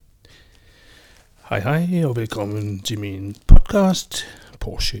Hej og velkommen til min podcast,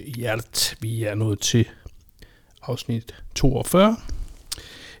 Porsche-ejer. Vi er nået til afsnit 42,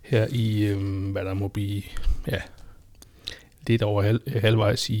 her i, hvad der må blive, lidt over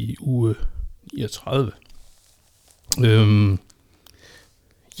halvvejs i uge 39.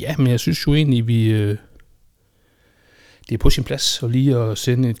 Men jeg synes jo egentlig, det er på sin plads at lige at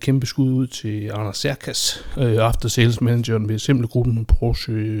sende et kæmpe skud ud til Anders Serkas, after sales manageren ved Simpelgruppen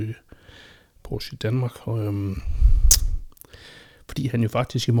Porsche Danmark, fordi han jo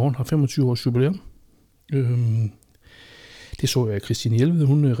faktisk i morgen har 25 års jubilæum. Det så jeg, Christine Hjelved,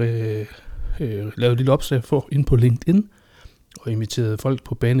 hun lavede et lille opslag for ind på LinkedIn, og inviterede folk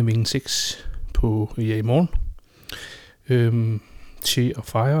på banevingen 6 i morgen til at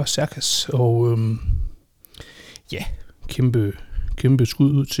fejre Serkas, og kæmpe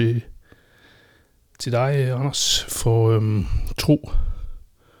skud ud til dig, Anders, for tro,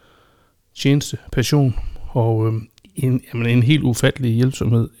 tjeneste, passion og en helt ufattelig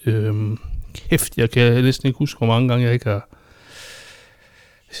hjælpsomhed. Kæft, jeg kan næsten ikke huske, hvor mange gange jeg ikke har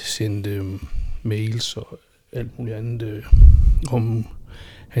sendt mails og alt muligt andet, om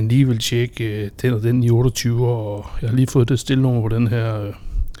han lige vil tjekke den og den i 28, og jeg har lige fået det stilnummer på den her,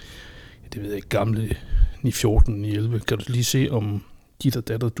 det ved jeg ikke, gamle i 14 i 11. Kan du lige se, om dit og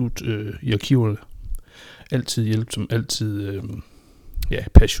datter dut i arkiverne altid hjælpsom, altid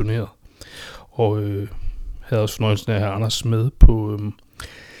passioneret. Og havde også fornøjelsen af at have Anders med på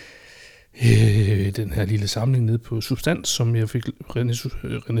den her lille samling nede på Substans, som jeg fik,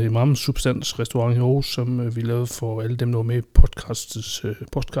 René Mammens Substans restaurant i Aarhus, som vi lavede for alle dem, der var med i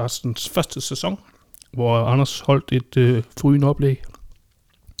podcastens første sæson, hvor Anders holdt et forrygende oplæg.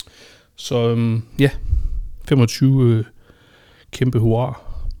 Så 25 kæmpe hurra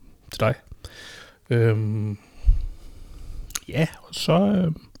til dig. Og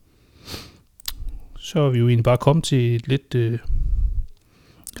så er vi jo egentlig bare kommet til et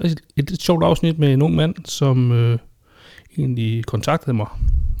lidt sjovt afsnit med en ung mand, som egentlig kontaktede mig,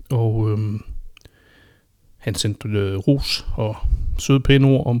 og han sendte ros og søde pæne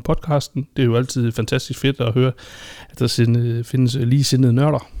ord om podcasten. Det er jo altid fantastisk fedt at høre, at der findes ligesindede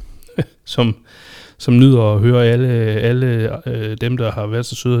nørder, som nyder at høre alle dem, der har været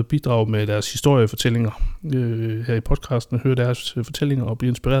så søde at bidrage med deres historiefortællinger her i podcasten, høre deres fortællinger og blive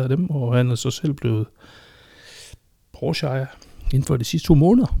inspireret af dem, og han er så selv blevet Porsche-ejer inden for de sidste 2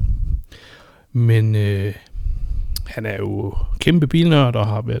 måneder. Men han er jo kæmpe bilnørd og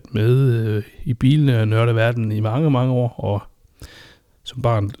har været med i bilnørdeverdenen i mange, mange år, og som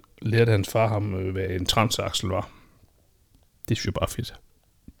barn lærte hans far ham, hvad en transaksel var. Det synes jeg bare er fedt.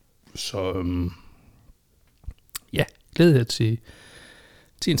 Så glæder jeg til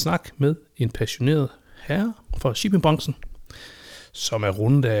en snak med en passioneret herre fra shippingbranchen, som er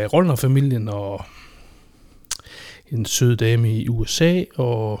rundet af Rollner-familien og en sød dame i USA,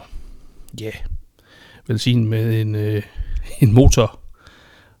 og velsignet med en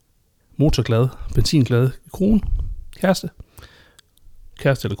motorglad, benzinglad kone, kæreste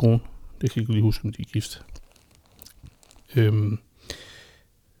eller kone, det kan jeg ikke lige huske, om de er gift.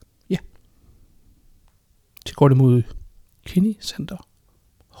 Så går det mod Kenni Sander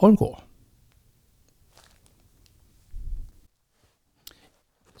Holmgaard.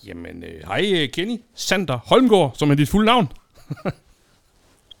 Jamen, hej Kenni Sander Holmgaard, som er dit fulde navn.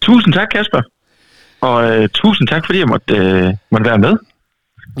 Tusind tak, Kasper. Og tusind tak, fordi jeg måtte være med.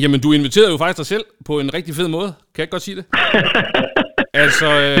 Jamen, du inviterede jo faktisk dig selv på en rigtig fed måde. Kan jeg ikke godt sige det?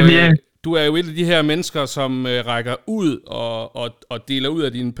 Altså, du er jo et af de her mennesker, som rækker ud og deler ud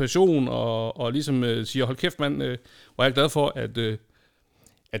af din passion, og ligesom siger, hold kæft mand, hvor er jeg glad for,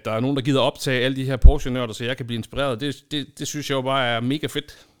 at der er nogen, der gider optage alle de her Porsche-nørder, så jeg kan blive inspireret. Det synes jeg jo bare er mega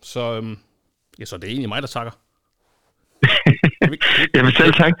fedt. Så, så det er egentlig mig, der takker. Jamen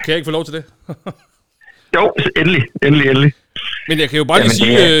selv tak. Kan jeg ikke få lov til det? Jo, endelig. Men jeg kan jo bare lige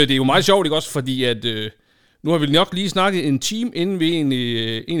sige, det er jo meget sjovt, ikke også? Fordi at nu har vi nok lige snakket en time, inden vi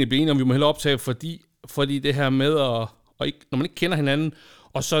egentlig blev enige, om vi må hellere optage, fordi det her med, at ikke, når man ikke kender hinanden,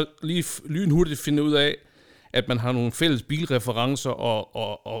 og så lige lynhurtigt finde ud af, at man har nogle fælles bilreferencer,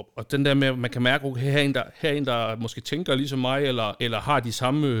 og den der med, at man kan mærke, okay, her er en, der måske tænker ligesom mig, eller har de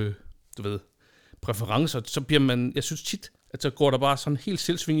samme, præferencer, så bliver man, jeg synes tit, at så går der bare sådan helt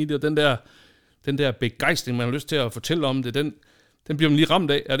selvsving i det, og den der begejstring, man har lyst til at fortælle om det, den bliver man lige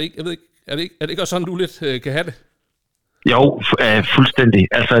ramt af. Er det ikke, jeg ved ikke, er det ikke også sådan, du lidt kan have det? Jo, fuldstændig.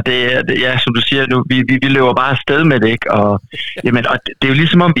 Altså, som du siger nu, vi løber bare afsted med det, ikke? Og, jamen, og det er jo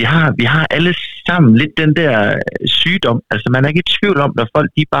ligesom om, vi har alle sammen lidt den der sygdom. Altså, man er ikke i tvivl om, når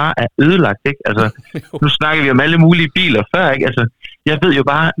folk de bare er ødelagt, ikke? Altså, nu snakker vi om alle mulige biler før, ikke? Altså, jeg ved jo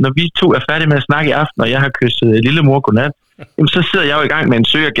bare, når vi to er færdige med at snakke i aften, og jeg har kysset lillemor godnat, jamen, så sidder jeg jo i gang med en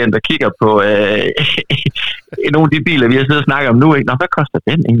søgeagent, der kigger på nogle af de biler, vi har siddet og snakket om nu. Ikke? Nå, hvad koster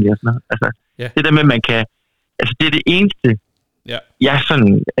den egentlig? Og sådan noget. Altså, det der med, man kan... Altså, det er det eneste... Ja.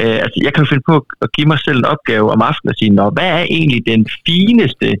 Jeg kan finde på at give mig selv en opgave om aftenen og sige, nå, hvad er egentlig den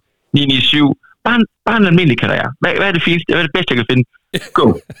fineste 997? Bare en almindelig karriere. Hvad er det fineste? Hvad er det bedste, jeg kan finde?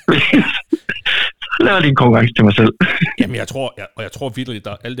 Go! Så laver jeg lige en konkurrence til mig selv. Jamen, jeg tror virkelig,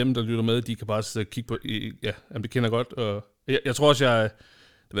 at alle dem, der lytter med, de kan bare kigge på... Ja, det kender godt. Og jeg tror også, jeg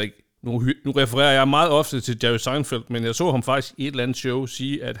ved ikke, nu refererer jeg meget ofte til Jerry Seinfeld, men jeg så ham faktisk i et eller andet show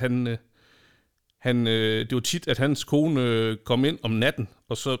sige, at det var tit, at hans kone kom ind om natten,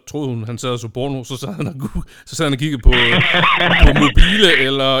 og så troede hun, han sad og så porno, så sad han og kiggede på mobile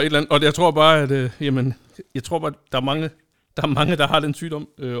eller et eller andet. Og jeg tror bare, at der er mange, der har den sygdom.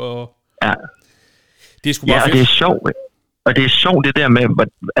 Og ja. Det er sgu bare fedt. Det er sjovt. Og det er sjovt det der med,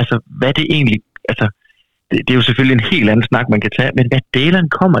 hvad det egentlig... Altså, det er jo selvfølgelig en helt anden snak, man kan tage, men hvad delen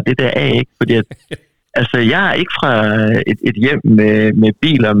kommer det der af, ikke? Fordi at, altså, jeg er ikke fra et hjem med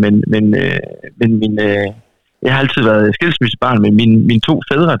biler, men jeg har altid været skilsmissebarn, men mine to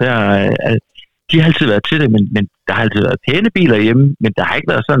fædre der, de har altid været til det, men der har altid været pæne biler hjemme, men der har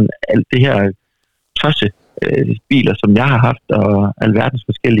ikke været sådan alt det her tosse biler, som jeg har haft, og alverdens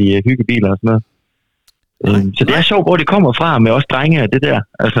forskellige hyggebiler og sådan noget. Så det er sjovt, hvor det kommer fra med os drenge og det der.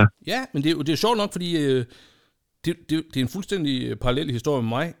 Altså. Ja, men det er sjovt nok, fordi det er en fuldstændig parallel historie med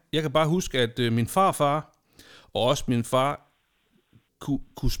mig. Jeg kan bare huske, at min farfar og også min far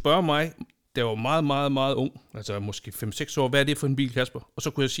kunne spørge mig, da jeg var meget, meget, meget ung, altså måske 5-6 år, hvad er det for en bil, Kasper? Og så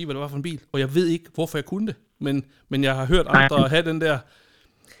kunne jeg sige, hvad det var for en bil. Og jeg ved ikke, hvorfor jeg kunne det. Men jeg har hørt andre have den der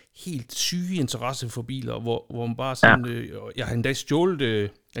helt syge interesse for biler, hvor man bare sådan... jeg har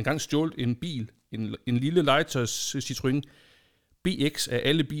engang stjålet en bil, en lille legetøjs Citroën BX af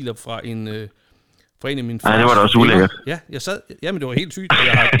alle biler fra en af mine fars. Nej, det var da også ulækkert. Ja, men det var helt sygt.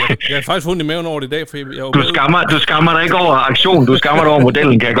 Jeg har faktisk fundet i maven over det i dag, for jeg du skammer dig ikke over aktionen, du skammer dig over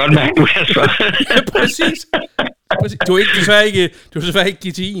modellen, kan jeg godt mærke, du Kasper. Ja, præcis. Du er desværre ikke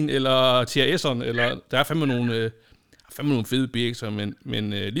GTI'en eller TRS'eren, eller der er fandme nogle fede BX'er, men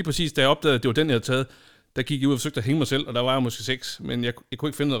lige præcis, da jeg opdagede, at det var den, jeg havde taget, der gik jeg ud og forsøgte at hænge mig selv, og der var jeg måske 6, men jeg kunne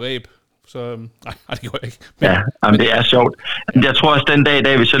ikke finde noget ræb. Så nej, det gjorde jeg ikke. Men det er sjovt. Jeg tror også, den dag i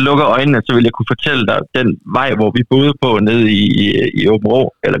dag, hvis jeg lukker øjnene, så vil jeg kunne fortælle dig, den vej, hvor vi boede på nede i Åben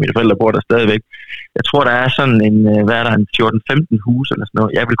Rå, eller mine forældre bor der stadigvæk. Jeg tror, der er sådan en 14-15 huse eller sådan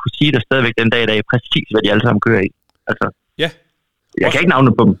noget. Jeg vil kunne sige der stadigvæk den dag i dag, præcis hvad de alle sammen kører i. Altså, ja. Jeg kan ikke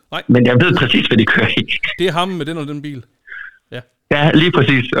navne på dem, men jeg ved præcis, hvad de kører i. Det er ham med den og den bil. Ja, lige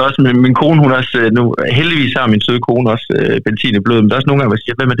præcis. Også med min kone, hun også nu, heldigvis har min søde kone også benzin i blodet, men der er også nogle gange, der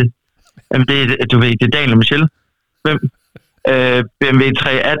siger, hvem er det? Jamen, det er Daniel og Michelle. Hvem? BMW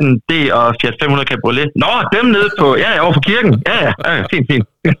 318D og Fiat 500 Cabriolet. Nå, dem nede på... Ja, over for kirken. Ja, fint.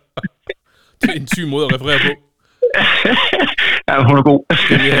 Det er en syg måde at referere på. Ja, hun er god.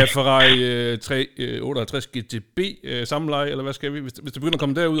 Skal vi have Ferrari 358 GTB sammenleje, eller hvad skal vi? Hvis det begynder at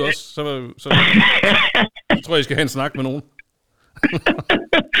komme derud også, så tror jeg skal have en snak med nogen.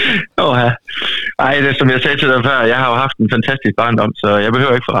 Ja. Ej, det som jeg sagde til dig før, jeg har jo haft en fantastisk barndom, så jeg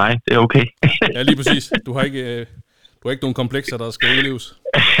behøver ikke Ferrari. Det er okay. Ja, lige præcis. Du har ikke nogen komplekser, der skal udleves.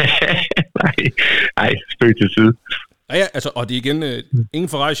 Nej, spøg til side. Ja, altså, og det er igen ingen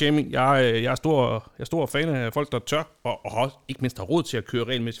Ferrari-shaming. Jeg er stor fan af folk, der tør, og ikke mindst har råd til at køre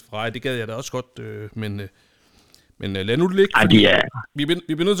regelmæssigt Ferrari. Det gad jeg da også godt, men lad nu det ligge. Vi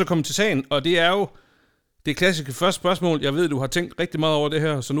bliver nødt til at komme til sagen, og det er jo det klassiske første spørgsmål. Jeg ved, du har tænkt rigtig meget over det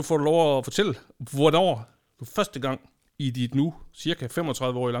her, så nu får du lov at fortælle, hvornår du første gang i dit nu cirka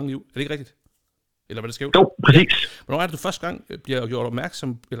 35 år i lange liv. Er det ikke rigtigt? Eller var det skævt? Jo, præcis. Hvornår er det, du første gang bliver gjort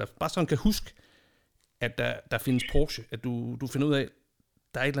opmærksom, eller bare sådan kan huske, at der findes Porsche, at du finder ud af,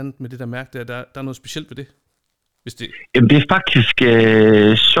 der er et eller andet med det der mærke, der er noget specielt ved det? Hvis det... Jamen, det er faktisk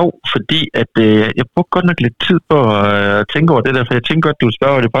sjovt, fordi at jeg brugte godt nok lidt tid på at tænke over det der, for jeg tænkte godt, du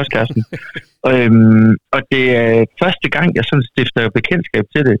spørger over det i podcasten. Og det er første gang, jeg sådan stifter bekendtskab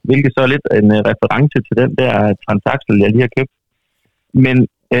til det, hvilket så er lidt en reference til den der transaksel, jeg lige har købt. Men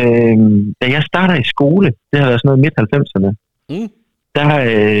da jeg starter i skole, det har været sådan noget midt-90'erne,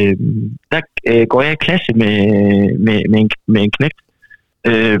 der går jeg i klasse med en knægt.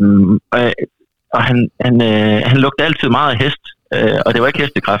 Og han lugtede altid meget af hest, og det var ikke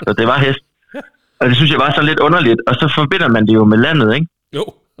hestekræfter, det var hest. Og det synes jeg var så lidt underligt, og så forbinder man det jo med landet, ikke? Jo.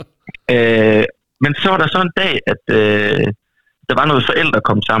 Men så var der så en dag, at der var noget forældre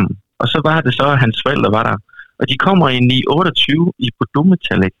kom sammen, og så var det så, at hans forældre var der. Og de kommer i 928 i Bordeaux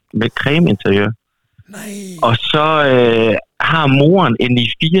Metallic med creme interiør. Nej. Og så har moren en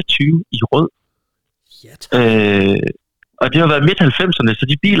i 24 i rød. Ja, og det har været midt-90'erne, så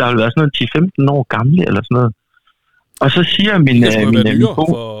de biler har været sådan noget 10-15 år gamle, eller sådan noget. Og så siger min... Det skulle være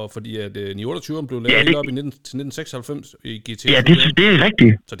nyere, fordi at 928'eren blev lavet helt op i 1996 i GT. Ja, det er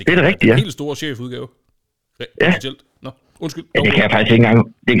rigtigt. Så det er det rigtige, ja. En helt stor chefudgave. Ja. Nå, undskyld. Ja, det kan jeg faktisk ikke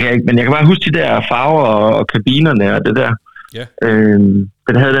engang. Men jeg kan bare huske de der farver og kabinerne og det der. Ja.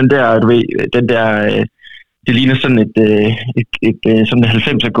 Den havde den der, du ved, det ligner sådan et sådan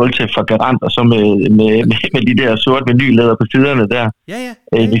 90'er gulvtæp fra Garant, og så med de der sorte vinyllæder på siderne der. Ja.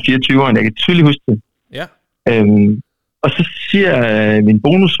 De 24'erne, jeg kan tydeligt huske det. Ja. Og så siger min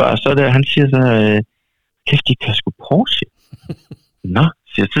bonusfar så der, han siger så, kæft, de kører sgu Porsche. Nå,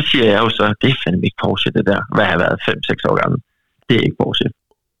 så siger jeg jo så, det er fandme ikke Porsche det der. Hvad har været 5-6 år gammel? Det er ikke Porsche.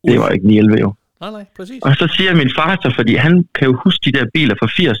 Det var ikke 911 jo. Nej, præcis. Og så siger min far så, fordi han kan jo huske de der biler fra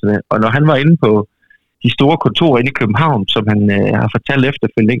 80'erne, og når han var inde på de store kontorer inde i København, som han har fortalt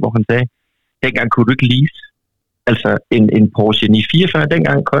efterfølgende, hvor han sagde, dengang kunne du ikke lease. Altså en Porsche 944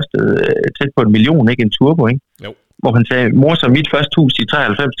 dengang kostede tæt på 1 million, ikke? En turbo, ikke? Jo. Hvor han sagde, mor, så mit første hus i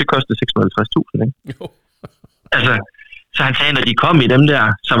 93, det kostede 650.000, ikke? Jo. Altså, så han sagde, når de kom i dem der,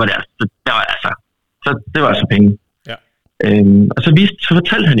 så var det så det var altså penge. Ja. Og så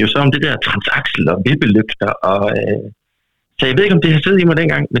fortalte han jo så om det der transaksel og vippelygter, og så jeg ved ikke, om det har siddet i mig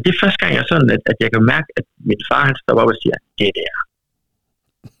dengang, men det er første gang, jeg sådan, at jeg kan mærke, at min far, han stopper op og siger,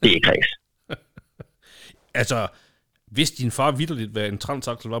 det er kreds. Altså, vidste din far vitterligt, hvad en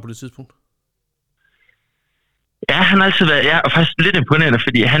transaksel var på det tidspunkt? Ja, han har altid været, og faktisk lidt imponerende,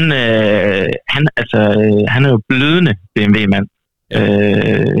 fordi han er jo blødende BMW-mand.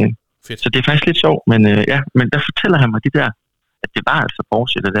 Fedt. Så det er faktisk lidt sjovt, men der fortæller han mig det der, at det var altså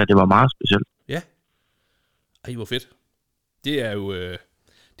Porsche, det var meget specielt. Ja. Ej, hvor fedt. Det er jo,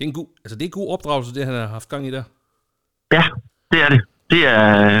 det er en god opdragelse, det han har haft gang i der. Ja, det er det.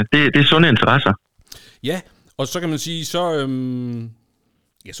 Det er sunde interesser. Ja, og så kan man sige, så,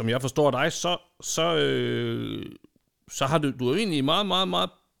 som jeg forstår dig, så har du er jo egentlig meget, meget, meget,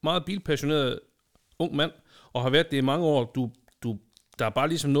 meget bilpassioneret ung mand, og har været det i mange år. Der er bare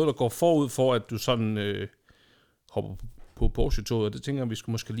ligesom noget, der går forud for, at du sådan hopper på Porsche-toget, og det tænker jeg, vi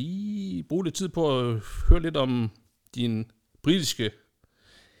skulle måske lige bruge lidt tid på at høre lidt om din britiske,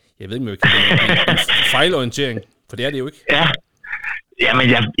 jeg ved ikke, om jeg kan kalde det fejlorientering, for det er det jo ikke. Ja. Jamen,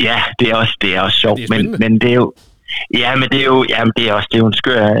 det er også sjovt, men det er jo, det er jo en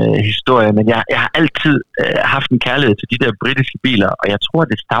skør historie, men jeg har altid haft en kærlighed til de der britiske biler, og jeg tror,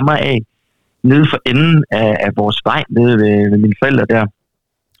 det stammer af nede for enden af vores vej, nede ved mine forældre der.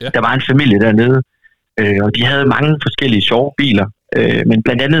 Ja. Der var en familie dernede, og de havde mange forskellige sjove biler, men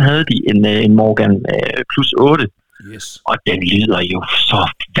blandt andet havde de en Morgan Plus 8, yes. Og den lyder jo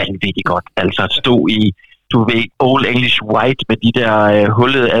så vanvittigt godt. Altså at stå i, du ved, Old English White med de der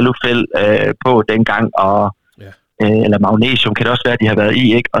hullede alufæld på dengang, og eller magnesium kan det også være, de har været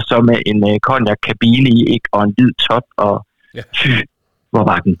i, ikke? Og så med en cognac-kabine i, ikke? Og en hvid top, og hvor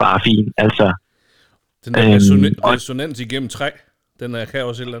var den bare fin, altså. Den der resonans igennem træ, den kan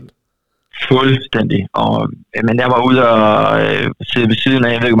også et eller andet. Fuldstændig. Men jeg var ude og sidde ved siden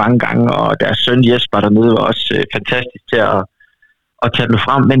af, jeg ved ikke mange gange, og deres søn Jesper dernede var også fantastisk til at tage det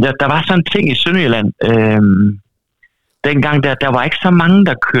frem. Men der var sådan en ting i Sønderjylland, dengang der var ikke så mange,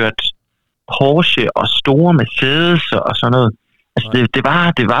 der kørte Porsche og store Mercedes og sådan noget. Altså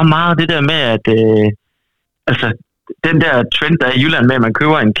det var meget det der med, at altså den der trend, der er i Jylland med, at man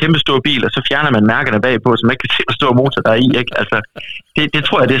køber en kæmpe stor bil, og så fjerner man mærkerne bagpå, så man ikke kan se, hvor stor motor der er i, ikke? Altså, det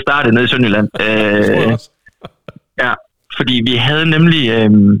tror jeg, det startede nede i Sønderjylland. Ja, fordi vi havde nemlig,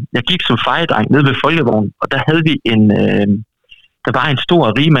 jeg gik som fejedreng nede ved Folkevognen, og der havde vi der var en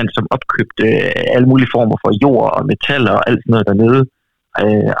stor rigmand, som opkøbte alle mulige former for jord og metaller og alt sådan noget dernede,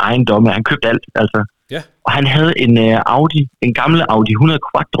 ejendomme, han købte alt, altså. Ja. Og han havde en gammel Audi 100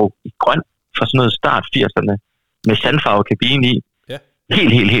 Quattro i grøn, fra sådan noget start 80'erne, med sandfarvet kabine i. Ja.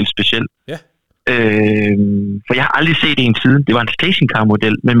 Helt specielt. Ja. For jeg har aldrig set en siden. Det var en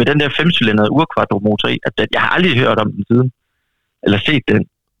stationcar-model, men med den der 5-cylindrede ur-quattro-motor i, at jeg har aldrig hørt om den siden. Eller set den.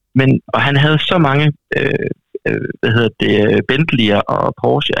 Og han havde så mange, Bentley'er og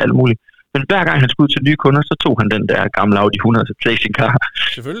Porsche og alt muligt. Men hver gang han skulle ud til nye kunder, så tog han den der gamle Audi 100 stationcar.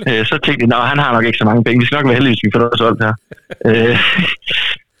 Selvfølgelig. Så tænkte jeg, han har nok ikke så mange penge. Vi skal nok være heldige, hvis vi får noget solgt her.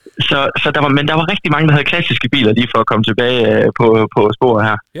 Så der var rigtig mange, der havde klassiske biler, lige for at komme tilbage på sporet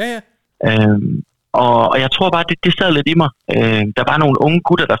her. Ja. Og jeg tror bare, det sad lidt i mig. Der var nogle unge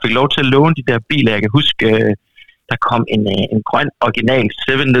gutter, der fik lov til at låne de der biler. Jeg kan huske, der kom en grøn original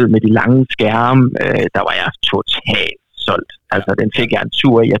 7 ned med de lange skærme. Der var jeg totalt solgt. Altså, den fik jeg en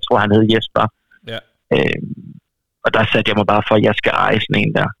tur i. Jeg tror, han hed Jesper. Ja. Og der satte jeg mig bare for, at jeg skal eje sådan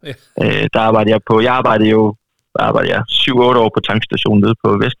en der. Der arbejdede jeg 7-8 år på tankstationen nede på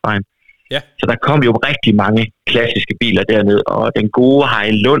Vestvejen. Ja. Så der kom jo rigtig mange klassiske biler dernede, og den gode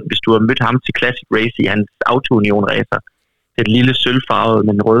Heil Lund, hvis du har mødt ham til Classic Race i hans Auto-Union racer, det lille sølvfarvede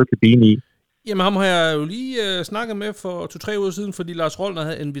med en røde kabine i. Jamen ham har jeg jo lige snakket med for 2-3 uger siden, fordi Lars Rollner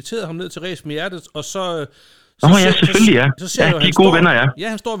havde inviteret ham ned til race med Hjertet, og så selvfølgelig, ja. Så ser jeg, de er gode venner, ja. Ja,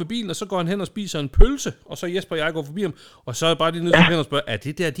 han står ved bilen, og så går han hen og spiser en pølse, og så Jesper og jeg går forbi ham, og så er bare lige nødt til at spørge, er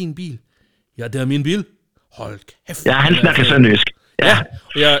det der din bil? Ja, det er min bil. Hold kæft. Ja, han snakker sønderjysk.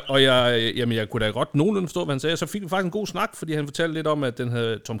 Ja, og jeg kunne da godt nogenlunde forstå, hvad han sagde. Så fik vi faktisk en god snak, fordi han fortalte lidt om, at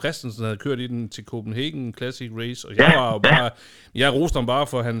Tom Christensen havde kørt i den til Copenhagen Classic Race, og jeg var jo bare, jeg roste ham bare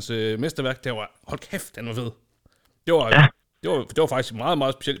for hans mesterværk. Det var, hold kæft, den var fed. Det var faktisk meget,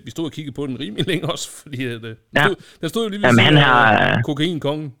 meget specielt. Vi stod og kiggede på den rimelig længe også, fordi den stod jo lige ved siden af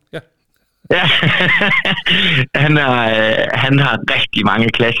kokainkongen. Ja. Ja, han har rigtig mange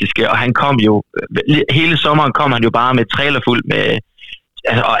klassiske, og han kom jo, hele sommeren kom han jo bare med trailer fuld med,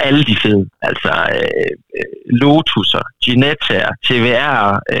 altså, og alle de fede, altså Lotus'er, Ginettaer,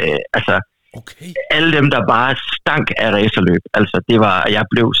 TVR'er, altså alle dem, der bare stank af racerløb. Altså jeg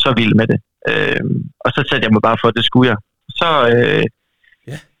blev så vild med det, og så satte jeg mig bare for, at det skulle jeg. Så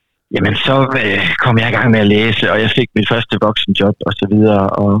kom jeg i gang med at læse, og jeg fik mit første voksenjob og så videre,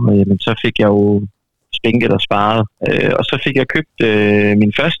 og så fik jeg jo spinket og sparet, og så fik jeg købt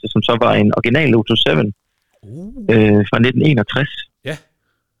min første, som så var en original Lotus 7 fra 1961. Ja.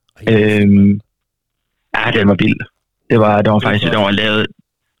 Den var vild. Det var faktisk, den var lavet,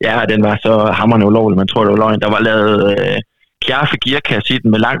 den var så hamrende ulovlig, man tror det var løgn. Der var lavet kjærfe gearkasse i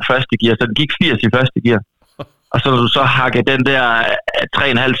den med lang første gear, så den gik 80 i første gear. Og så når du så hakkede den der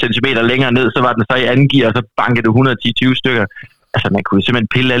 3,5 cm længere ned, så var den så i anden gear, og så bankede du 110-20 stykker. Altså, man kunne simpelthen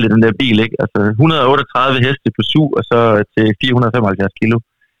pille alt i den der bil, ikke? Altså, 138 heste på SUV, og så til 475 kilo.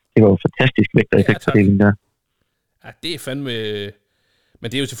 Det var jo fantastisk vægt- og effektfordeling der. Ja, det er fandme...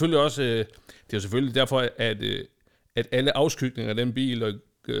 Men det er jo selvfølgelig også... Det er jo selvfølgelig derfor, at alle afskygninger af den bil, og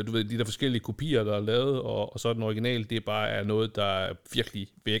du ved, de der forskellige kopier, der er lavet, og så den original, det bare er noget, der virkelig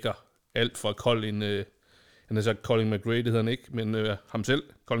vækker alt fra Colin... Han har sagt Colin McRae, det hedder han ikke, men ham selv,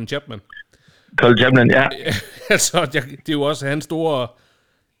 Colin Chapman. Colin Chapman, ja. Altså, det er jo også hans store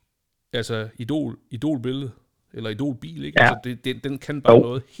idolbillede, eller idolbil, ikke? Ja. Altså, den kan bare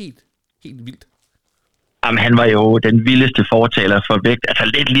noget helt vildt. Jamen, han var jo den vildeste fortaler for vægt. Altså,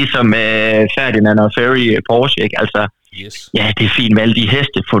 lidt ligesom Ferdinand og Ferry Porsche, ikke? Altså, ja, det er fint med alle de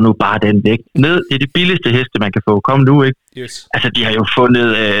heste. Få nu bare den vægt ned. Det er det billigste heste, man kan få. Kom nu, ikke? Yes. Altså, de har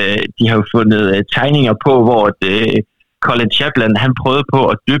jo fundet tegninger på, hvor Colin Chapman, han prøvede på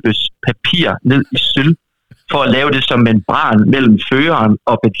at dyppe papir ned i sølv, for at lave det som membran mellem føreren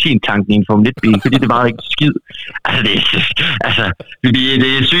og benzintanken i en Formel 1-bil, fordi det var ikke skid. Altså,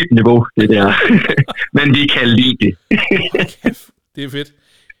 det er sygt niveau, det der. Men vi kan lide det. Det er fedt.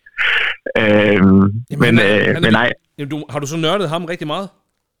 Men nej. Har du så nørdet ham rigtig meget?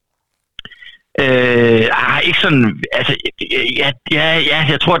 Ikke sådan, altså,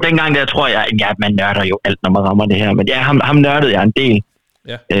 jeg tror dengang, man nørder jo alt, når man rammer det her, men ham nørdede jeg en del.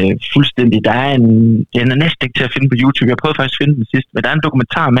 Ja. Fuldstændig. Den er næsten ikke til at finde på YouTube. Jeg prøvede faktisk at finde den sidst, men der er en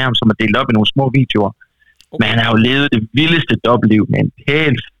dokumentar med ham, som er delt op i nogle små videoer. Okay. Men han har jo levet det vildeste dobbeltliv med en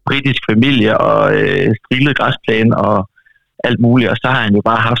pæn britisk familie og strilet græsplæne og alt muligt, og så har han jo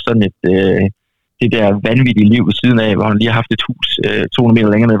bare haft sådan det der vanvittige liv ved siden af, hvor han lige har haft et hus 200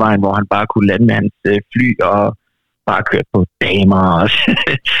 meter længere ned i vejen, hvor han bare kunne lande med hans fly og bare køre på damer og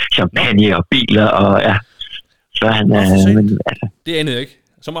champagne og biler og ja. Så han det anede jeg ikke.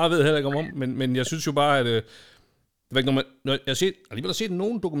 Så meget ved jeg heller ikke om, men jeg synes jo bare, at når jeg har set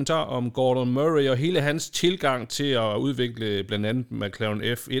nogle dokumentarer om Gordon Murray og hele hans tilgang til at udvikle blandt andet McLaren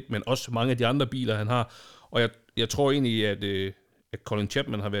F1, men også mange af de andre biler, han har. Og jeg tror egentlig, at Colin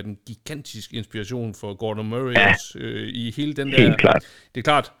Chapman har været en gigantisk inspiration for Gordon Murray også, i hele den der... Helt klart. Det er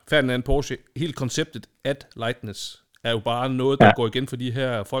klart, Ferdinand Porsche, hele konceptet at lightness er jo bare noget, der går igen for de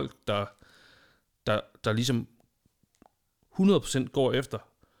her folk, der ligesom 100% går efter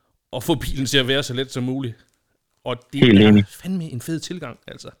at få bilen til at være så let som muligt. Og det er fandme en fed tilgang,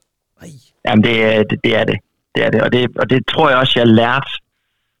 altså. Ej. Jamen, det er det. Det er det. Og det tror jeg også, jeg lærte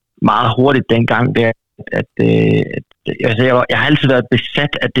meget hurtigt dengang, jeg har altid været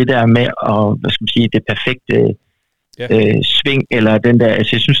besat af det der med at, det perfekte sving, eller den der,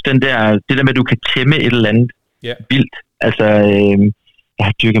 altså jeg synes, det der med, at du kan tæmme et eller andet vildt. Altså, jeg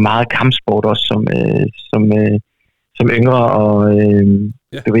har dyrket meget kampsport også som yngre, og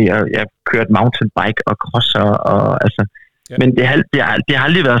jeg har kørt mountainbike og crosser, og altså, men det har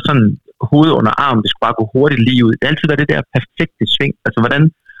aldrig været sådan hoved under armen, det skulle bare gå hurtigt lige ud. Det har altid været det der perfekte sving. Altså,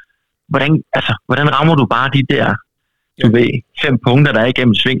 hvordan rammer du bare de der, du ved, 5 punkter, der er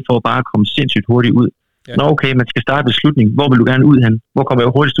igennem sving, for at bare komme sindssygt hurtigt ud. Ja. Nå okay, man skal starte ved slutningen. Hvor vil du gerne ud hen? Hvor kommer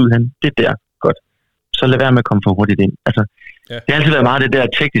jeg hurtigst ud hen? Det der. Godt. Så lad være med at komme for hurtigt ind. Altså, det har altid været meget det der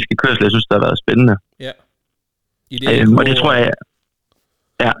tekniske kørsel, jeg synes, der har været spændende. Ja. Og det tror jeg...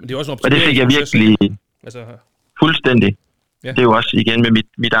 Ja, men det er også og det fik jeg virkelig fuldstændig. Ja. Det er jo også igen med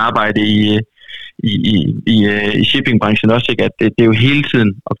mit arbejde i shippingbranchen også, ikke? At det er jo hele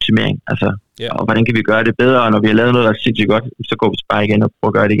tiden optimering. Altså, og hvordan kan vi gøre det bedre, og når vi har lavet noget, der er sindssygt godt, så går vi bare igen og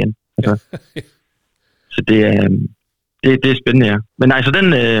prøver at gøre det igen. Altså, så det er spændende, ja. Men nej, så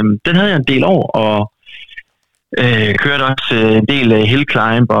den havde jeg en del år, og kørte også en del hill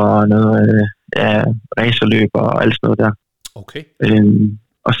climb og noget racerløb og alt sådan noget der. Okay.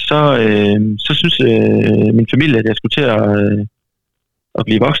 Og så synes min familie, at jeg skulle til at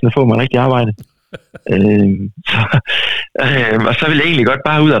blive voksen og få mig rigtig arbejde. Og så ville jeg egentlig godt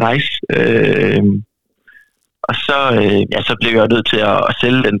bare ud og rejse. Og så blev jeg nødt til at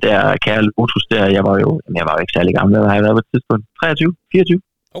sælge den der kære Lotus der. Jeg var jo ikke særlig gammel. Jeg havde været på et tidspunkt 23, 24.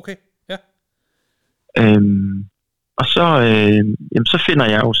 Okay, ja. Og så finder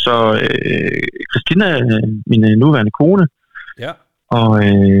jeg jo så Christina, min nuværende kone. Ja. Og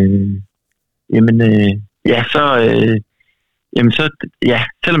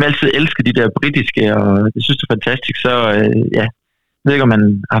selvom jeg altid elsker de der britiske, og jeg synes det er fantastisk, så jeg ved ikke, om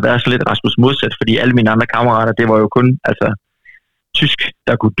man har været så lidt Rasmus modsat, fordi alle mine andre kammerater, det var jo kun tysk,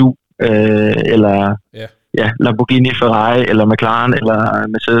 der kunne du, eller Lamborghini, Ferrari, eller McLaren, eller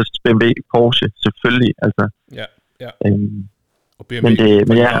Mercedes, BMW, Porsche, selvfølgelig, altså. Ja. Og BMW, men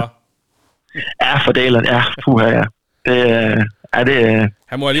fordeleren, puha, ja. Det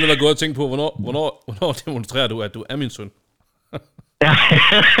han må alligevel have gået og tænkt på, hvornår demonstrerer du, at du er min søn? Ja.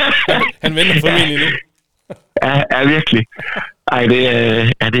 Han venter formentlig nu. Ja, virkelig. Ej, det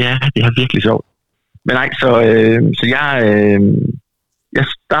er virkelig sjovt. Men nej, så jeg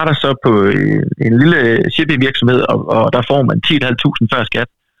starter så på en lille shipping-virksomhed, og der får man 10.500 før skat.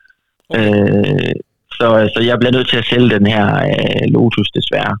 Okay. Så jeg bliver nødt til at sælge den her Lotus,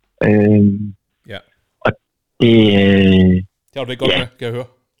 desværre. Og det har du det godt med, kan jeg høre.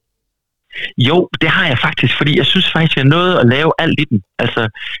 Jo, det har jeg faktisk, fordi jeg synes faktisk, jeg nåede at lave alt i den. Altså,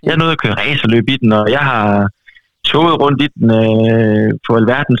 jeg nåede at køre racerløb i den, og jeg har toget rundt i den på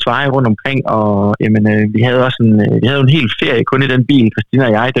verdens veje rundt omkring, og vi havde også en hel ferie kun i den bil, Christina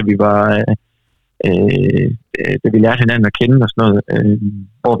og jeg, da vi lærte hinanden at kende og sådan noget,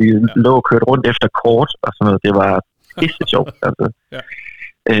 hvor vi lå og kørte rundt efter kort og sådan noget. Det var pisse sjovt. Altså.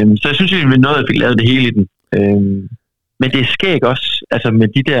 Så jeg synes, vi nåede at fik lavet det hele i den. Men det sker ikke også, altså med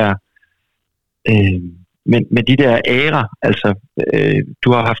de der med de der ærer, altså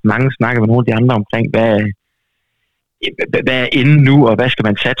du har haft mange snakke med nogle af de andre omkring, hvad er inde nu, og hvad skal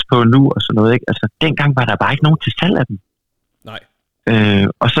man satse på nu, og sådan noget, ikke? Altså dengang var der bare ikke nogen til salg af dem. Nej.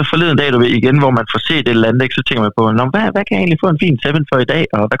 Og så forleden dag, du ved, igen, hvor man får set et eller andet, ikke, så tænker man på, hvad kan jeg egentlig få en fin 7 for i dag,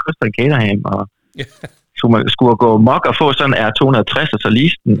 og hvad koster en Caterham, og skulle gå mok og få sådan R260 og så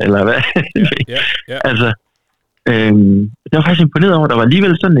lease den, eller hvad? Ja. Altså, det var faktisk imponeret over, der var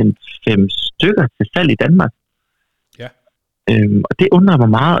alligevel sådan en 5 stykker til salg i Danmark. Ja. Og det undrer mig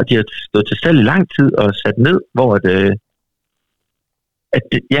meget, at de har stået til salg i lang tid og sat ned, hvor det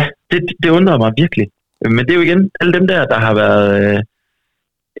undrer mig virkelig. Men det er jo igen alle dem der har været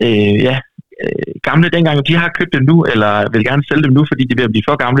gamle dengang, de har købt dem nu, eller vil gerne sælge dem nu, fordi de vil blive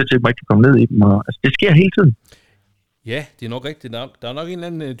for gamle til, at man ikke kan komme ned i dem. Og, altså, det sker hele tiden. Ja, det er nok rigtigt. Der er nok en eller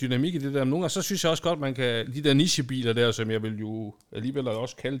anden dynamik i det der. Nogle gange, så synes jeg også godt, man kan... De der nichebiler der, som jeg vil jo alligevel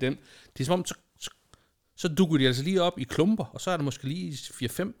også kalde den, det er som om, så dukker de altså lige op i klumper, og så er der måske lige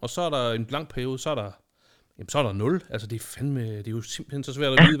 4-5, og så er der en lang periode, så er der 0. Altså, det er fandme... Det er jo simpelthen så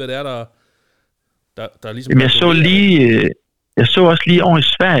svært at vide, hvad det er, der ligesom... Jamen, jeg så også lige over i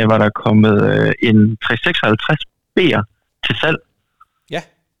Sverige, var der kommet en 356 B'er til salg. Ja.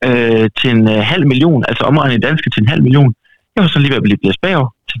 Til 500.000, altså omregnet i danske til 500.000. Jeg var så lige ved at blive blæst bagover.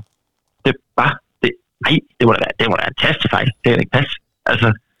 Det må da en tastefejl. Det kan ikke passe.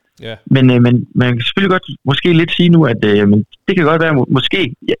 Altså, men man kan selvfølgelig godt måske lidt sige nu, at det kan godt være,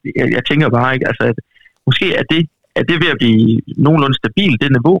 måske, jeg tænker bare ikke, altså, at måske er det ved at blive nogenlunde stabilt,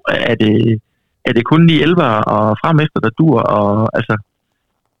 det niveau, er det kun lige 11 og frem efter, der dur, og altså,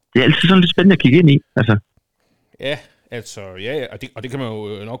 det er altid sådan lidt spændende at kigge ind i, altså. Ja, altså, og det kan man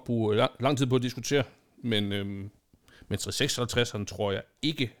jo nok bruge lang tid på at diskutere, men 356'eren tror jeg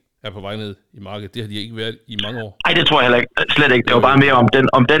ikke er på vej ned i markedet. Det har de ikke været i mange år. Nej, det tror jeg heller ikke. Slet ikke. Det var bare mere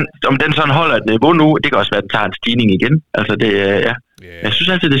om den sådan holder et niveau nu. Det kan også være, at den tager en stigning igen. Altså det, ja. Yeah. Jeg synes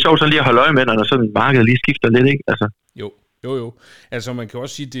altid, det er sjovt sådan lige at holde øje med, når sådan markedet lige skifter lidt, ikke? Altså. Jo. Altså man kan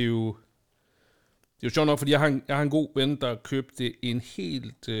også sige, det er jo sjovt nok, fordi jeg har en god ven, der købte en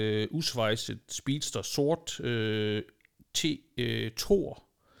helt usvejset Speedster sort T2'er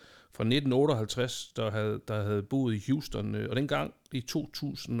fra 1958, der havde boet i Houston, og dengang i 2003-2004,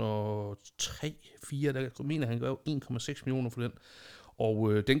 der mener han gav 1,6 millioner for den,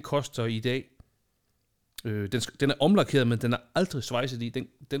 og den koster i dag, den er omlakeret, men den er aldrig svejset i,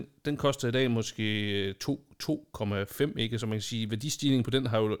 den koster i dag måske 2,5, ikke, så man kan sige, værdistigningen på den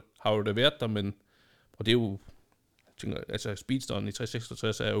har jo da været der, men, og det er jo, jeg tænker, altså Speedsteren i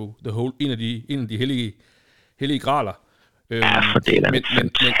 366 er jo en af de hellige graler. Ja, for det er en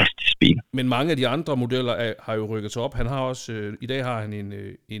fantastisk bil. Men mange af de andre modeller har jo rykket sig op. Han har også, i dag har han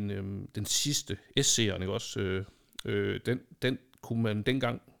den sidste S-serien, ikke også? Den kunne man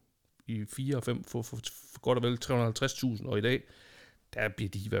dengang i 4 og 5 få for godt og vel 350.000, og i dag, der bliver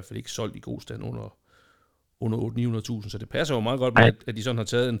de i hvert fald ikke solgt i god stand under 800-900.000, så det passer jo meget godt med, at de sådan har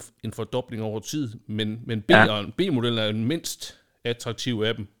taget en fordobling over tid, men B-modellen er den mindst attraktive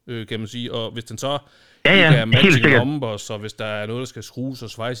af dem, kan man sige, og hvis den så ikke er matching numbers, og hvis der er noget, der skal skrues og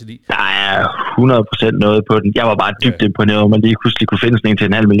svejse i. Der er 100% noget på den. Jeg var bare dybt imponeret over, at man lige pludselig kunne finde sådan en til 500.000.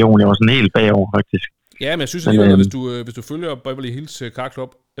 Jeg var sådan helt bagover, faktisk. Ja, men jeg synes alligevel, at hvis du følger Beverly Hills Car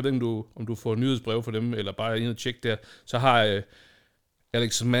Club, jeg ved ikke, om du får nyhedsbrev for dem, eller bare ind og tjekke der, så har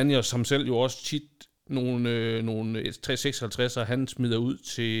Alex Manios ham selv jo også tit nogle 356'er, han smider ud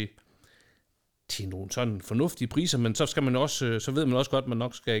til nogle sådan fornuftige priser, men så skal man også, så ved man også godt, at man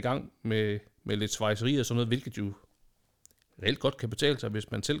nok skal i gang med lidt svejseri og sådan noget, hvilket jo reelt godt kan betale sig,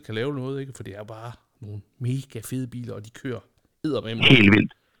 hvis man selv kan lave noget, ikke? For det er bare nogle mega fede biler, og de kører eddermame. Helt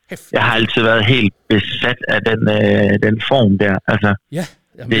vildt. Jeg har altid været helt besat af den form der. Altså, ja,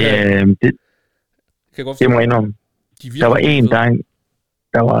 jamen, det må jeg indrømme. Der var en gang,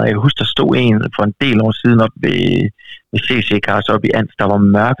 jeg husker, der stod en for en del år siden op ved CC Cars op i Ans, der var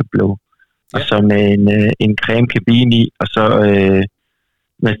mørkeblå. Ja. Og så med en creme kabine i, og så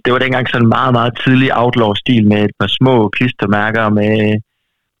men det var dengang sådan en meget, meget tidlig outlaw-stil med et par små klistermærker med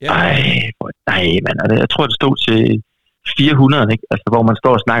nej, mand, jeg tror, det stod til 400, ikke? Altså, hvor man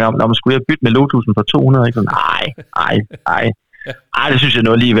står og snakker om, når man skulle bytte med Lotusen for 200, ikke? Nej, det synes jeg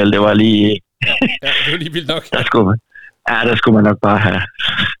nu alligevel, det var lige... ja, det var lige vildt nok. Der skulle man nok bare have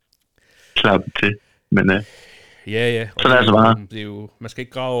klappet til, men... Ja, og det er jo, man skal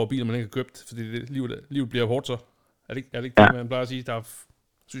ikke grave over biler, man ikke har købt, fordi livet bliver hårdt så. Er det ikke det, man plejer at sige?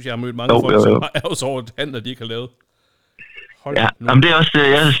 Synes jeg har mødt mange folk, som har ærget over et handler, de ikke har lavet. Jamen det er også,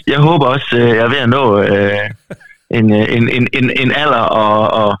 jeg håber også, jeg er ved at nå en alder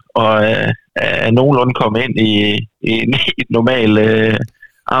og nogenlunde komme ind i et normalt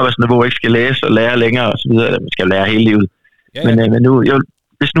arbejdsniveau, ikke skal læse og lære længere og så videre, man skal lære hele livet. Ja. Men nu,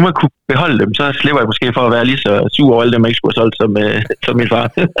 hvis nu man kunne beholde dem, så slipper jeg måske for at være lige så sur over alle dem, jeg ikke skulle have solgt som min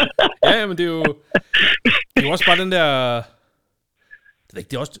far. Ja, men det er jo også bare den der...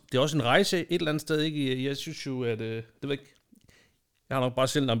 Det er også en rejse et eller andet sted, ikke? Jeg synes jo, at... det ved ikke... Jeg har nok bare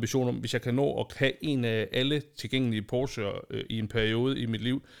selv en ambition om, hvis jeg kan nå at have en af alle tilgængelige Porsche i en periode i mit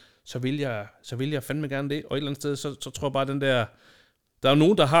liv, så vil jeg fandme gerne det. Og et eller andet sted, så tror jeg bare den der... Der er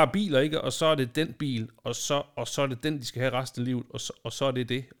nogen, der har biler, ikke? Og så er det den bil, og så er det den, de skal have resten af livet, og så er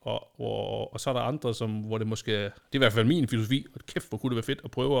det. Og så er der andre, hvor det måske... Det er i hvert fald min filosofi, og kæft, hvor kunne det være fedt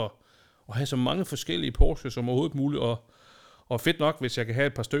at prøve at have så mange forskellige Porsche som overhovedet muligt, og fedt nok, hvis jeg kan have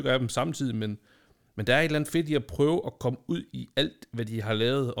et par stykker af dem samtidig, men der er et eller andet fedt i at prøve at komme ud i alt, hvad de har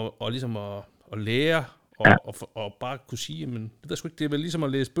lavet, og ligesom at lære, og bare kunne sige, men det ved jeg sgu ikke, det er vel ligesom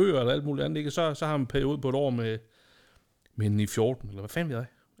at læse bøger eller alt muligt andet, ikke? Så har man en periode på et år med en i 14, eller hvad fanden ved jeg?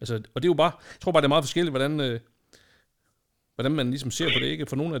 Altså, og det er jo bare, jeg tror bare, det er meget forskelligt, hvordan man ligesom ser på det, ikke?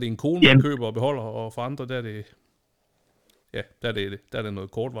 For nogle er det en kone, man køber og beholder, og for andre, der er det, ja, der er det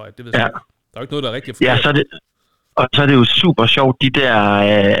noget kortvarigt, det ved jeg ikke. Der er jo ikke noget, der er rigtigt for Og så er det jo super sjovt, de der,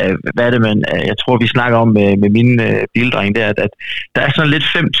 hvad er det, jeg tror, vi snakker om med mine bildreng der, at der er sådan lidt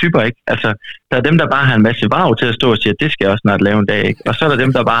 5 typer, ikke? Altså, der er dem, der bare har en masse varv til at stå og sige, at det skal jeg også snart lave en dag, ikke? Og så er der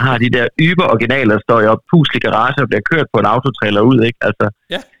dem, der bare har de der yber-originaler, der står i oppuslige garage og bliver kørt på en autotrailer ud, ikke? Altså,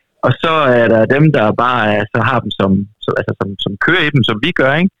 ja. Og så er der dem, der bare så har dem som kører i dem, som vi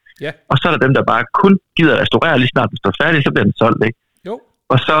gør, ikke? Ja. Og så er der dem, der bare kun gider restaurere, lige snart den står færdig, så bliver den solgt, ikke? Jo.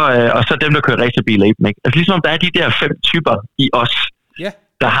 Og så dem, der kører racerbiler i dem, ikke? Altså ligesom om der er de der 5 typer i os,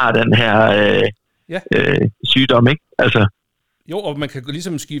 der har den her sygdom, ikke? Altså. Jo, og man kan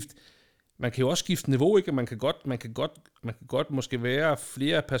ligesom skifte, man kan jo også skifte niveau, ikke? Man kan godt måske være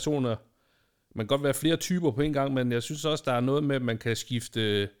flere personer, man kan godt være flere typer på en gang, men jeg synes også, der er noget med, at man kan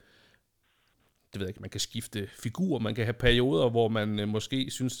skifte, det ved jeg ikke, man kan skifte figurer, man kan have perioder, hvor man måske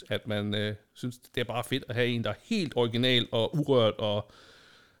synes, at man synes, det er bare fedt at have en, der er helt original og urørt og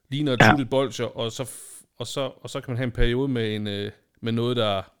ligner et tuttet bolcher, og så kan man have en periode med noget,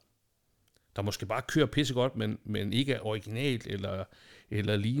 der måske bare kører pissegodt, men ikke er originalt,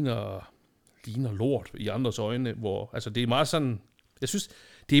 eller ligner lort i andres øjne, hvor, altså det er meget sådan, jeg synes,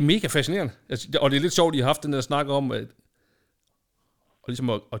 det er mega fascinerende, og det er lidt sjovt, at I har haft den der snak om, at ligesom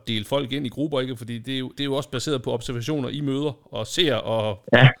at dele folk ind i grupper, ikke? Fordi det er jo også baseret på observationer, I møder, og ser,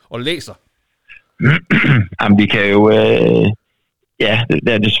 og læser. Jamen, vi kan jo, det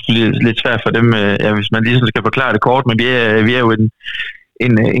er selvfølgelig lidt svært for dem, hvis man ligesom skal forklare det kort, men vi er jo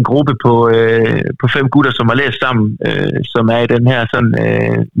en gruppe på 5 gutter, som har læst sammen, som er i den her sådan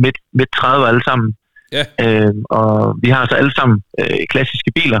midt 30 alle sammen. Ja. Og vi har så alle sammen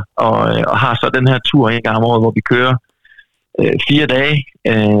klassiske biler, og har så den her tur en gang om året, hvor vi kører 4 dage,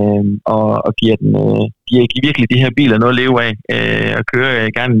 og giver virkelig de her biler noget at leve af, og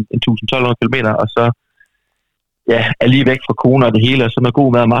kører gerne 1.200 kilometer, og så er lige væk fra kone og det hele, og så noget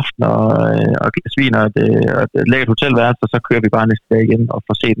god mad om aftenen, og svin og et lækkert hotelværelse, og så kører vi bare næste dag igen og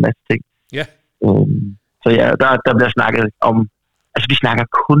får set en masse ting. Ja. Så ja, der bliver snakket om, altså vi snakker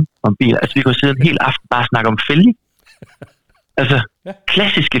kun om biler, altså vi kan sidde en hel aften bare snakke om fælge. Altså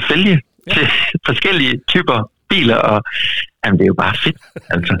klassiske fælge til forskellige typer biler, og jamen, det er jo bare fedt.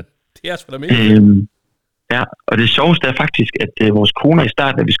 Altså. Det er sgu da mega fedt. Ja, og det sjoveste er faktisk, at vores koner i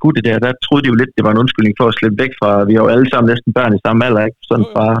starten, da vi skulle det der troede de jo lidt, det var en undskyldning for at slippe væk fra, vi har jo alle sammen næsten børn i samme alder, ikke? Sådan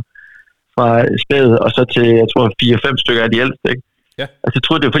fra spædet, og så til, jeg tror, 4-5 stykker af de ældste, ikke? Ja. Altså, jeg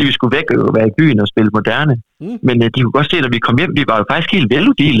troede, det var fordi, vi skulle væk og være i byen og spille moderne. Men de kunne godt se, at vi kom hjem, vi var jo faktisk helt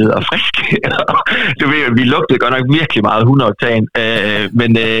veluddelet og friske. Du ved, vi lugtede godt nok virkelig meget 100-oktan,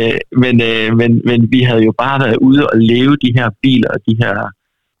 men vi havde jo bare været ude og leve de her biler og de her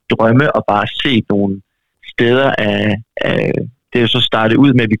drømme, og bare se nogle steder det er jo så startet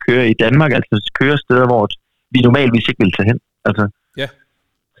ud med, at vi kører i Danmark, altså kører steder, hvor vi normalvis ikke vil tage hen. Altså,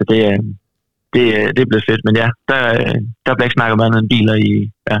 så det blev fedt, men der blev ikke snakket om andet end biler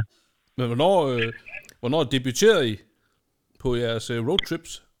i, Men hvornår debuterede I på jeres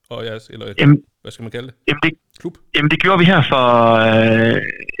roadtrips, og jeres, eller hvad skal man kalde det? Klub? Jamen det gjorde vi her for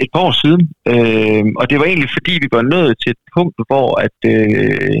et par år siden, og det var egentlig fordi, vi var nået til et punkt, hvor at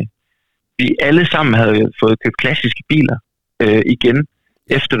vi alle sammen havde fået købt klassiske biler igen,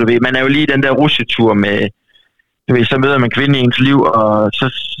 efter du ved, man er jo lige den der rusjetur med, du ved, så møder man kvinde i ens liv, og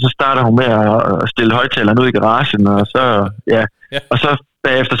så starter hun med at stille højtaleren ud i garagen, og så, og så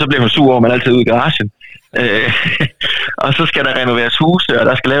bagefter, så bliver hun sur over, man altid ude i garagen. Og så skal der renoveres huse, og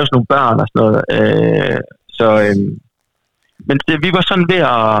der skal laves nogle børn og sådan noget. Men vi var sådan ved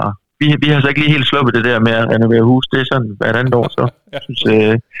at, vi har så ikke lige helt sluppet det der med at renovere hus, det er sådan hvert andet år, så jeg synes,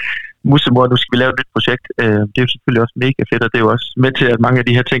 musemor, nu skal vi lave et nyt projekt. Det er jo selvfølgelig også mega fedt, og det er jo også med til, at mange af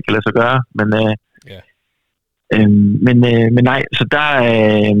de her ting kan lade sig gøre. Men nej, så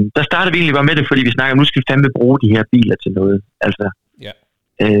der startede vi egentlig bare med det, fordi vi snakker om, nu skal vi fandme bruge de her biler til noget. Altså.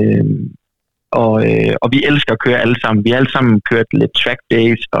 Og vi elsker at køre alle sammen. Vi har alle sammen kørt lidt track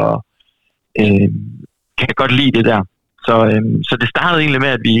days, og kan godt lide det der. Så det startede egentlig med,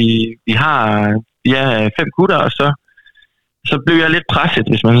 at vi er 5 gutter, og så blev jeg lidt presset,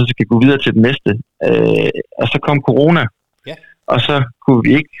 hvis man så skal gå videre til den næste. Og så kom corona, og så kunne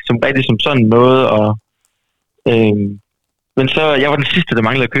vi ikke som sådan noget. Men så, jeg var den sidste, der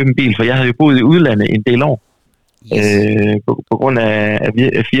manglede at købe en bil, for jeg havde jo boet i udlandet en del år, på grund af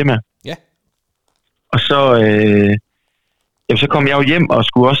firma. Og så kom jeg jo hjem og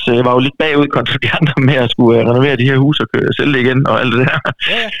skulle også, jeg var jo lidt bagud kontra de andre med at skulle renovere de her hus og sælge det igen og alt det der.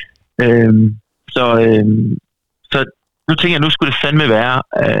 Så nu tænker jeg, nu skulle det fandme være.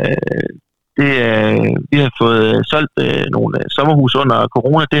 Vi har fået solgt nogle sommerhus under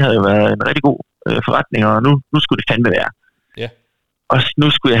corona. Det havde jo været en rigtig god forretning, og nu skulle det fandme være. Og nu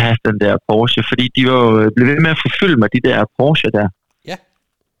skulle jeg have den der Porsche, fordi de var jo blevet ved med at forfylde mig, de der Porsche der.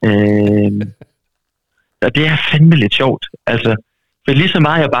 Og det er fandme lidt sjovt. Altså, for lige så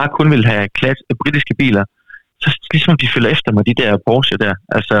meget jeg bare kun vil have britiske biler, så ligesom de følger efter mig, de der Porsche der.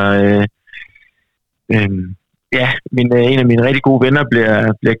 Altså, en af mine rigtig gode venner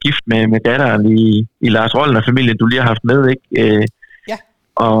bliver gift med datteren i Lars Rollen og familien, du lige har haft med, ikke?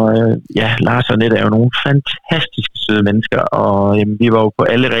 Og Lars og Nette er jo nogle fantastiske søde mennesker, og vi var jo på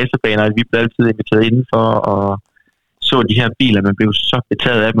alle racerbaner, og vi blev altid inviteret indenfor, og så de her biler, man blev så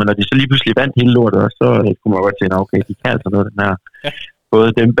betaget af dem, og når de så lige pludselig vandt hele lortet, og så kunne man godt tænke, okay, de kan altså noget, den her.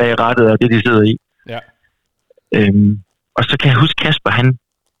 både dem bag rattet og det, de sidder i. Ja. Og så kan jeg huske, Kasper, han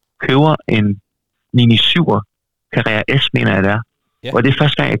køber en 997 Carrera S, mener jeg det er. Ja. Og det er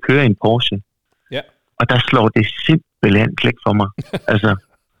første gang, jeg kører en Porsche. Ja. Og der slår det simpelthen klik for mig. Altså,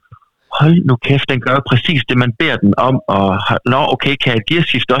 hold nu kæft, den gør præcis det, man beder den om. Og okay, kan et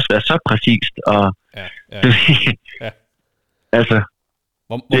gearskift også være så præcist? Og, ja. Ja. Altså...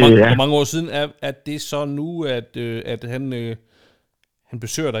 Hvor mange år siden er det så nu, at han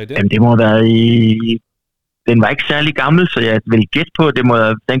besøger dig i den? Jamen, det må have været i... Den var ikke særlig gammel, så jeg vil gætte på,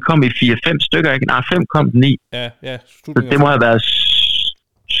 den kom i 4-5 stykker, ikke? Nej, 5 kom den i. Ja. Så det må have været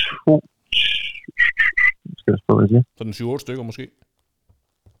 2... Skal jeg spørge, hvad jeg siger? 7-8 stykker måske?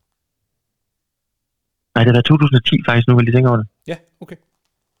 Nej, det var 2010 faktisk, nu vil jeg tænke over det. Ja, okay.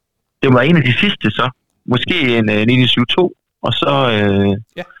 Det var en af de sidste så. Måske en 972, og så...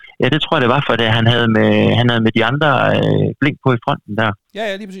 Ja, det tror jeg, det var, for det han havde med de andre blink på i fronten der.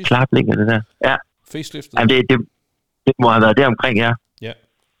 Ja, lige præcis. Klar blink af det der. Ja. Faceliftet. Jamen, det må have været der omkring, ja. Ja.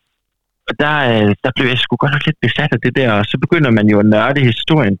 Og der blev jeg sgu godt nok lidt besat af det der, og så begynder man jo at nørde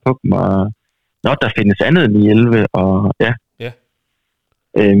historien på dem, og der findes andet end i 11, og ja. Ja.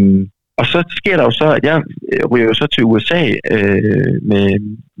 Og så sker der jo så, at jeg ryger jo så til USA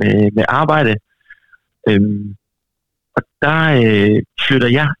med arbejde, og der flytter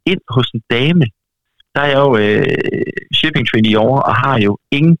jeg ind hos en dame. Der er jeg jo shipping trainee over, og har jo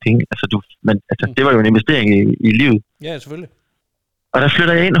ingen penge. Det var jo en investering i livet. Ja, selvfølgelig. Og der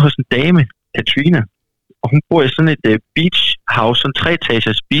flytter jeg ind hos en dame, Katrina, og hun bor i sådan et beach house, sådan en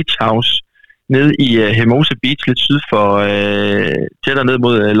 3-etagers beach house, nede i Hermosa Beach, lidt syd for, tættere ned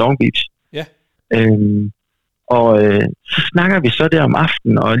mod Long Beach. Ja. Så snakker vi så der om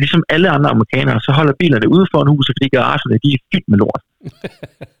aftenen, og ligesom alle andre amerikanere, så holder bilerne ude foran huset, fordi garagerne, de er fyldt med lort.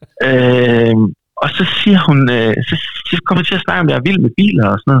 Og så siger hun, så kommer vi til at snakke om, at jeg er vild med biler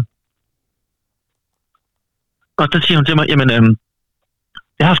og sådan noget. Og så siger hun til mig, jamen,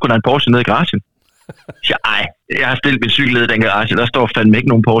 jeg har sgu da en Porsche nede i garagen. Jeg siger, jeg har stillet min cykel nede i den garage, der står fandme ikke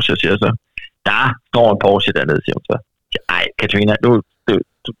nogen Porsche, siger så. Der står en Porsche dernede, siger hun så. Jeg siger, Katrina, du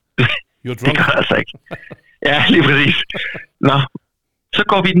det gør altså ikke. Ja, lige præcis. Nå, så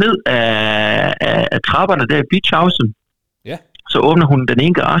går vi ned af trapperne der i Beach Housen. Ja. Så åbner hun den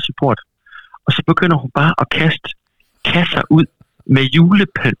ene garageport, og så begynder hun bare at kaste kasser ud med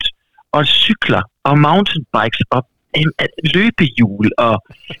julepynt og cykler og mountainbikes og løbehjul og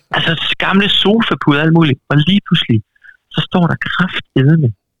altså gamle sofapuder og alt muligt. Og lige pludselig, så står der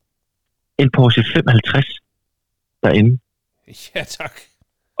kraftedeme en Porsche 55 derinde. Ja, tak.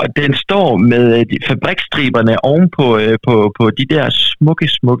 Og den står med fabrikstriberne ovenpå de der smukke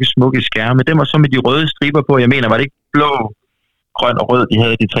skærme. Den var så med de røde striber på. Jeg mener, var det ikke blå, grøn og rød, de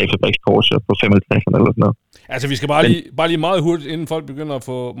havde de 3 fabriks-Porsche på 55'erne eller sådan noget. Altså, vi skal bare lige meget hurtigt, inden folk begynder at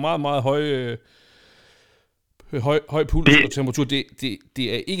få meget, meget høj puls og temperatur. Det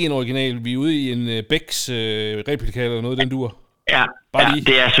er ikke en original. Vi er ude i en Becks replika eller noget, den duer. Ja,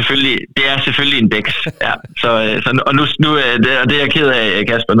 det er selvfølgelig en Becks. Ja, og nu det er jeg ked af,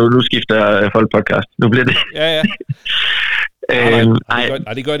 Kasper. Nu skifter folk podcast. Nu bliver det. Ja.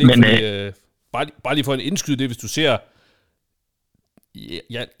 Nej, det gør det ikke. Men, bare lige for en indskyde det, hvis du ser.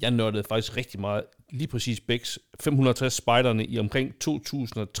 Jeg nørdede faktisk rigtig meget lige præcis Becks 560 spejderne i omkring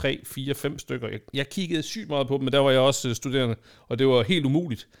 2003, 4, 5 stykker. Jeg kiggede sygt meget på dem, men der var jeg også studerende, og det var helt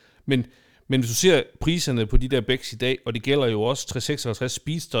umuligt. Men hvis du ser priserne på de der Becks i dag, og det gælder jo også 356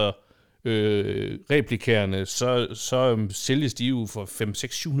 Speedster replikærerne, så sælges de jo for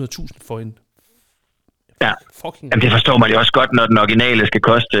 500-700.000 for en. Ja, jamen, det forstår man jo også godt, når den originale skal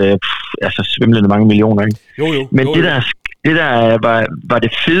koste svimlende mange millioner, ikke? Jo. Men det der var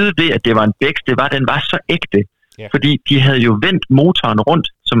det fede ved, at det var en Becks, det var, at den var så ægte. Ja. Fordi de havde jo vendt motoren rundt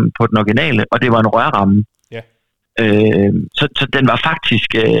som på den originale, og det var en rørramme. Ja. Så den var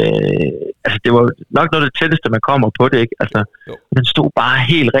faktisk, det var nok noget af det tætteste, man kommer på det, ikke? Altså, den stod bare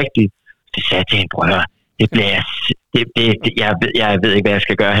helt rigtigt. Det sagde til en brødre, jeg ved ikke, hvad jeg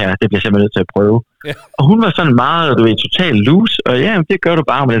skal gøre her. Det bliver simpelthen nødt til at prøve. Ja. Og hun var sådan meget, total loose, og ja, det gør du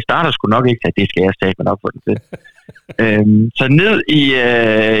bare, men den starter sgu nok ikke, så det skal jeg stadig nok få den til. Så ned i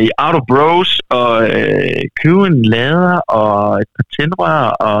Auto Bros og købe en lader og et par tændrør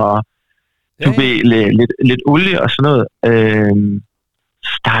og lidt olie og sådan noget.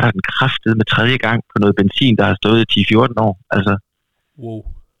 Starter den kraftigt med 3. gang på noget benzin, der har stået i 10-14 år. Altså. Wow.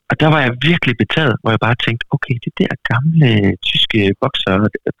 Og der var jeg virkelig betaget, hvor jeg bare tænkte, okay, det der gamle tyske bokser,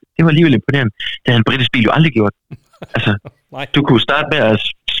 det var alligevel imponerende. Det havde en britisk bil jo aldrig gjort. Altså, du kunne starte med at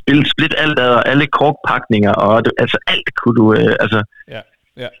split alt og alle korkpakninger, og alt kunne du,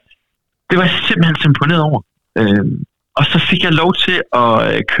 Ja. Det var jeg simpelthen så imponeret over. Og så fik jeg lov til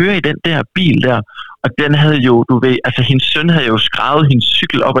at køre i den der bil der, og den havde jo, du ved, altså hendes søn havde jo skrevet hendes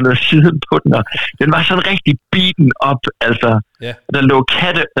cykel op og ned siden på den, og den var sådan rigtig beaten op, altså. Yeah.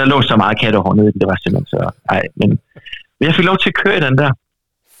 Der lå så meget kattehår nede i den, det var simpelthen så, men jeg fik lov til at køre i den der.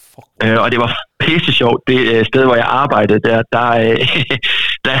 Og det var pisse sjovt. Det sted, hvor jeg arbejdede,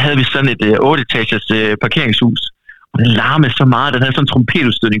 der havde vi sådan et 8-etagers parkeringshus. Og den larmede så meget. Den havde sådan en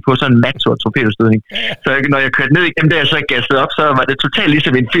trompetudstødning på, sådan en matsort trompetudstødning. Så når jeg kørte ned igennem der, så gassede op, så var det totalt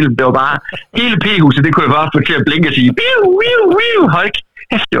ligesom en film. Det var bare hele P-huset, det kunne jeg bare få til at blinke og sige, wiu, wiu, wiu, hold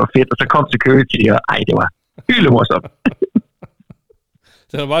kæft, det var fedt. Og så kom security, og det var hyldemorsomt.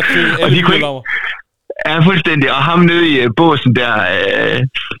 Så det var bare til alle biler. Ja, fuldstændig. Og ham nede i båsen der,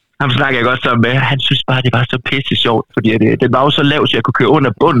 ham snakker jeg godt sammen med. Han synes bare, det var så pisse sjovt, fordi den var jo så lav, så jeg kunne køre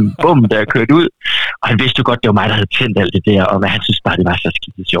under bunden, da jeg kørte ud. Og han vidste jo godt, det var mig, der havde tændt alt det der, og han synes bare, det var så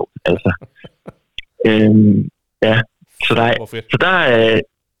skide sjovt. Altså. Ja, så der,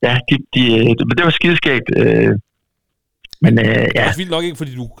 det var skideskægt. Men ja. Det er vildt nok ikke,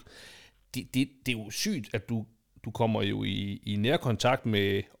 fordi det er jo sygt, at du kommer jo i nær kontakt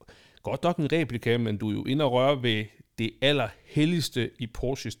med godt nok en replika, men du er jo inde og røre ved det allerhelligste i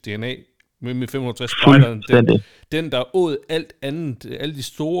Porsches DNA, med 560 Spideren. Den der åd alt andet, alle de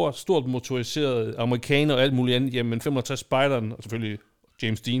stort motoriserede amerikanere og alt muligt andet, jamen 560 Spideren, og selvfølgelig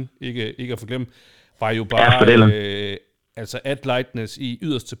James Dean, ikke at forglemme, var jo bare altså at-lightness i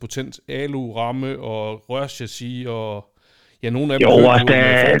yderste potent, alu-ramme og rørchassis og nogle af dem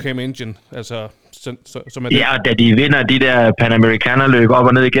med 4Cam engine, altså som er det. Ja, da de vinder de der Panamericana-løb op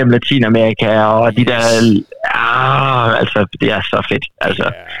og ned igennem Latinamerika, og de der, altså, det er så fedt. Altså.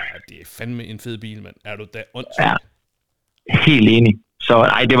 Ja, det er fandme en fed bil, mand. Er du da åndssvagt? Ja, helt enig.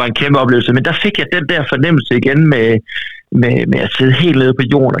 Så det var en kæmpe oplevelse, men der fik jeg den der fornemmelse igen med at sidde helt nede på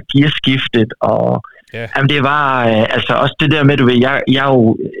jorden og gearskiftet, og jamen, det var altså også det der med, du ved, jeg er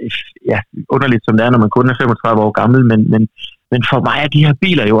jo underligt som det er, når man kun er 35 år gammel, men for mig er de her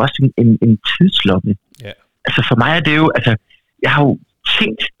biler jo også en tidslomme. Yeah. Altså for mig er det jo, altså jeg har jo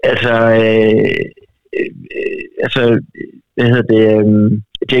tænkt, altså hvad hedder det,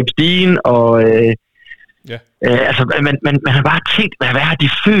 James Dean og altså man har bare tænkt, hvad har de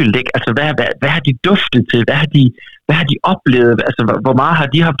følt, ikke? Altså hvad har de duftet til, hvad har de oplevet, altså hvor meget har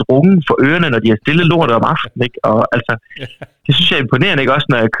de haft rungen for ørerne, når de har stillet lortet om aftenen, ikke? Og altså det synes jeg er imponerende, ikke? Også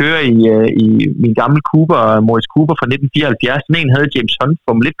når jeg kører i min gamle Cooper, Morris Cooper fra 1974, den en havde James Hunt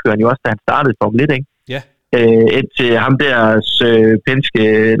Formel 1-køren jo også, da han startede Formel 1, ikke? Ja. Indtil ham der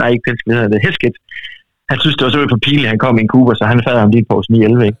Hesket, han synes det var så for pinligt, han kom i en Cooper, så han fader ham lige på Porsche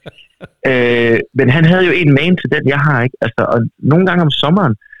 911, ikke? Men han havde jo en man til den, jeg har, ikke? Altså, og nogle gange om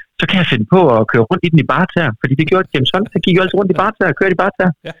sommeren, så kan jeg finde på at køre rundt i den i barter, fordi det gjorde James Hunt, han gik jo altid rundt i barter og kørte i barter.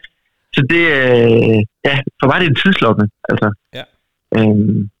 Ja. Så det, for mig er det en tidslomme, altså. Ja.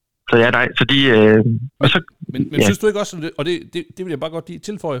 Så ja, nej, så de... Men synes du ikke også, og det vil jeg bare godt lige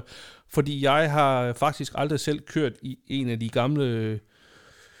tilføje, fordi jeg har faktisk aldrig selv kørt i en af de gamle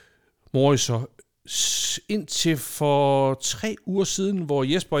Morriser, indtil for 3 uger siden, hvor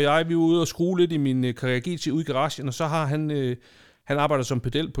Jesper og jeg, vi var ude og skrue lidt i min Carrera GT ude i garagen, og så har han arbejder som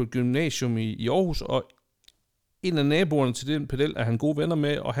pedel på et gymnasium i Aarhus, og en af naboerne til den pedel er han gode venner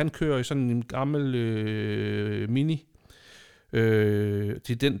med, og han kører i sådan en gammel Mini. Det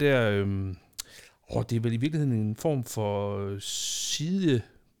er den der, det er vel i virkeligheden en form for side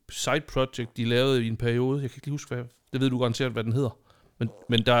project, de lavede i en periode. Jeg kan ikke lige huske, det ved du garanteret, hvad den hedder.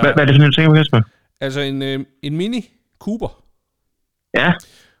 Men der hvad er det for en ting, Jesper? Altså en Mini Cooper. Ja.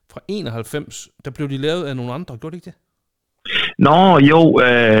 Fra 91, der blev de lavet af nogle andre, gjorde de ikke det? Nå, jo,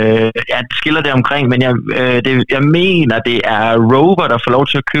 det skiller det omkring, men jeg mener, det er Rover, der får lov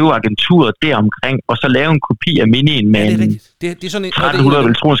til at købe agenturet deromkring, og så lave en kopi af Minien med det er sådan en 1300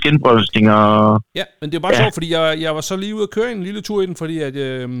 elektronisk indbrødsning og... Ja, men det er bare sjovt, fordi jeg var så lige ude at køre en lille tur i den,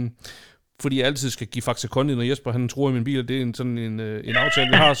 fordi jeg altid skal give Faxe Kondi, når Jesper han tror i min bil, og det er sådan en aftale,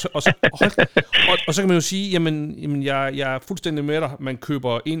 vi har. Og så kan man jo sige, jamen jeg er fuldstændig med dig. Man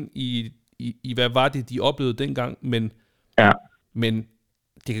køber ind i hvad var det, de oplevede dengang, men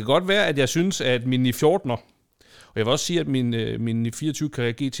det kan godt være, at jeg synes, at min 14'er, og jeg vil også sige, at min 24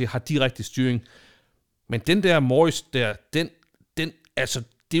 Carrera GT har direkte styring, men den der Morris der, den altså,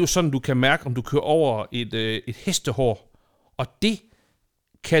 det er jo sådan, du kan mærke, om du kører over et hestehår, og det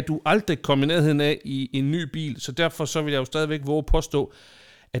kan du aldrig komme i nærheden af i en ny bil, så derfor så vil jeg jo stadigvæk våge påstå,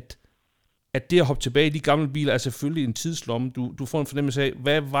 at det at hoppe tilbage i de gamle biler er selvfølgelig en tidslomme. Du får en fornemmelse af,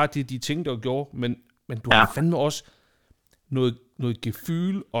 hvad var det, de tænkte og gjorde, men du har fandme også noget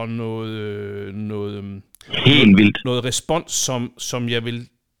gefyl og noget helt vildt. Noget respons, som jeg vil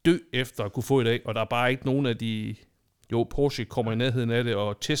dø efter at kunne få i dag, og der er bare ikke nogen af de jo, Porsche kommer i nærheden af det,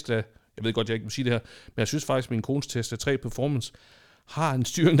 og Tesla, jeg ved godt, jeg ikke må sige det her, men jeg synes faktisk, at min kones Tesla 3 Performance har en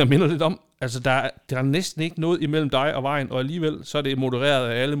styring, der minder lidt om. Altså, der er næsten ikke noget imellem dig og vejen, og alligevel så er det modereret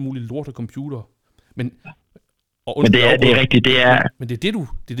af alle mulige lorte computere. Men det er rigtigt, det er... Men det er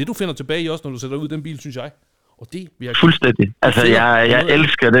det, du finder tilbage i også, når du sætter ud den bil, synes jeg. Og det fuldstændig. Altså, jeg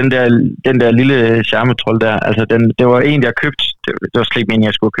elsker den der lille charmetrol der. Altså, det var en, jeg købte. Det var slet ikke meningen,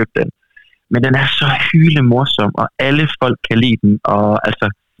 jeg skulle have købt den. Men den er så hyle morsom, og alle folk kan lide den. Og altså...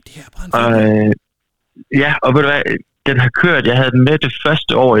 Det er bare en ja, og ved du hvad, den har kørt... Jeg havde den med det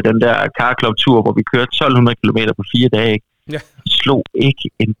første år i den der Car Club-tur, hvor vi kørte 1200 km på 4 dage. Ikke? Ja. Slog ikke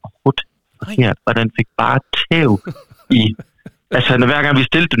en prut forkert, og den fik bare tæv i... Altså, når hver gang vi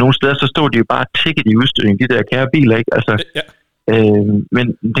stillede det nogle steder, så stod de jo bare tikket i udstødning, de der kære biler, ikke? Altså, ja. Men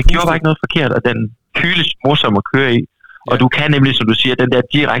det gjorde bare ikke noget forkert, og den kyles morsom at køre i. Og du kan nemlig, som du siger, den der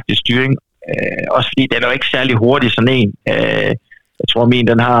direkte styring, også fordi den er jo ikke særlig hurtig sådan en. Jeg tror min,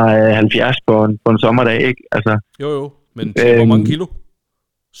 den har 70 på en sommerdag, ikke? Altså, jo, men til hvor mange kilo?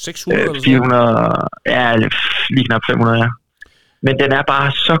 600 eller sådan 400, ja, lige knap 500, ja. Men den er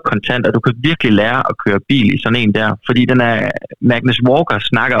bare så kontant, og du kan virkelig lære at køre bil i sådan en der. Fordi den er... Magnus Walker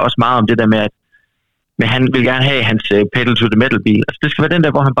snakker også meget om det der med, at han vil gerne have hans pedal to the metal bil. Altså det skal være den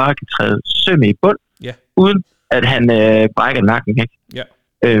der, hvor han bare kan træde sømme i bund, uden at han brækker nakken, ikke? Ja.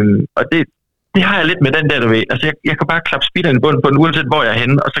 Og det har jeg lidt med den der, du ved. Altså jeg kan bare klappe speederen i bunden på den, uanset hvor jeg er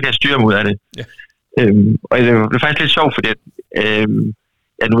henne, og så kan jeg styre mig ud af det. Ja. Og det er faktisk lidt sjovt, fordi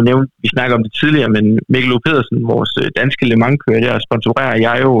nu nævnte, vi snakker om det tidligere, men Mikkel O. Pedersen, vores danske Le Mans-kører, der sponsorerer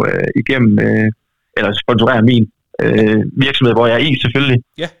jeg jo igennem, eller sponsorerer min virksomhed, hvor jeg er i selvfølgelig.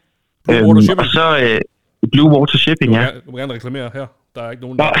 Ja, Blue Water Shipping. Og så Blue Water Shipping, ja. Du må gerne reklamere her. Der er ikke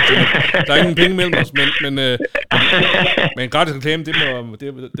nogen, der er ingen penge mellem os, men gratis reklame,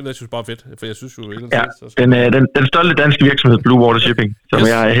 det jeg synes bare fedt, for jeg synes jo ikke, den stolte danske virksomhed Blue Water Shipping, som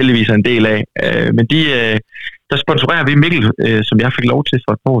jeg heldigvis er en del af. Men der sponsorerer vi Mikkel, som jeg fik lov til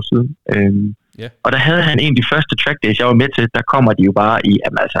for et par år siden. Og der havde han en af de første track days, jeg var med til, der kommer de jo bare i,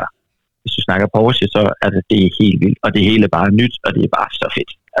 jamen altså, hvis du snakker Porsche, så altså, det er helt vildt, og det hele er bare nyt, og det er bare så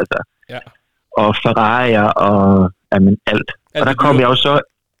fedt. Altså, og Ferrari'er, og jamen, alt. Og der kom jeg jo så,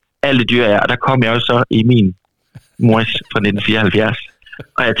 alle dyr og der kom jeg jo så i min Morris fra 1974.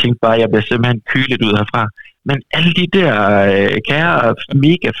 Og jeg tænkte bare, jeg bliver simpelthen kylet ud herfra. Men alle de der kære,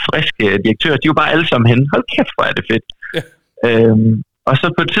 mega friske direktører, de er jo bare alle sammen henne. Hold kæft, hvor er det fedt. Ja. Og så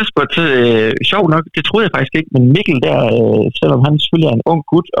på et tidspunkt, sjovt nok, det troede jeg faktisk ikke, men Mikkel der, selvom han selvfølgelig er en ung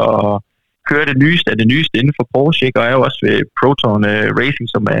gut og kører det nyeste af det nyeste inden for Porsche, ikke? Og er jo også ved Proton Racing,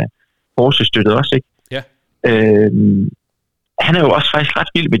 som er Porsche-støttet også, ikke? Ja. Han er jo også faktisk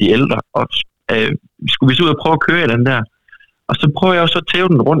ret vild med de ældre, og skulle vi så ud og prøve at køre i den der. Og så prøver jeg jo så at tæve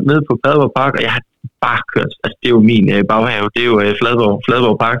den rundt ned på Fladborg Park, og jeg har bare kørt, altså det er jo min baghave, det er jo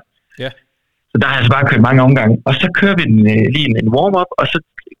Fladborg Park. Ja. Så der har jeg så bare kørt mange omgange. Og så kører vi lige en warm-up, og så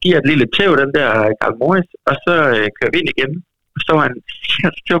giver jeg et lille tæv, den der Carl Morris, og så kører vi ind igen. Og så var han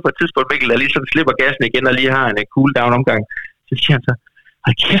på et tidspunkt, Mikkel, der lige sådan slipper gassen igen, og lige har en cool-down omgang. Så siger han så,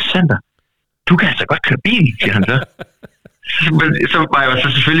 hold kæft, Sander, du kan altså godt køre bil, siger han så. Så var jeg så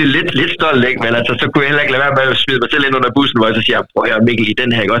selvfølgelig lidt stolt, ikke? Men altså, så kunne jeg heller ikke lade være med at smide mig selv ind under bussen, hvor jeg så siger, prøv at høre, Mikkel, i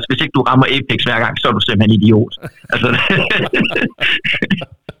den her, ikke også? Hvis ikke du rammer Apex hver gang, så er du simpelthen idiot. Altså.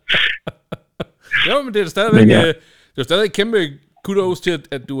 Jo, men det er stadigvæk, det er stadig kæmpe kudos til,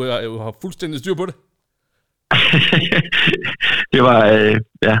 at du har fuldstændig styr på det. Det var,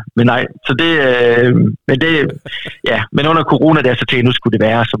 men nej, så men under corona der, så tænkte jeg, nu skulle det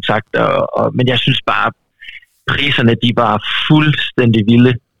være, som sagt, men jeg synes bare, priserne, de var fuldstændig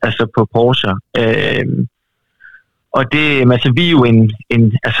vilde, altså på Porsche. Og det, altså vi er jo en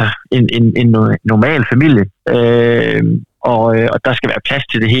normal familie, og der skal være plads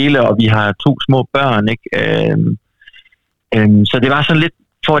til det hele, og vi har 2 små børn, ikke? Så det var sådan lidt,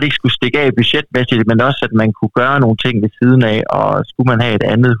 for at det ikke skulle stikke af budgetmæssigt, men også, at man kunne gøre nogle ting ved siden af, og skulle man have et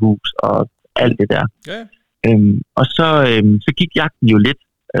andet hus, og alt det der. Ja. Og så gik jagten jo lidt,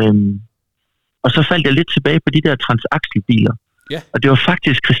 og så faldt jeg lidt tilbage på de der transakselbiler. Ja. Og det var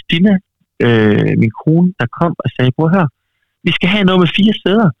faktisk Christina, min kone, der kom og sagde, prøv at høre, vi skal have noget med 4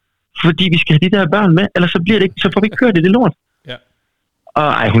 sæder, fordi vi skal have de der børn med, ellers så bliver det ikke, så får vi ikke kørt det lort. Ja. Og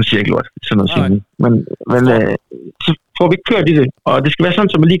ej, hun siger ikke lort, sådan noget siger hun. Men så får vi ikke kørt det, og det skal være sådan,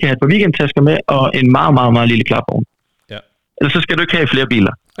 så man lige kan have et par weekendtasker med, og en meget, meget, meget lille klapvogn. Ja. Ellers så skal du ikke have flere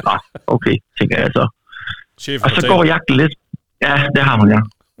biler. Nå, okay, tænker jeg så. Og så går jagten lidt. Ja, det har hun, ja.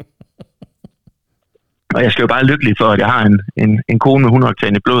 Og jeg skal jo bare være lykkelig for, at jeg har en kone med 100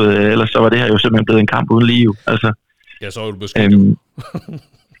 oktan i blodet, ellers så var det her jo simpelthen blevet en kamp uden liv. Altså, ja, så er du beskudt.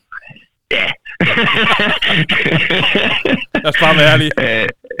 Ja, Lad os bare være ærlige.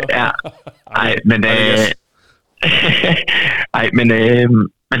 Ja. Ej, men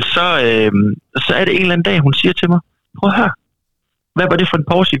så er det en eller anden dag, hun siger til mig, prøv at høre, hvad var det for en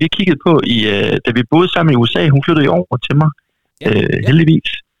Porsche, vi kiggede på, da vi boede sammen i USA? Hun flyttede i år til mig,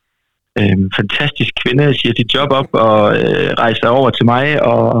 heldigvis. Fantastisk kvinde, siger sit job op og rejser over til mig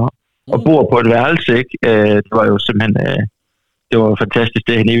og bor på et værelse, ikke? Det var jo simpelthen, det var fantastisk,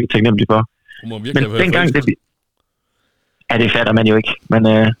 det er hende evigt taknemmelig for. Men dengang, det fatter man jo ikke, men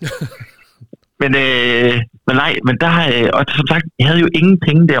der, og som sagt, jeg havde jo ingen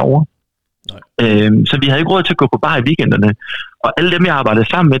penge derovre. Så vi havde ikke råd til at gå på bar i weekenderne. Og alle dem, jeg arbejdede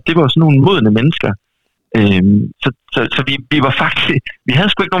sammen med, det var sådan nogle modne mennesker. Så vi var faktisk... Vi havde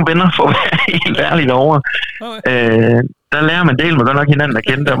sgu ikke nogen venner, for at være helt ærlig derovre. Der lærer man del med godt nok hinanden at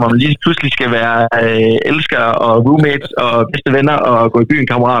kende, hvor man lige pludselig skal være elsker og roommates og bedste venner og gå i byen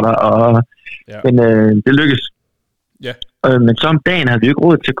kammerater. Men det lykkedes. Men så om dagen havde vi jo ikke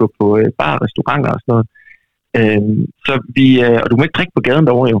råd til at gå på bar og restauranter og sådan noget. Og du må ikke drikke på gaden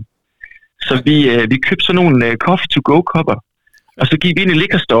derovre jo. Så vi købte sådan nogle coffee-to-go-kopper, og så gik vi ind i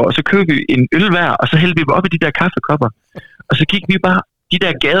liquor store, og så købte vi en øl hver, og så hældte vi op i de der kaffekopper. Og så gik vi bare de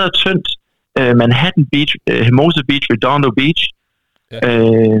der gader tyndt, Manhattan Beach, Hermosa Beach, Redondo Beach,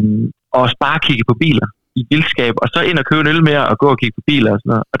 og bare kigge på biler i vildskab, og så ind og købe en øl mere, og gå og kigge på biler og sådan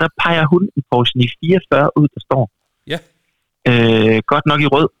noget. Og der peger hun en Porsche 944 ud, der står. Godt nok i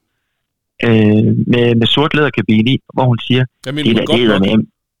rød, med sort læderkabine i, hvor hun siger, det er med. Det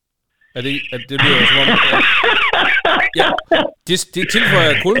lyder som om... Det tilføjer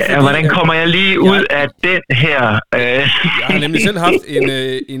jeg kun fordi... hvordan kommer jeg lige ud af den her? Jeg har nemlig selv haft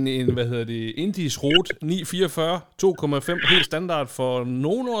en Indies Route 944 2,5 helt standard for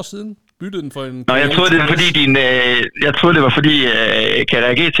nogle år siden. Byttede den for en... Nå, jeg troede det var fordi jeg troede det var fordi kan jeg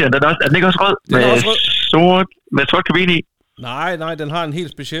reagere til, er den ikke også rød? Den er også rød. Med sort kabine i? Nej, den har en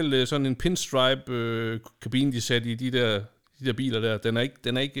helt speciel sådan en pinstripe kabine, de satte i de der biler der. Den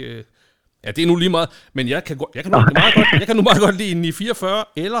er ikke ja, det er nu lige meget, men jeg kan nu meget godt lide en 944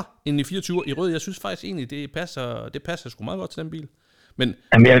 eller en 924 i rød. Jeg synes faktisk egentlig, det passer sgu meget godt til den bil. Men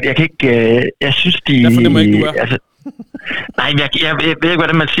jamen, jeg kan ikke, jeg synes de... Derfor nemmer ikke, du er. Altså, nej, jeg ved ikke,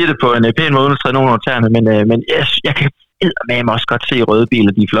 hvordan man siger det på en pæn måde, uden at træde nogen over tæerne, men jeg kan med mig også godt se røde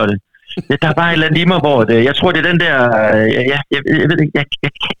biler, de er flotte. Der er bare et eller andet i mig, hvor jeg tror, det er den der... Jeg ved ikke,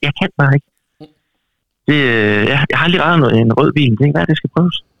 jeg kan bare ikke. Jeg har aldrig rejet en rød bil, det er ikke hvad, det skal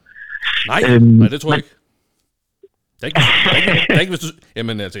prøves. Nej, det tror jeg ikke. Der er ikke, hvis du...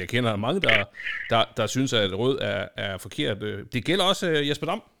 Jamen, altså, jeg kender mange, der synes, at rød er forkert. Det gælder også Jesper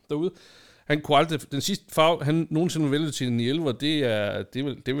Dam derude. Han kunne aldrig... Den sidste farve, han nogensinde vil vælge til en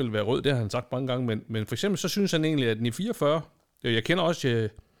 911, det vil være rød, det har han sagt mange gange. Men for eksempel, så synes han egentlig, at den 944... Jeg kender også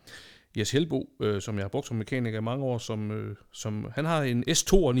Jes Helbo, som jeg har brugt som mekaniker i mange år, som han har en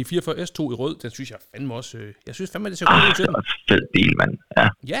S2 og 944 S2 i rød. Den synes jeg fandme også... Jeg synes fandme, det ser godt ud til den. Fed bil, mand.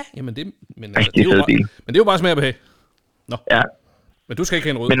 Ja, jamen det... Men altså, det er jo bare smag på. Nå. Ja. Men du skal ikke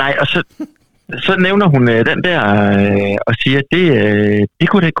have en rød. Men nej, og så nævner hun den der og siger, det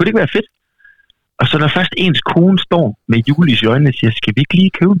kunne det ikke være fedt. Og så når først ens kone står med julelys i øjnene og siger, skal vi ikke lige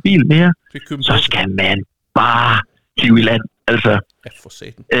købe en bil mere? Så skal man bare hive i land. Altså, ja, for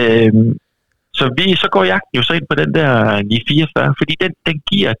satan. Så går jagten jo så ind på den der 944, fordi den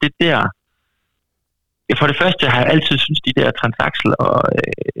giver det der... For det første har jeg altid synes de der transaxel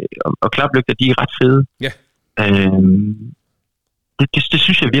og klaplygter, de er ret fede. Ja. Det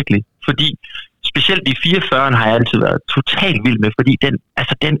synes jeg virkelig, fordi specielt de 44'eren har jeg altid været totalt vild med, fordi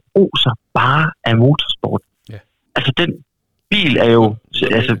den oser bare af motorsport. Ja. Altså den bil er jo,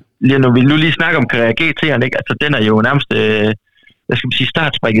 altså når vi nu lige snakker om GT'eren, ikke? Altså den er jo nærmest, hvad skal man sige,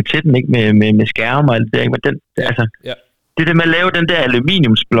 startsprækket til den, ikke? Med skærme og alt det, ikke? Men den, altså, det der med at lave den der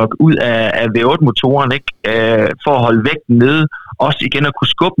aluminiumsblok ud af V8-motoren, ikke? For at holde vægten nede, også igen at kunne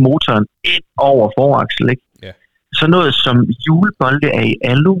skubbe motoren ind over foraksel, ikke? Ja. Så noget som hjulbolde er i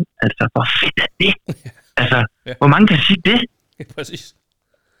alu, altså hvor fedt er det? Altså, hvor mange kan sige det? Ja, præcis.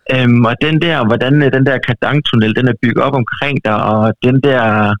 Og den der, hvordan den der kardangtunnel, den er bygget op omkring dig, og den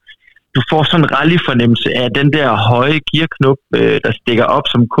der, du får sådan en rally-fornemmelse af den der høje gearknop, der stikker op,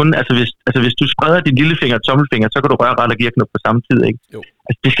 som kun, hvis du spreder din lillefinger og tommelfinger, så kan du røre ret og gearknop på samme tid, ikke? Jo.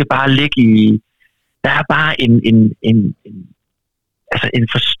 Altså, det skal bare ligge i, der er bare en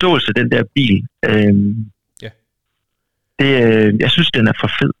forståelse af den der bil. Jeg synes, den er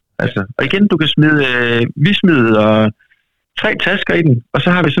for fed. Altså. Og igen, du kan vi smider 3 tasker i den, og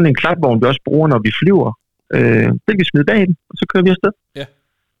så har vi sådan en klapvogn, vi også bruger, når vi flyver. Den kan vi smide bag den, og så kører vi afsted. Ja.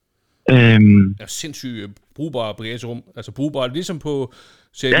 Sindssygt brugbare bagagerum. Altså brugbare, ligesom på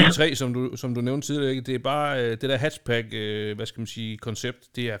Serie 3, som du nævnte tidligere, ikke? Det er bare det der hatchback, hvad skal man sige, koncept,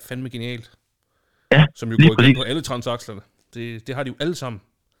 det er fandme genialt. Ja, som jo går igen på alle transakslerne. Det har de jo alle sammen.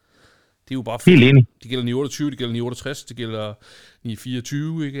 Det er jo bare fedt. Helt enig. Det gælder 928, det gælder 968, det gælder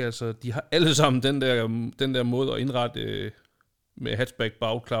 924, ikke? Altså, de har alle sammen den der måde at indrette med hatchback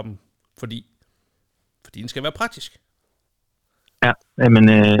bagklappen, fordi den skal være praktisk. Ja, men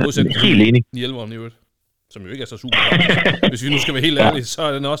helt enig. 911'eren i øvrigt, som jo ikke er så super praktisk. Hvis vi nu skal være helt ærlige, så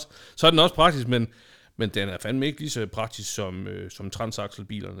er den også praktisk, men den er fandme ikke lige så praktisk som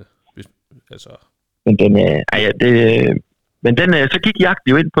transakselbilerne. Men så gik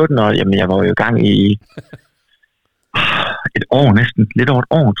jagten jo ind på den, og jamen, jeg var jo i gang i et år næsten, lidt over et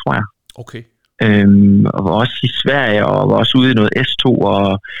år, tror jeg. Okay. Og var også i Sverige, og var også ude i noget S2,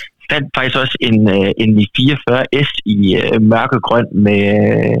 og fandt faktisk også en 44S i mørkegrøn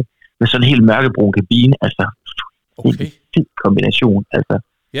med sådan en helt mørkebrun kabine, altså okay. En fed kombination, altså.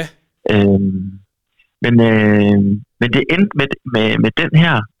 Ja. Men det endte med den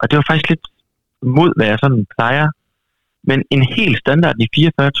her, og det var faktisk lidt mod, hvad jeg sådan plejer, men en helt standard i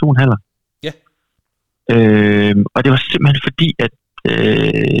 44 2,5. Ja. Og det var simpelthen fordi, at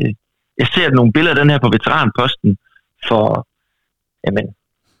jeg ser nogle billeder af den her på veteranposten for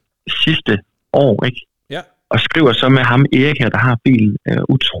sidste år, ikke? Ja. Og skriver så med ham, Erik her, der har bilen.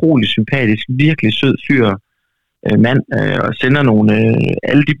 Utrolig sympatisk, virkelig sød fyr, mand, og sender nogle,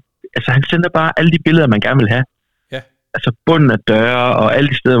 han sender bare alle de billeder, man gerne vil have. Ja. Altså bunden af døre, og alle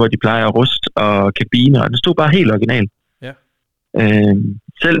de steder, hvor de plejer at ruste, og kabiner, og den stod bare helt original. Ja.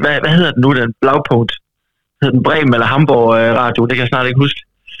 Selv, hvad hedder den nu, den Blaupunkt? Hedder den Bremen eller Hamburg radio? Det kan jeg snart ikke huske.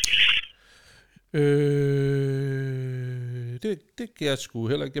 Det kan jeg sgu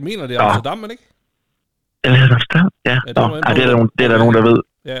heller ikke. Jeg mener, det er Amsterdam, men ikke? Eller hedder Amsterdam? Ja. Det er der nogen, der ved.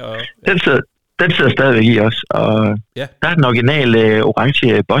 Ja, og, Den sidder stadigvæk i os, og der er den originale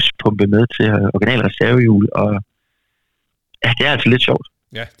orange Bosch-pumpe med til original reservehjul, og ja, det er altså lidt sjovt.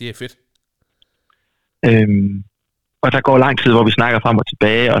 Ja, det er fedt. Og der går lang tid, hvor vi snakker frem og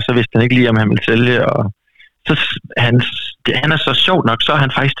tilbage, og så vidste han ikke lige, om han ville sælge, og så han er så sjovt nok, så er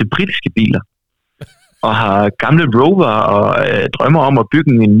han faktisk til britiske biler, og har gamle Rover, og drømmer om at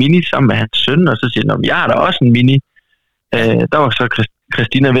bygge en Mini sammen med hans søn, og så siger han, jeg har da også en Mini. Der var så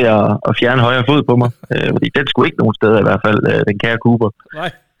Christina ved at fjerne højre fod på mig, fordi den skulle ikke nogen steder i hvert fald, den kære Cooper.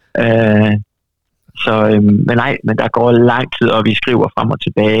 Nej. Men der går lang tid, og vi skriver frem og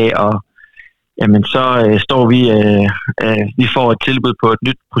tilbage, og jamen så står vi får et tilbud på et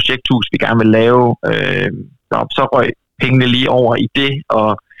nyt projekthus, vi gerne vil lave, så røg pengene lige over i det,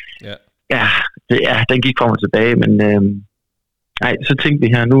 og den gik frem og tilbage, men så tænkte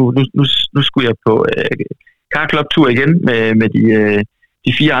vi her, nu skulle jeg på car club tur igen med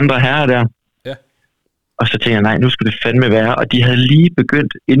de 4 andre herrer der. Ja. Og så tænkte jeg, nu skulle det fandme være. Og de havde lige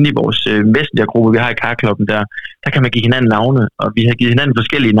begyndt inde i vores messengergruppe, vi har i car clubben der kan man give hinanden navne, og vi har givet hinanden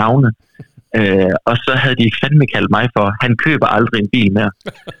forskellige navne. Og så havde de fandme kaldt mig for, han køber aldrig en bil mere.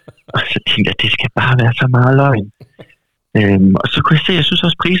 Og så tænkte jeg, det skal bare være så meget løgn. Og så kunne jeg se, jeg synes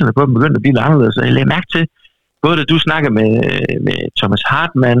også priserne på dem begyndte at blive anderledes, så jeg lagde mærke til, både da du snakker med Thomas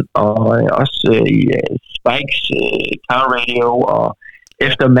Hartmann, og også i Spikes Car Radio, og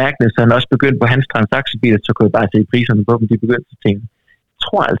efter Magnus, han også begyndt på hans transaktionsbiler, så kunne jeg bare se priserne på dem, de begyndte at tænke, jeg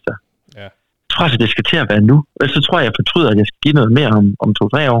tror altså, det skal til at være nu. Og så tror jeg fortryder, at jeg skal give noget mere om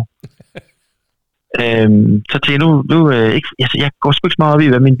 2-3 år. Så tænkte jeg nu jeg går sgu ikke så meget op i,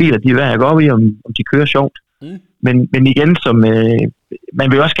 hvad mine biler de er værd. Jeg går op i, om de kører sjovt. Men igen, som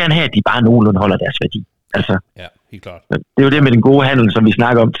man vil også gerne have, at de bare nogenlunde holder deres værdi. Altså, ja, helt klart. Det er jo det med den gode handel, som vi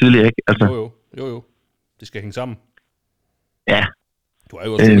snakker om tidligere, ikke? Altså, Jo. Det skal hænge sammen. Ja. Du er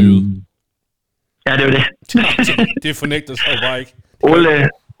jo også sønderjyde. Ja, det er jo det. Det fornægter sig bare ikke.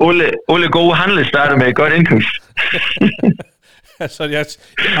 Ole gode handel starter med et godt indkøb. Altså,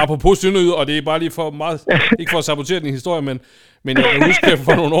 apropos sønderjyde, og det er bare lige for meget, ikke for at sabotere den historie, men jeg kan huske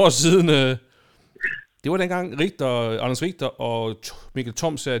for nogle år siden, det var dengang Anders Richter og Mikkel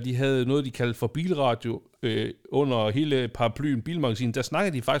Thomsager, de havde noget, de kaldte for bilradio under hele paraplyen Bilmagasin. Der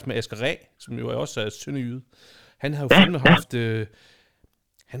snakkede de faktisk med Asger Ræ, som jo også er sønderjyde. Han har jo fandme haft,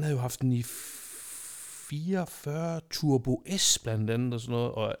 han havde jo haft en i 44 Turbo S blandt andet og sådan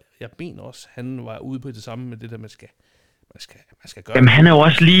noget, og jeg mener også, han var ude på det samme med det der, man skal gøre. Jamen han er jo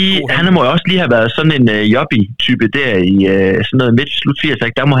også lige, han må jo også lige have været sådan en jobbie-type der i sådan noget midt slut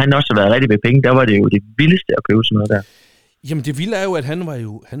 80'erne. Der må han også have været rigtig ved penge. Der var det jo det vildeste at købe sådan noget der. Jamen det vilde er jo, at han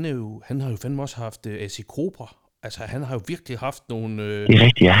har jo fandme også haft AC Cobra. Altså han har jo virkelig haft nogle... Det er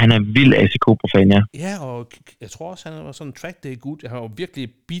rigtigt, ja. Han er vild AC Cobra-fan, ja. Ja, og jeg tror også, han var sådan en track day good. Han har jo virkelig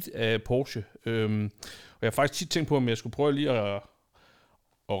bit af Porsche. Og jeg har faktisk tit tænkt på, om jeg skulle prøve lige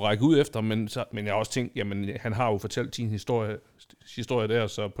at række ud efter, men jeg har også tænkt, jamen han har jo fortalt sin historie der,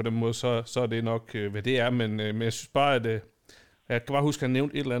 så på den måde, så er det nok, hvad det er, men jeg synes bare, at jeg kan bare huske, at han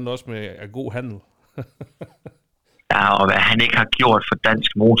nævnte et eller andet også med god handel. Ja, og hvad han ikke har gjort for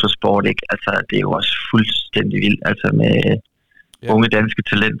dansk motorsport, ikke? Altså, det er jo også fuldstændig vildt, altså med unge danske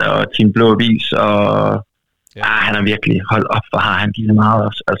talenter og Team Blå Avis, og han har virkelig holdt op, for har han givet meget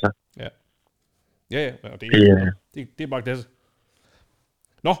også, altså. Ja, og det er bare det.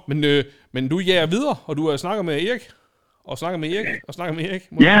 Nå, men du jager videre, og du snakker med Erik, og snakker med Erik.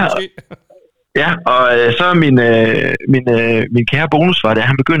 Ja, og så er min kære bonusfar der,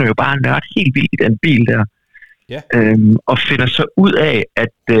 han begynder jo bare at nørde helt vildt i den bil der. Ja. Og finder så ud af, at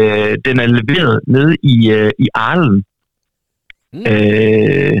den er leveret nede i Arlen.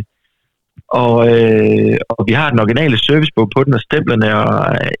 Og vi har den originale servicebog på den, og stemplerne,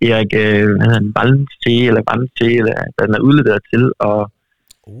 og Erik, Valensee, eller den er udleveret til, og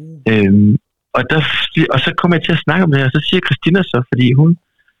så kommer jeg til at snakke om det, og så siger Christina så, fordi hun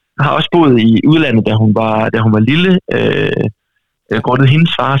har også boet i udlandet, da hun var lille, grundet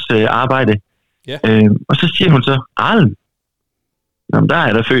hendes fars arbejde. Yeah. Og så siger hun så, Arlen, der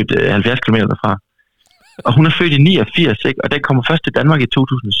er der født 70 km derfra. Og hun er født i 89, ikke? Og den kommer først til Danmark i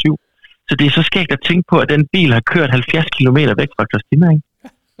 2007. Så det er så skægt at tænke på, at den bil har kørt 70 km væk fra Christina, ikke?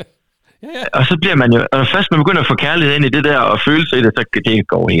 Ja. Og så bliver man jo, og først man begynder at få kærlighed ind i det der, og følelser i det, så det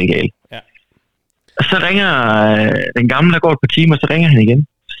går helt galt. Ja. Og så ringer den gamle, der går et par timer, så ringer han igen.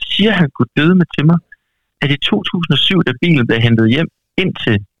 Så siger han, gud døde med til mig, at i 2007, da bilen blev hentet hjem,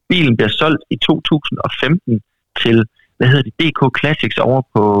 indtil bilen bliver solgt i 2015 til, DK Classics over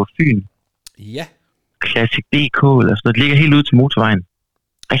på Fyn. Ja. Classic DK eller sådan noget. Det ligger helt ud til motorvejen.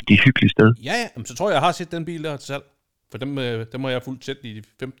 Rigtig hyggeligt sted. Ja. Jamen, så tror jeg har set den bil der til salg. For dem har jeg fulgt tæt i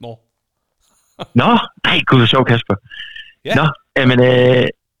 15 år. Nå, nej, gud, så Kasper. Ja. Nå, jamen,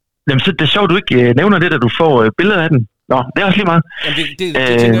 så det er sjovt, du ikke nævner det, da du får billeder af den. Nå, det er også lige meget. Jamen, det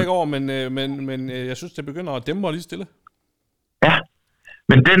tænker jeg ikke over, men jeg synes, det begynder at dæmre lige stille. Ja,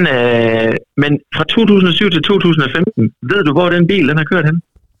 men fra 2007 til 2015, ved du, hvor den bil, den har kørt hen?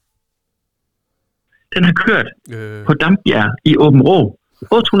 Den har kørt på Dampbjerg i Åben Rå,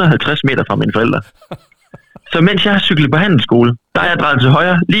 850 meter fra mine forældre. Så mens jeg har cyklet på handelsskole, der er jeg drejet til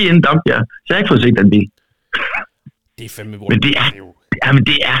højre, lige inden Dampbjerg, så jeg har ikke fået set den bil. Det er fandme men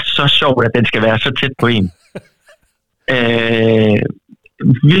det er så sjovt, at den skal være så tæt på en.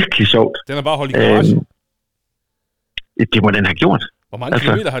 Virkelig sjovt. Den har bare holdt i garage. Det må den have gjort. Hvor mange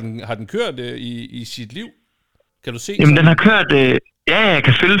kilometer har den kørt i sit liv? Kan du se? Jamen, den har kørt... jeg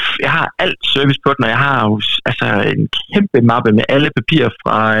kan følge... Jeg har alt service på den, og jeg har jo en kæmpe mappe med alle papirer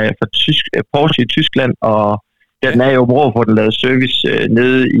fra Porsche i Tyskland, og den er jo Åben, hvor den lavede service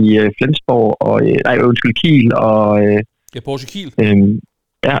nede i Flensborg, og... Kiel, og... Porsche Kiel.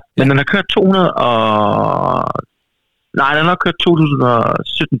 Men den har kørt 200 og... Nej, den har kørt 217.000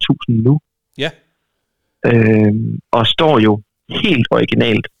 nu. Ja. Og står jo helt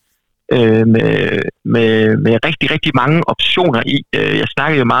originalt med rigtig, rigtig mange optioner i. Jeg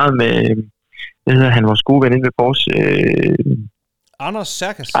snakkede jo meget med, vores gode ven inde ved Porsche. Anders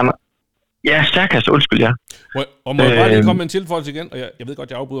Serkas. Ja, Serkas, undskyld, ja. Må jeg bare lige komme med en tilføjelse igen, og jeg ved godt,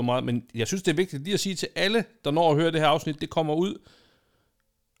 jeg afbryder meget, men jeg synes, det er vigtigt lige at sige til alle, der når at høre det her afsnit, det kommer ud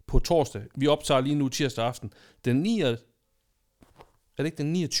på torsdag. Vi optager lige nu tirsdag aften. Den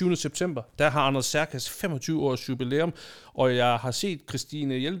 29. september, der har Anders Serkas 25 års jubilæum, og jeg har set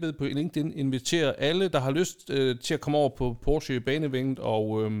Christine Hjelved på LinkedIn invitere alle, der har lyst til at komme over på Porsche banevænget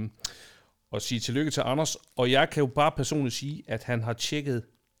og sige tillykke til Anders. Og jeg kan jo bare personligt sige, at han har tjekket,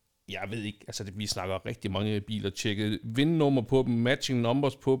 jeg ved ikke, altså vi snakker rigtig mange biler, tjekket vindnummer på dem, matching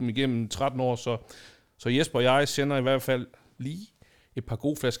numbers på dem igennem 13 år, så Jesper og jeg sender i hvert fald lige et par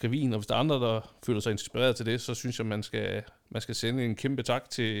gode flasker vin, og hvis der er andre, der føler sig inspireret til det, så synes jeg, man skal sende en kæmpe tak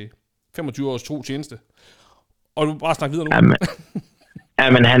til 25 års tro tjeneste. Og du bare snakke videre nu.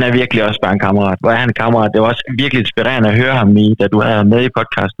 Men han er virkelig også bare en kammerat. Hvor er han en kammerat? Det var også virkelig inspirerende at høre ham i, da du havde med i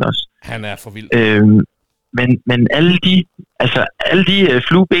podcasten også. Han er for vild. Men alle de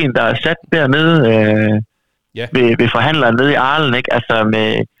flueben, der er sat dernede ved forhandlere nede i Arlen, ikke? Altså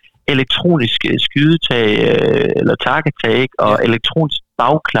med elektroniske skydetag eller takketag, ikke? Og elektronisk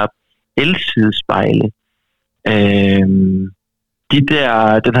bagklap, elsidespejle.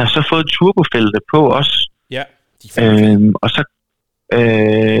 Den har så fået turbofælde på også. Ja, og så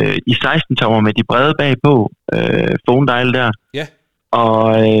i 16 tommer med de brede bagpå, phone dial der. Ja.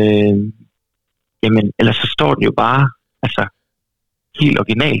 Og ellers så står den jo bare helt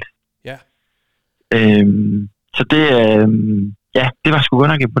originalt. Ja. Så det det var sgu godt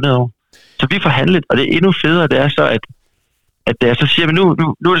nok imponeret over. Så vi forhandlet, og det endnu federe, det er så, at at så siger vi,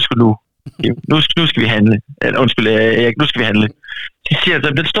 nu er det sgu nu. Nu skal vi handle. Undskyld, Erik, nu skal vi handle. Så siger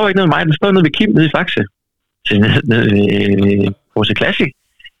jeg, den står ikke nede ved mig, den står nede ved Kim nede i Faxe. Så nede ved Porsche Classic.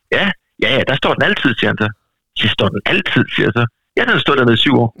 Ja, der står den altid, siger han så. Så står den altid, siger jeg så. Ja, den har stået dernede i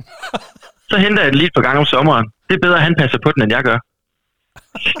 7 år. Så henter jeg den lige et par gange om sommeren. Det er bedre, at han passer på den, end jeg gør.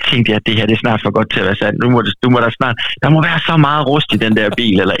 Så tænkte jeg, at det her det er snart for godt til at være sandt. Nu må der snart... Der må være så meget rust i den der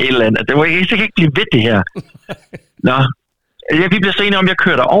bil, eller et eller andet. Det må ikke blive ved det her. Nå. Ja, vi blev så enige om, at jeg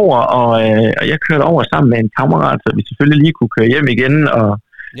kørte over, og jeg kørte over sammen med en kammerat, så vi selvfølgelig lige kunne køre hjem igen,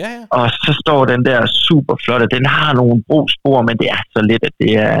 og så står den der super flotte. Den har nogle brospor, men det er så lidt, at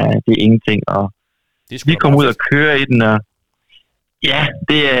det er ingenting. Og vi kom ud og køre i den, og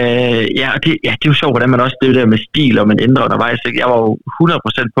det er jo sjovt, hvordan man også det der med stil, og man ændrer undervejs. Jeg var jo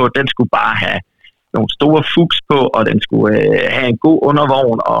 100% på, at den skulle bare have nogle store fugs på, og den skulle have en god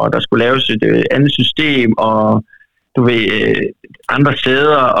undervogn, og der skulle laves et andet system, og du ved, andre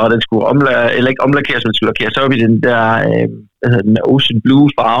sæder, og den skulle ikke omlakeres, men den skulle lakeres op i den der, Ocean Blue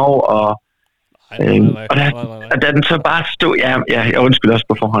farve, og da den så bare stod, jeg undskylder også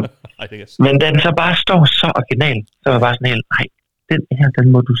på forhånd, men da den så bare står så original, så var jeg bare sådan helt, nej, den her,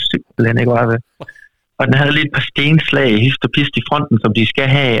 den må du simpelthen ikke røre ved. Og den havde lige et par stenslag, hist og pist i fronten, som de skal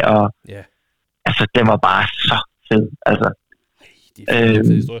have, og altså, den var bare så fed, altså. Det er en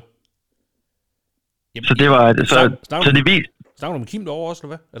fed historie. Jamen, så det var så det viste. Snakker du med Kim derovre også,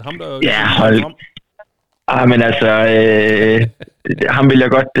 eller hvad? Er det ham, der... Ja, hold. Men altså, ham vil jeg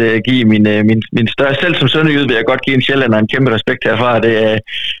godt give min større... Selv som sønderjyde vil jeg godt give en sjællander en kæmpe respekt herfra.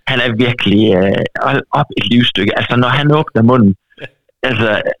 Han er virkelig op et livsstykke. Altså, når han åbner munden,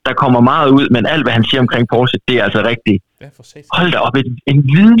 altså, der kommer meget ud, men alt, hvad han siger omkring Porsche, det er altså rigtigt. Hold da op, en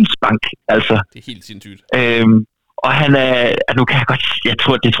vidensbank, altså. Det er helt sindssygt. Og han er, nu kan jeg godt,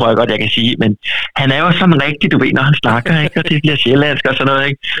 det tror jeg godt, jeg kan sige, men han er jo sådan rigtig, du ved, når han snakker, ikke, og det bliver sjællandsk og sådan noget,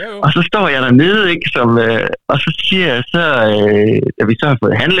 ikke. Og så står jeg dernede, ikke, og så siger jeg, at vi så har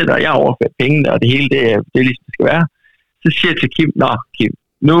fået handlet, og jeg har overført pengene, og det hele, det er ligesom det skal være. Så siger jeg til Kim, Kim,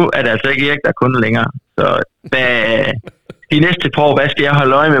 nu er det altså ikke Erik, der er kunde længere, så de næste par år, hvad skal jeg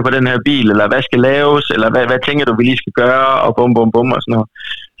holde øje med på den her bil, eller hvad skal laves, eller hvad tænker du, vi lige skal gøre, og bum, og sådan noget.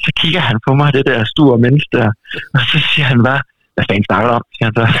 Så kigger han på mig, det der store menneske der, og så siger han bare, hvad fanden snakker du om, siger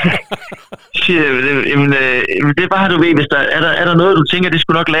han så. Det er bare, du ved, hvis er der noget, du tænker, det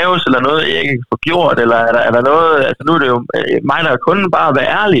skulle nok laves, eller noget, jeg ikke kan få gjort, eller er der noget, altså nu er det jo mig, der er kunden, bare at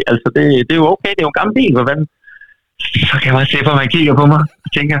være ærlig, altså det er jo okay, det er jo en gammel bil, hvordan? Så kan jeg bare se på, at han kigger på mig, og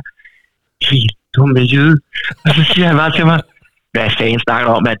tænker, helt dumme jyde, og så siger han bare til mig, hvad fanden snakker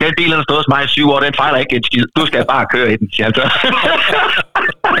du om, at den bil, der stod hos mig i 7 år, den fejler ikke en skid, du skal bare køre i den, siger han så.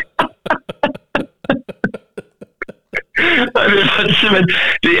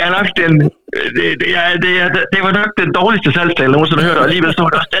 Det er nok det var nok den dårligste salgstale, jeg nogensinde har hørt, og alligevel så var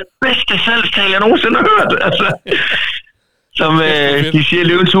det også den bedste salgstale, jeg nogensinde har hørt. Altså, som de siger,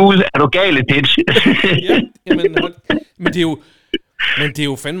 løvens hule, er du gal i pitch? Men det er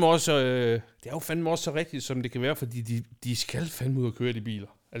jo fandme også, det er jo fandme også så rigtigt, som det kan være, fordi de skal fandme ud og køre de biler.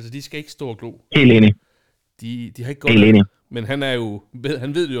 Altså, de skal ikke stå og glo. Helt enig. De har ikke godt. Men han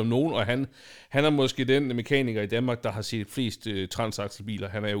ved det jo om nogen, og han er måske den mekaniker i Danmark, der har set flest transakselbiler.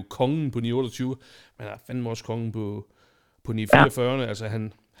 Han er jo kongen på 928, men han er fandme også kongen på 944. Ja. Altså,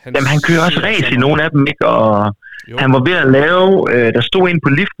 han kører også race i nogle af dem, ikke? Og han var ved at lave, der stod en på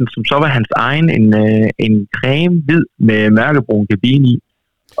liften, som så var hans egen, en creme hvid med mørkebrun kabine i,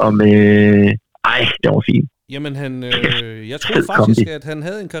 og med, det var fint. Jamen, jeg tror faktisk, at han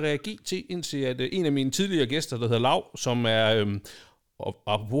havde en Carrera GT, indtil at en af mine tidligere gæster, der hedder Lav, som er,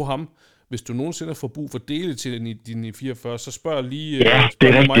 apropos ham, hvis du nogensinde får brug for dele til din 44, så spørg lige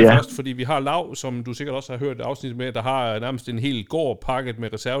mig først, fordi vi har Lav, som du sikkert også har hørt et afsnit med, der har nærmest en hel gård pakket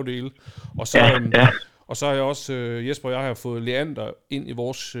med reservedele, og så har jeg også, Jesper og jeg har fået Leander ind i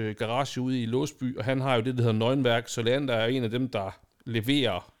vores garage ude i Låsby, og han har jo det, der hedder nøgenværk, så Leander er en af dem, der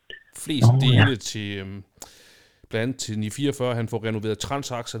leverer flest dele til... Blandt andet til 944, han får renoveret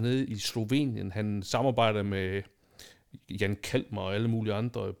transakser nede i Slovenien. Han samarbejder med Jan Kalmer og alle mulige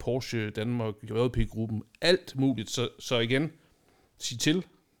andre, Porsche, Danmark, JP-gruppen, alt muligt. Så igen, sig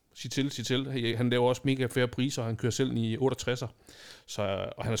til. Han laver også mega fair priser, han kører selv i 68'er.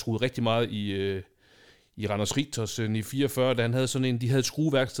 Og han har skruet rigtig meget i Randers Richters 944, da han havde sådan en, de havde et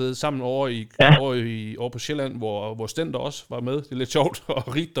skrueværksted sammen over på Sjælland, hvor Stender også var med. Det er lidt sjovt,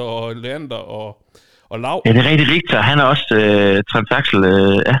 og Richter og Leander og Lav. Ja, det er rigtig Richter. Han er også transaksel,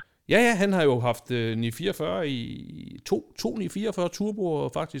 Ja, han har jo haft 944 i to 944 turboer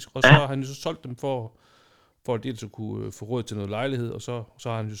faktisk, og så har han jo så solgt dem for at det så kunne få råd til noget lejlighed, og så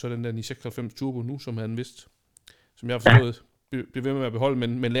har han jo så den der 996 turbo nu, som han vidste, som jeg har forstået. blive ved med at beholde,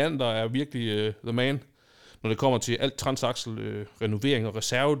 men Leander er virkelig the man, når det kommer til alt transaksel, renovering og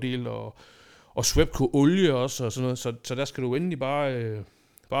reservedel og Swepco olie også og sådan noget, så der skal du endelig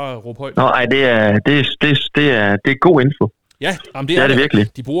bare råbe højt. Nå, ej, det er god info. Ja, jamen det er det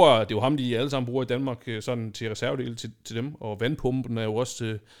virkelig. De bruger, det er jo ham, de alle sammen bruger i Danmark sådan til reservedele til dem, og vandpumpen er jo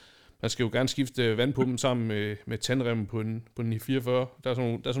også man skal jo gerne skifte vandpumpen sammen med tandremmen på en 44. Der er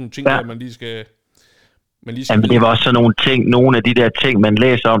sådan nogle ting, der man lige skal Jamen, det var også sådan nogle af de der ting, man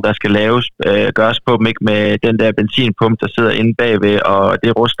læser om, der skal gøres på dem, ikke, med den der benzinpumpe, der sidder inde bagved, og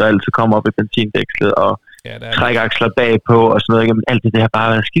det ruster altid kommer op i benzindækslet, og trækaksler bagpå, og sådan noget, ikke? Men alt det der har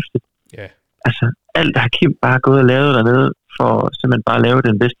bare været skiftet. Ja. Altså, alt har Kim bare gået og lavet dernede, for simpelthen bare at lave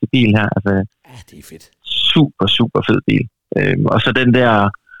den bedste bil her. Altså, ja, det er fedt. Super, super fed bil. Og så den der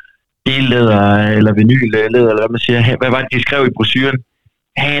delleder, eller vinylleder, eller hvad man siger. Hvad var det, de skrev i brochuren?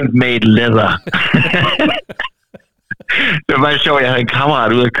 Handmade leather. Det var meget sjovt, jeg havde en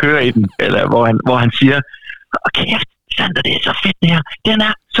kammerat ude at køre i den, eller hvor han siger, kæft, Sander, det er så fedt det her. Den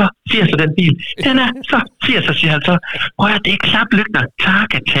er så 80'er, den bil. Den er så 80'er, siger han så. Prøv at det er klaplygter,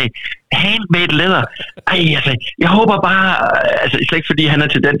 klarkatag, handmade leather. Ej, altså, jeg håber bare, altså slet ikke fordi han er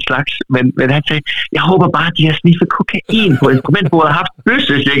til den slags, men han sagde, jeg håber bare, at de har sniffet kokain på instrumentbordet og haft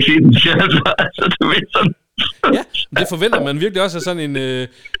bøssesex i den, siger han så. Altså, du ved sådan. Ja, det forventer man virkelig også af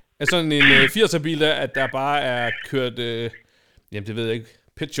sådan en 80'er-bil der, at der bare er kørt, jamen det ved jeg ikke,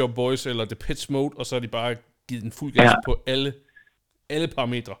 Pet Shop Boys eller The Pet Mode, og så er de bare givet en fuld gas på alle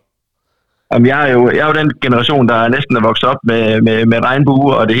parametre. Jamen, jeg er jo den generation, der næsten er vokset op med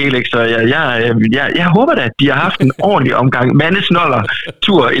regnbue og det hele, ikke? Så jeg håber da, at de har haft en ordentlig omgang mandesnoller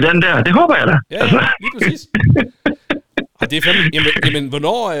tur i den der. Det håber jeg da. Ja, lige præcis. Og det er fandme, jamen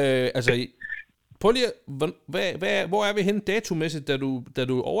hvornår, prøv lige, hvor er vi henne datomæssigt, da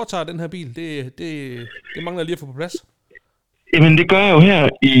du overtager den her bil? Det mangler lige at få på plads. Jamen, det gør jeg jo her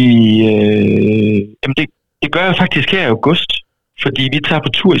det gør jeg faktisk her i august, fordi vi tager på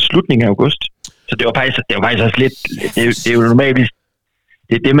tur i slutningen af august. Så det var faktisk også lidt, det er jo normalt,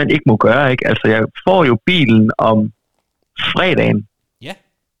 det er det, man ikke må gøre, ikke? Altså, jeg får jo bilen om fredagen. Ja.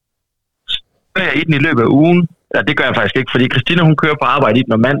 Så kører jeg i den i løbet af ugen. Ja, det gør jeg faktisk ikke, fordi Christina, hun kører på arbejde i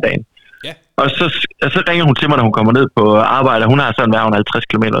den om mandagen. Ja. Og så ringer hun til mig, når hun kommer ned på arbejde. Hun har sådan hver 50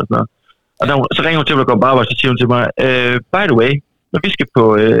 km eller sådan noget. Og så ringer hun til mig, når hun kommer på arbejde, så siger hun til mig, by the way, når vi skal på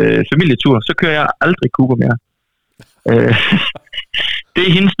familietur, så kører jeg aldrig Cooper mere. Det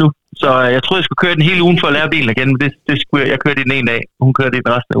er hendes nu. Så jeg troede, jeg skulle køre den hele ugen for at lære bilen igen, men det skulle jeg kørte den en dag, og hun kørte den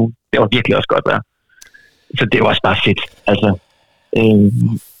resten af ugen. Det var virkelig også godt værd. Så det var også bare fedt. Altså,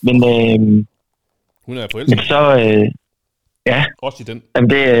 men hun er forelsket. Men så, ja. Også i den. Jamen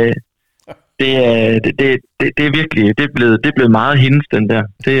det er virkelig, det er blevet meget hendes, den der.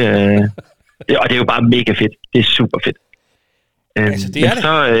 Og det er jo bare mega fedt. Det er super fedt. Altså, det er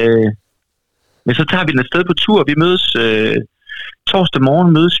det. Men så tager vi den afsted på tur. Vi mødes torsdag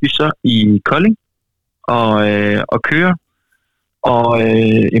morgen mødes vi så i Kolding og kører. Og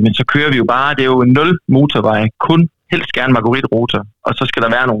jamen, så kører vi jo bare, det er jo en 0 motorvej, kun helst gerne marguerite-ruter. Og så skal der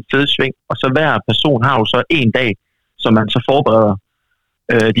være nogle fede sving. Og så hver person har jo så en dag, som man så forbereder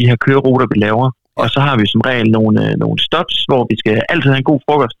de her køreruter, vi laver. Og så har vi som regel nogle stops, hvor vi skal altid have en god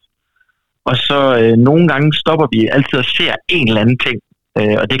frokost. Og så nogle gange stopper vi altid og ser en eller anden ting.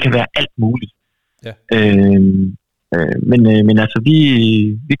 Og det kan være alt muligt. Ja. Men altså,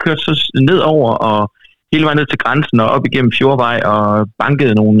 vi kørte så nedover og hele vejen ned til grænsen og op igennem Fjordvej og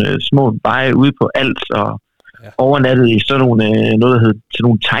bankede nogle små veje ude på Als og overnattede i sådan noget, der hed til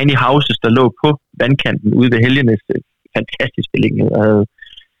nogle tiny houses, der lå på vandkanten ude ved Helgenes. Fantastisk beliggenhed, og havde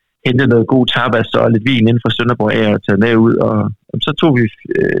hentet noget god tapas og lidt vin inden for Sønderborg af og taget med ud, og så tog vi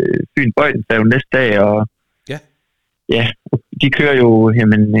Fyn-Bøjden næste dag, og ja, de kører jo,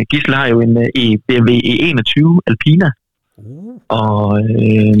 jamen Gisle har jo en BMW E21 Alpina, og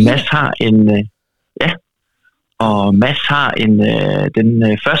Mads har en, og Mads har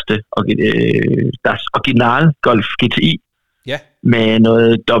den første deres original Golf GTI, med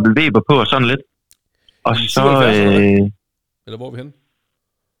noget W på og sådan lidt. Og så... eller hvor er vi henne?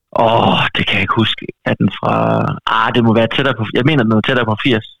 Det kan jeg ikke huske. Er den fra... det må være tættere på... Jeg mener, den er tættere på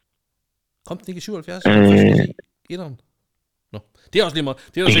 80. Kom den ikke i 77? Nå, det er også lige meget.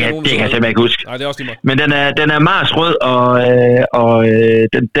 Det kan jeg simpelthen ikke huske. Nej, det er også lige meget. Men den er Mars rød, og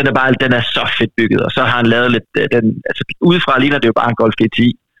den er så fedt bygget. Og så har han lavet lidt... altså, udefra ligner det jo bare en Golf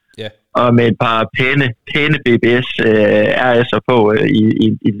GTI. Ja. Og med et par pæne BBS RS'er på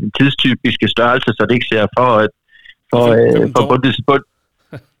i den tidstypiske størrelse, så det ikke ser for bundet til bund.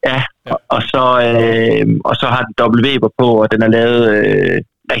 Ja, og så har den W på, og den er lavet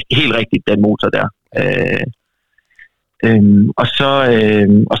helt rigtigt, den motor der. Og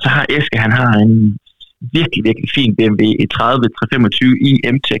så har Eske, han har en virkelig, virkelig fin BMW E30 325 i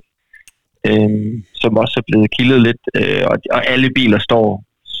M-Tech, som også er blevet kildet lidt, og alle biler står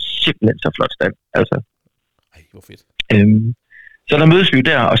simpelthen så flot stand. Altså. Ej, hvor fedt. Så der mødes vi jo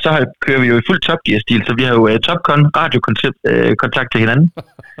der, og så kører vi jo i fuld Top Gear-stil, så vi har jo radiokontakt til hinanden,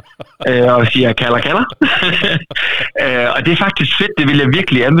 og siger kalder. Og det er faktisk fedt, det vil jeg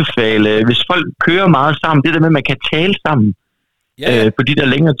virkelig anbefale, hvis folk kører meget sammen, det der med, at man kan tale sammen på de der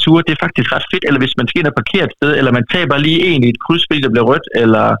længere ture, det er faktisk ret fedt, eller hvis man skal ind og parkere et sted, eller man taber lige en i et kryds, fordi der bliver rødt,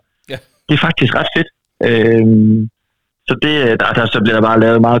 eller det er faktisk ret fedt. Så så bliver der bare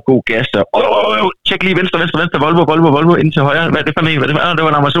lavet meget god gas, og tjek lige venstre, Volvo, ind til højre, hvad er det for en, det var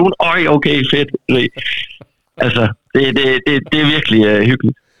en Amazon, okay, fedt. Altså, det er virkelig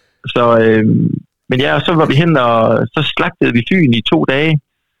hyggeligt. Så, men ja, og så var vi hen, og så slagtede vi Fyn i 2 dage,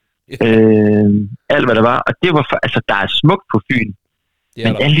 alt hvad der var, og det var, altså der er smukt på Fyn,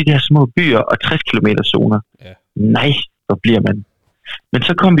 men alle de der små byer og 60 km zoner, nej, hvor bliver man. Men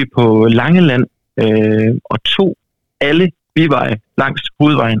så kom vi på Langeland, og tog alle biveje langs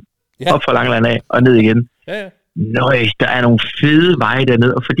hovedvejen, op fra Langeland af og ned igen. Nøj, der er nogle fede veje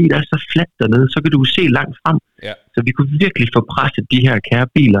dernede, og fordi der er så fladt dernede, så kan du se langt frem. Så vi kunne virkelig få presset de her kære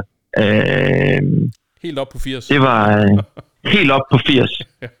biler. Helt op på 80. Det var helt op på 80.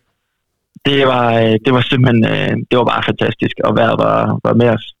 Det var simpelthen, det var bare fantastisk, og vejret var med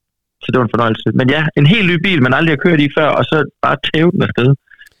os. Så det var en fornøjelse. Men ja, en helt ny bil, man aldrig har kørt i før, og så bare tæve den afsted.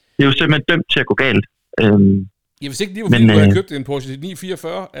 Det er jo simpelthen dømt til at gå galt. Hvis ikke lige var fordi du havde købt en Porsche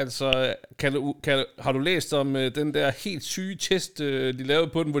 944, altså har du læst om den der helt syge test, de lavede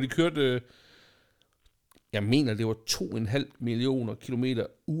på den, hvor de kørte, jeg mener det var 2,5 millioner kilometer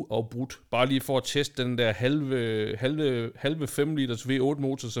uafbrudt, bare lige for at teste den der halve 5 liters V8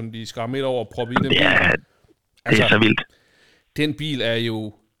 motor, som de skar midt over og proppede i den bil. Det er så vildt. Den bil er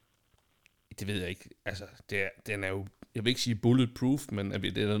jo, det ved jeg ikke, altså den er jo, jeg vil ikke sige bulletproof, men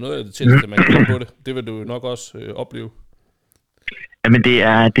det er noget af det tætteste, man kan på det. Det vil du nok også opleve. Jamen der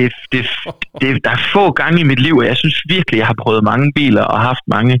er få gange i mit liv, og jeg synes virkelig, jeg har prøvet mange biler og haft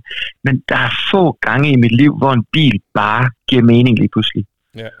mange, men der er få gange i mit liv, hvor en bil bare giver mening lige pludselig.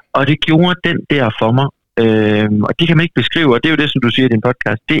 Ja. Og det gjorde den der for mig, og det kan man ikke beskrive, og det er jo det, som du siger i din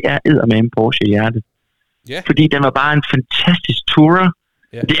podcast, det er eddermame Porsche Hjertet. Ja. Fordi den var bare en fantastisk tourer.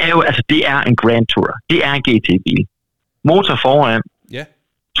 Ja. Det er jo, altså det er en Grand Tourer. Det er en GT-bil. Motor foran,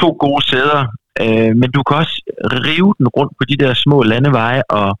 2 gode sæder, men du kan også rive den rundt på de der små landeveje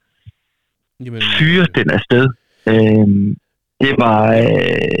og fyre den afsted. Det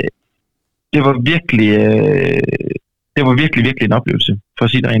var virkelig en oplevelse, for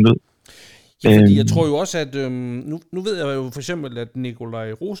at sige det rent ud. Ja, fordi jeg tror jo også, at nu ved jeg jo for eksempel, at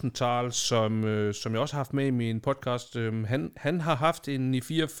Nikolaj Rosenthal, som jeg også har haft med i min podcast, han har haft en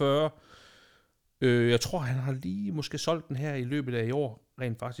 944. Jeg tror, han har lige måske solgt den her i løbet af i år,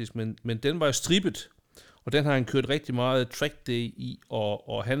 rent faktisk, men den var jo strippet, og den har han kørt rigtig meget track day i,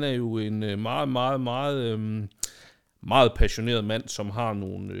 og han er jo en meget passioneret mand, som har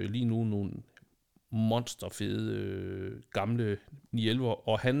lige nu nogle monsterfede gamle 911'er,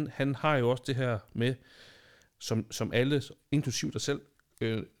 og han har jo også det her med, som alle, inklusiv dig selv,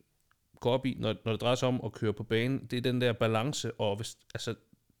 går op i, når det drejer sig om at køre på banen, det er den der balance, og hvis, altså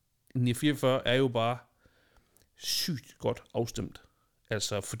 944 er jo bare sygt godt afstemt,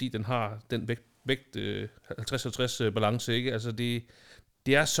 altså fordi den har den vægt 50-50 balance, ikke? Altså det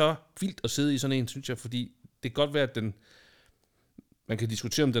er så vildt at sidde i sådan en, synes jeg, fordi det kan godt være, at man kan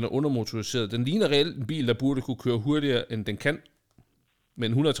diskutere, om den er undermotoriseret. Den ligner reelt en bil, der burde kunne køre hurtigere, end den kan,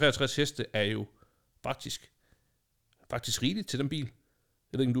 men 163 heste er jo faktisk rigeligt til den bil.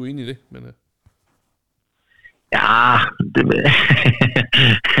 Jeg ved ikke, om du er enig i det, men ja,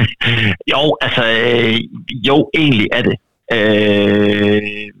 jo, egentlig er det.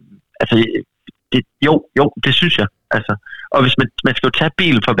 Det synes jeg. Altså, og hvis man skal jo tage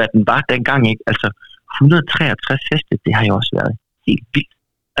bilen for, hvad den var dengang, ikke? Altså, 163 heste, det har jo også været helt vildt.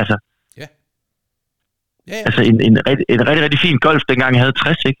 Altså, ja. Altså en rigtig, rigtig fin Golf, dengang jeg havde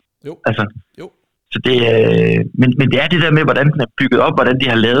 60, ikke? Jo. Altså, jo. Så det, men det er det der med, hvordan den er bygget op, hvordan de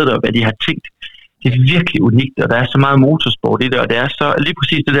har lavet det, og hvad de har tænkt. Det er virkelig unikt, og der er så meget motorsport i det, og det er så lige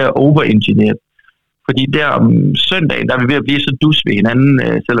præcis det der overengineeret. Fordi der om søndagen, der er vi ved at blive så dus ved hinanden,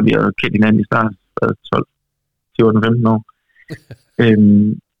 selvom vi har kendt hinanden i starten 12, 14, 15 år.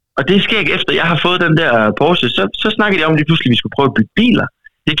 Og det sker ikke efter, jeg har fået den der Porsche, så snakkede de om, at de pludselig vi skulle prøve at bygge biler.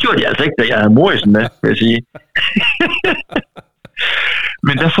 Det gjorde de altså ikke, da jeg havde Morrison med, vil jeg sige.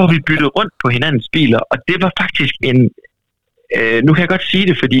 Men der får vi byttet rundt på hinandens biler, og det var faktisk nu kan jeg godt sige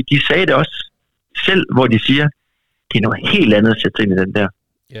det, fordi de sagde det også selv, hvor de siger, det er noget helt andet at sætte ind i den der.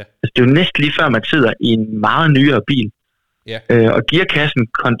 Ja. Altså, det er jo næsten lige før, man sidder i en meget nyere bil. Ja. Og gearkassen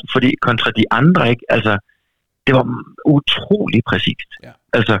kontra de andre, ikke? Altså, det var utrolig præcist. Ja.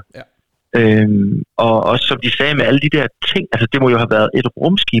 Altså, ja. Og også som de sagde med alle de der ting, altså det må jo have været et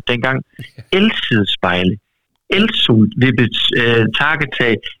rumskib dengang. El-sidespejle, el-solvippet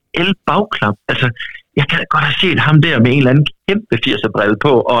takketag, el-bagklap. Altså, jeg kan godt have set ham der med en eller anden kæmpe 80'er-brille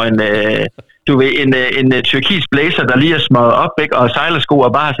på, og en tyrkisk blazer, der lige er smøget op, ikke? Og sejlersko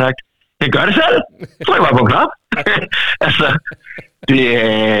og bare har sagt, jeg gør det selv. Tryk bare på knap. Altså,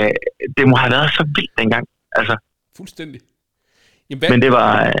 det må have været så vildt dengang. Altså. Fuldstændig. Men det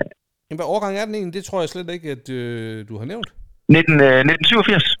var... Hvad årgang er den egentlig? Det tror jeg slet ikke, at du har nævnt.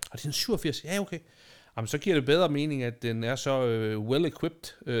 1987. 1987, ja okay. Jamen, så giver det bedre mening, at den er så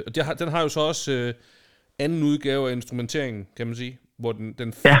well-equipped. Den har jo så også anden udgave af instrumenteringen, kan man sige. Hvor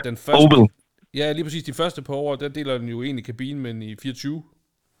den første... Opel. Ja, lige præcis de første par år, der deler den jo egentlig kabinen med i 24.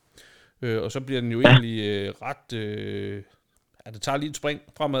 Og så bliver den jo egentlig ret... det tager lige et spring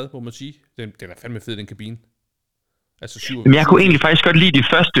fremad, må man sige. Den er fandme fed, den kabine. Altså Men jeg kunne egentlig faktisk godt lide de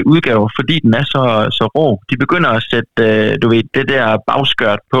første udgaver, fordi den er så rå. De begynder at sætte, det der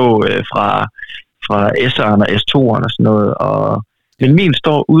bagskørt på fra S'eren og S2'eren og sådan noget. Men min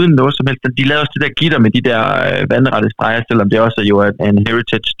står uden noget som helst. De lavede også det der gitter med de der vandrette streger, selvom det også jo er en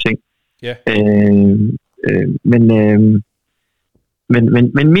heritage-ting. Ja. Men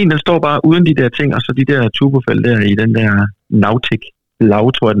min, den står bare uden de der ting, og så de der turbofælde der i den der Nautic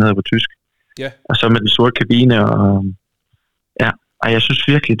Lau, tror jeg, den hedder på tysk. Ja. Og så med den sorte kabine, og jeg synes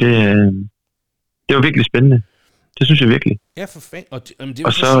virkelig, det var virkelig spændende. Det synes jeg virkelig. Ja, for fanden. Og det var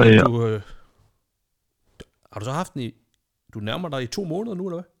så sige, du... har du så haft den i... Du nærmer dig i 2 måneder nu,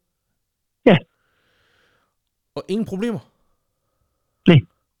 eller hvad? Ja. Og ingen problemer? Nej.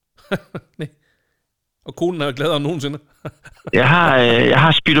 Nej. Og konen er gladere end nogensinde? jeg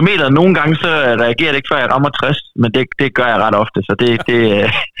har speedometeret nogle gange, så reagerer det ikke, før jeg rammer 60, men det gør jeg ret ofte, så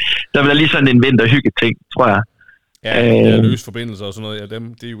der bliver lige sådan en vinterhygge-ting, tror jeg. Ja, løs forbindelser og sådan noget, ja,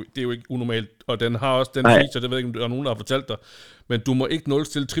 det er jo ikke unormalt, og den har også den feature, det ved jeg ikke, om der er nogen, der har fortalt dig, men du må ikke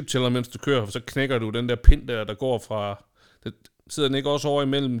nulstille triptæller, mens du kører, for så knækker du den der pind der går fra, det sidder den ikke også over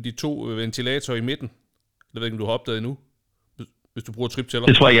imellem de 2 ventilatorer i midten? Det ved jeg ikke, om du har opdaget endnu, hvis du bruger triptæller.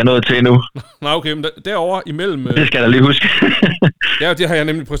 Det tror jeg ikke, jeg er nået til endnu. Nej, okay, men derovre imellem... Det skal jeg da lige huske. Ja, det har jeg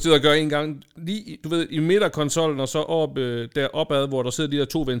nemlig præsteret at gøre en gang. Lige, du ved, i midterkonsollen, og så op, der opad, hvor der sidder de der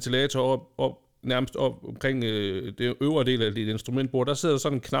 2 ventilatorer op nærmest op omkring det øvre del af dit instrumentbord, der sidder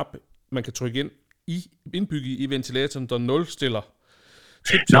sådan en knap, man kan trykke ind indbygget i ventilatoren, der nulstiller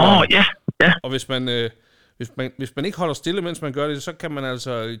triptælleren. Nå, ja. Og hvis man ikke holder stille, mens man gør det, så kan man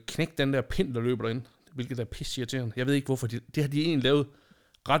altså knække den der pind, der løber derind, hvilket er pissirriterende. Jeg ved ikke, hvorfor. Det har de egentlig lavet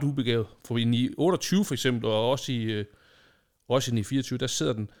ret ubegavet. For i 28 for eksempel, og også i 24, der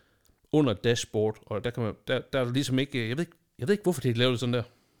sidder den under dashboard, og der er der ligesom ikke... Jeg ved ikke, hvorfor de har lavet det sådan der.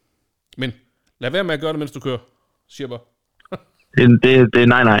 Men lad være med at gøre det, mens du kører, siger bare. det er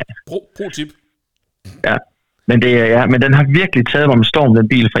nej. Pro tip. Ja, men den har virkelig taget mig med storm, den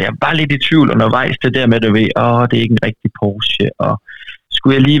bil, for jeg var lidt i tvivl undervejs det der med, at det er ikke en rigtig Porsche, og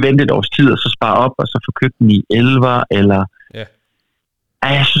skulle jeg lige vente et års tid, og så spare op, og så få købt den i 11, eller... Ja.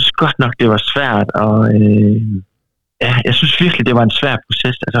 Jeg synes godt nok, det var svært, og jeg synes virkelig, det var en svær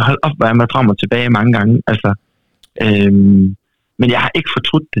proces. Altså hold op, hvor jeg med frem og tilbage mange gange, altså... Men jeg har ikke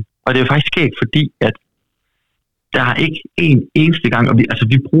fortrudt det, og det er faktisk ikke fordi, at der er ikke en eneste gang, og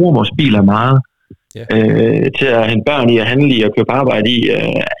vi bruger vores biler meget til at hente børn i, at handle i, og køre på arbejde i,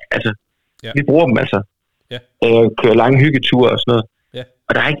 vi bruger dem altså, køre lange hyggeture og sådan noget,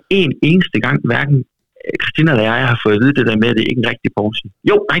 og der er ikke en eneste gang, hverken Christina eller jeg har fået at vide det der med, at det er ikke en rigtig Porsche.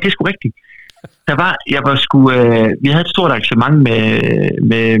 Jo, nej, det er sgu rigtigt. Vi havde et stort arrangement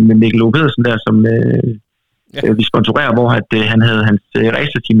med Mikkel O. Pedersen der, som vi sponsorerer, hvor han havde hans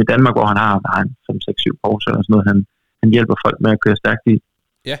racerteam i Danmark, hvor han har 5-6-7 Porsche eller sådan noget. Han hjælper folk med at køre stærkt i.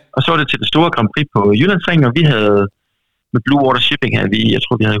 Ja. Og så var det til det store Grand Prix på Jyllandsringen, og vi havde med Blue Water Shipping, jeg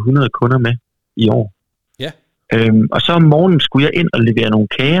tror vi havde 100 kunder med i år. Ja. Og så om morgenen skulle jeg ind og levere nogle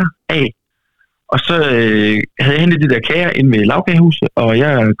kager af. Og så havde jeg hentet de der kager ind ved lavkagehuset, og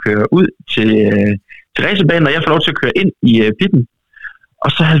jeg kører ud til racerbanen, og jeg får lov til at køre ind i pitten.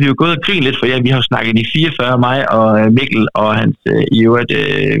 Og så havde vi jo gået og grinet lidt, for vi har jo snakket i 44, mig og Mikkel og hans i øvrigt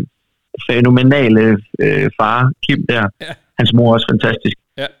fænomenale far, Kim der. Ja. Hans mor er også fantastisk.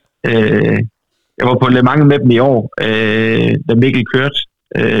 Ja. Jeg var på Le Mans med dem i år, da Mikkel kørte.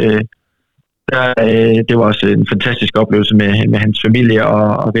 Det var også en fantastisk oplevelse med hans familie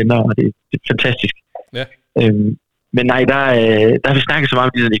og venner, og det er fantastisk. Ja. Men nej, der har vi snakket så meget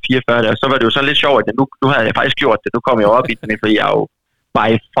om de der 44, og så var det jo så lidt sjovt, at nu havde jeg faktisk gjort det. Nu kom jeg jo op i det, for jeg er jo by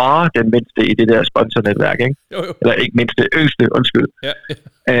far den mindste i det der sponsornetværk, ikke? Jo. Eller ikke mindste, yngste, undskyld. Ja.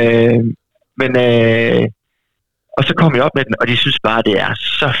 Men og så kom jeg op med den, og de synes bare, det er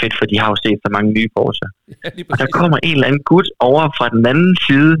så fedt, for de har jo set så mange nye Porsche. Ja, og der kommer en eller anden gut over fra den anden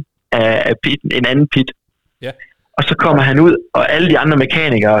side af pitten, en anden pit. Ja. Og så kommer han ud, og alle de andre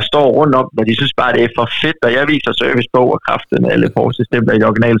mekanikere står rundt om, og de synes bare, det er for fedt, og jeg viser servicebog og kraften af alle Porsche-stempler i de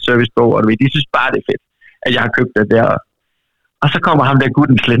originale servicebog, og de synes bare, det er fedt, at jeg har købt det der. Og så kommer ham der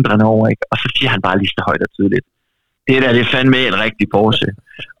gutten slendrende over, ikke? Og så siger han bare lige så højt og tydeligt: det er fandme en rigtig Porsche.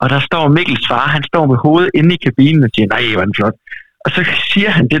 Og der står Mikkels far, han står med hovedet inde i kabinen og siger: nej, hvor er den flot. Og så siger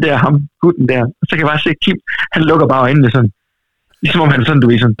han det der, ham gutten der, og så kan jeg bare se Kim, han lukker bare øjnene sådan, ligesom om han sådan, du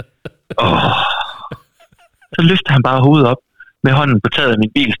ved sådan, Så løfter han bare hovedet op med hånden på taget af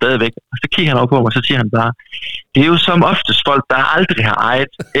min bil stadigvæk, og så kigger han over på mig, og så siger han bare: det er jo som oftest folk, der aldrig har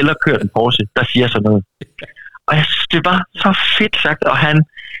ejet eller kørt en Porsche, der siger sådan noget. Og jeg synes, det var så fedt sagt, og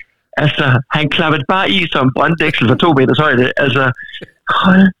han klappede bare i som brønddæksel for 2 meters højde. Altså,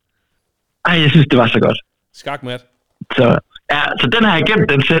 jeg synes, det var så godt. Skakmat. Så den har jeg gemt,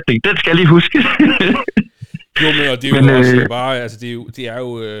 den sætning. Den skal jeg lige huske. Jo, men og det er jo også bare, altså det er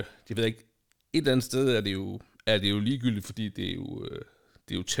jo, det ved jeg ikke, et eller andet sted er det jo ligegyldigt, fordi det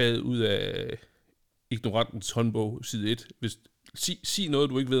er jo taget ud af ignorantens håndbog, side 1. Sig noget,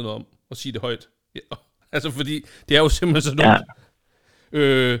 du ikke ved noget om, og sig det højt. Ja, altså, fordi det er jo simpelthen så dumt.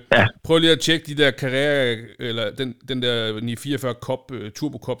 Ja. Prøv lige at tjekke de der Carrera, eller den der 944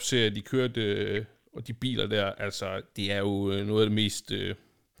 Turbo Cup serie, de kørte, og de biler der, altså, det er jo noget af det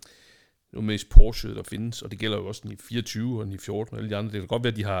mest Porsche, der findes, og det gælder jo også 924 og 914 og alle de andre. Det kan godt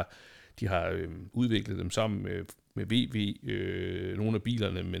være, at de har udviklet dem sammen med VW, nogle af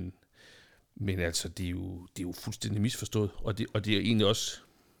bilerne, men altså, det er jo fuldstændig misforstået, og det er egentlig også,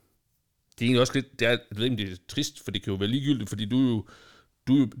 lidt, jeg ved ikke, det er trist, for det kan jo være ligegyldigt, fordi du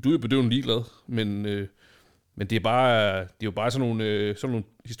er bedøvende ligeglad, men det er jo bare sådan nogle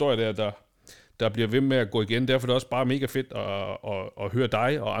historier der bliver ved med at gå igen. Derfor er det også bare mega fedt at høre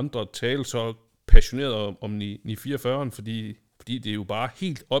dig og andre tale så passioneret om 944'eren, fordi det er jo bare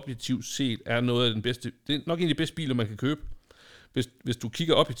helt objektivt set er noget af den bedste, det er nok en af de bedste biler, man kan købe, hvis du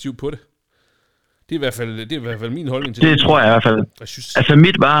kigger objektivt på det. Det er i hvert fald min holdning til det. Det tror jeg i hvert fald. Altså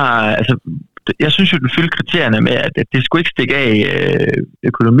mit var, jeg synes jo, den fyldte kriterierne med, at det skulle ikke stikke af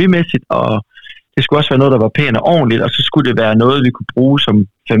økonomimæssigt, og det skulle også være noget, der var pænt og ordentligt, og så skulle det være noget, vi kunne bruge som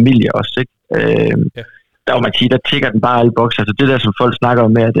familie også, ikke? Der var man sige, der tigger den bare alle bokser. Altså det der, som folk snakker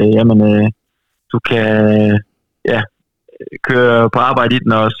om med, at du kan køre på arbejde i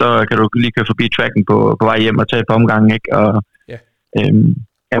den, og så kan du lige køre forbi tracken på vej hjem og tage et par omgange, ikke? Og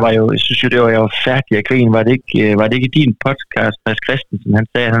jeg synes jo, det var jeg var færdig at grine. Var det ikke i din podcast, Mads Christensen, han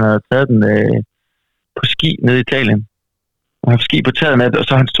sagde, at han havde taget den på ski nede i Italien. Og haft ski på taget med, og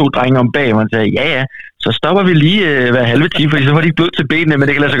så hans 2 drenge om bag, og han sagde, ja, så stopper vi lige hver halve time, fordi så var de ikke blod til benene, men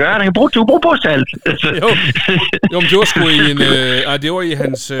det kan lade sig gøre, han kan bruge salt. Jo, men det var sgu det var i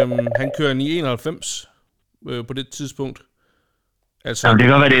hans, han kører 991 på det tidspunkt. Altså, jamen, det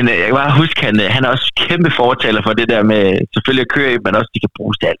kan godt være, jeg kan bare huske, han er også kæmpe fortaler for det der med selvfølgelig at køre i, men også de kan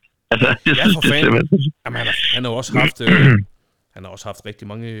bruge salt. Altså, jeg synes, det er simpelthen. Jamen, han har også haft rigtig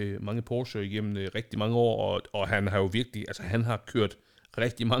mange Porsche igennem rigtig mange år, og han har jo virkelig, altså han har kørt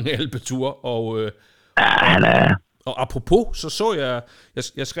rigtig mange alpeture, og han er. Og apropos, så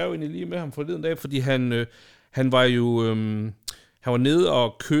jeg skrev egentlig lige med ham forleden dag, fordi han var jo han var nede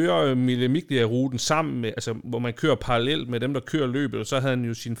og køre Mille-Miglia-ruten sammen med, altså hvor man kører parallelt med dem, der kører løbet, og så havde han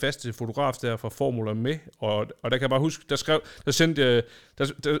jo sin faste fotograf der fra Formula med, og der kan jeg bare huske, der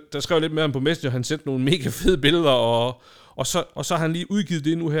skrev lidt med ham på Messenger, han sendte nogle mega fede billeder, og så har han lige udgivet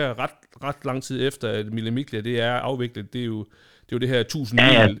det nu her ret lang tid efter, at Mille-Miglia, det er afviklet, det er jo det her 1000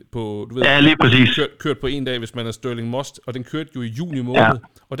 mil på, du ved, lige præcis. Kørt på en dag, hvis man er Stirling Most, og den kørte jo i juni måned,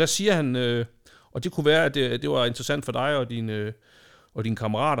 og der siger han, og det kunne være, at det var interessant for dig og dine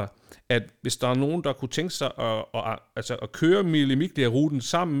kammerater, at hvis der er nogen, der kunne tænke sig at køre Mille-Miglia-ruten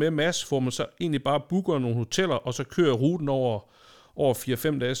sammen med Mads, hvor man så egentlig bare booker nogle hoteller, og så kører ruten over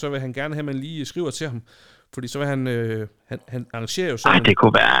 4-5 dage, så vil han gerne have, at man lige skriver til ham, fordi så vil han arrangerer jo sådan. Det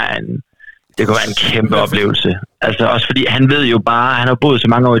kunne være en kæmpe oplevelse. Altså også fordi han ved jo bare, han har boet så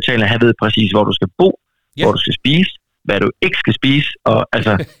mange år i Italien, han ved præcis, hvor du skal bo, hvor du skal spise, hvad du ikke skal spise, og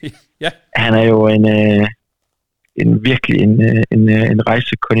altså, han er jo virkelig en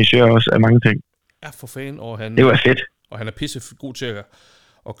rejsekondisør også af mange ting. Ja, for fanden, og det var fedt. Og han er pisse god til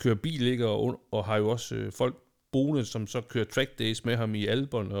at køre bil, ikke? Og har jo også folk boende, som så kører track days med ham i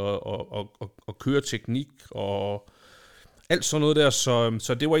Albon, og kører teknik, og alt sådan noget der,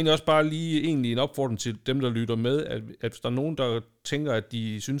 så det var egentlig også bare lige egentlig en opfordring til dem, der lytter med, at hvis der er nogen, der tænker, at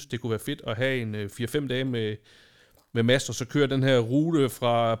de synes, det kunne være fedt at have en 4-5 dage med Mads, og så kører den her rute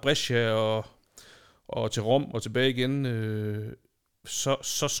fra Brescia og til Rom og tilbage igen,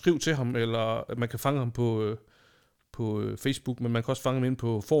 så skriv til ham, eller man kan fange ham på Facebook, men man kan også fange ham ind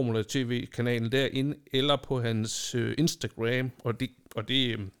på Formula TV-kanalen derinde, eller på hans Instagram, og det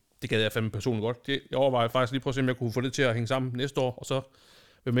gad jeg fandme personligt godt. Jeg overvejer faktisk lige prøve at se, om jeg kunne få det til at hænge sammen næste år, og så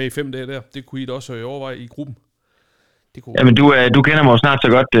være med i 5 dage der. Det kunne I da også overveje i gruppen. Jamen, du kender mig jo snart så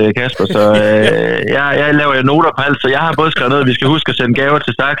godt, Kasper, så jeg laver jo noter på alt, så jeg har både skrevet noget, vi skal huske at sende gaver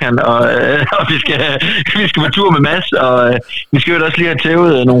til Snak, og vi skal på tur med Mads, og vi skal jo også lige have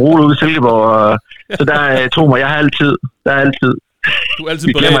tævet nogle ruter ude i Silkeborg, og så der, tro mig, jeg har altid. Der er altid. Du er altid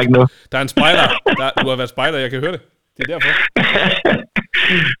vi glemmer ikke noget. Der er en spejder. Du har været spejder, jeg kan høre det. Det er derfor.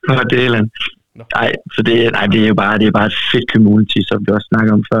 For delen. Nej, så det er jo bare, et fedt community, som vi også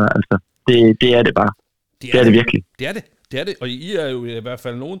snakker om før. Altså, det er det bare. Det er det virkelig. Det er det. Og I er jo i hvert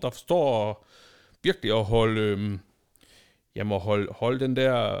fald nogen, der forstår virkelig at holde den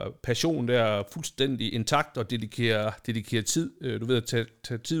der passion der fuldstændig intakt og dedikere tid. Du ved, at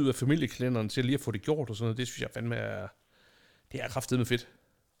tage tid ud af familiekalenderen til lige at få det gjort og sådan noget. Det synes jeg fandme det er kraftedeme fedt.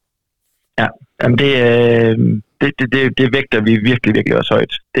 Ja, jamen det vægter vi virkelig, virkelig også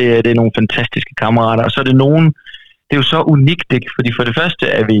højt. Det er nogle fantastiske kammerater, og så er det det er jo så unikt, ikke? Fordi for det første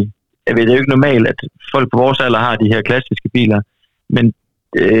det er jo ikke normalt, at folk på vores alder har de her klassiske biler, men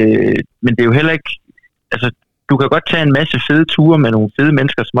det er jo heller ikke, altså du kan godt tage en masse fede ture med nogle fede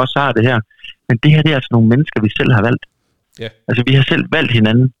mennesker, som også har det her, men det her, det er altså nogle mennesker, vi selv har valgt. Ja. Altså vi har selv valgt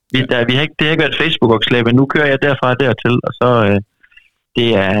hinanden. Det har ikke været Facebook-opslag, men nu kører jeg derfra og dertil, og så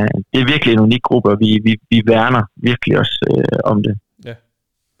det er virkelig en unik gruppe, og vi værner virkelig også om det.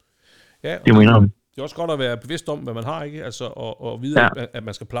 Ja, det må indrømme. Det er også godt at være bevidst om, hvad man har, ikke? Altså, og vide, at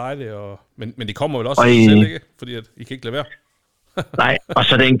man skal pleje det. Men det kommer vel også af sig selv, ikke? Fordi at I kan ikke lade være. Nej, og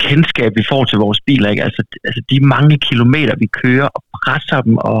så er det en kendskab, vi får til vores biler, ikke? Altså de mange kilometer, vi kører og presser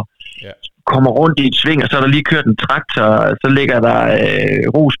dem og kommer rundt i et sving, og så er der lige kørt en traktor, og så ligger der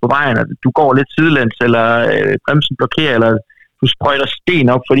rus på vejen, og du går lidt sidelæns, eller bremsen blokerer, eller du sprøjter sten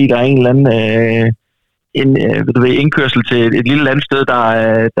op, fordi der er en eller anden indkørsel til et lille landsted,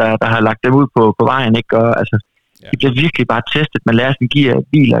 der har lagt dem ud på vejen, ikke? Og altså, det bliver virkelig bare testet. Man lærer sådan gear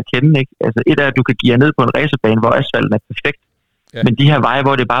biler at kende, ikke? Altså, et er, at du kan geare ned på en racerbane, hvor asfalten er perfekt. Ja. Men de her veje,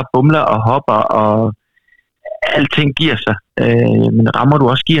 hvor det bare bumler og hopper, og alting giver sig. Men rammer du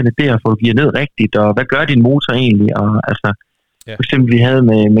også gearne der, for du gear ned rigtigt, og hvad gør din motor egentlig? Og altså, for eksempel vi havde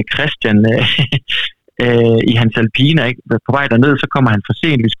med Christian i hans Alpina, ikke? På vej derned, så kommer han for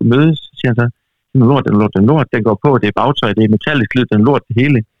sent, vi skal mødes, så siger han så, den lort, den går på, det er bagtøj, det er metallisk lyd, den lort, det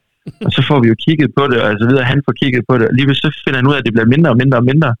hele. Og så får vi jo kigget på det, og så videre, han får kigget på det, og lige så finder han ud af, at det bliver mindre og mindre og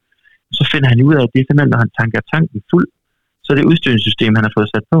mindre. Så finder han ud af, at det er simpelthen, når han tanker tanken fuld, så er det udstyrningssystem, han har fået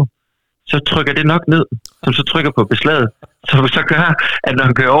sat på. Så trykker det nok ned, som så trykker på beslaget, så gør, at når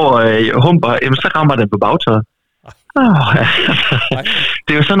han kører over humper, jamen, så rammer den på bagtøjet.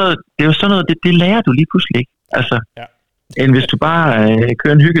 Det er jo sådan noget, det lærer du lige pludselig ikke. Altså, end hvis du bare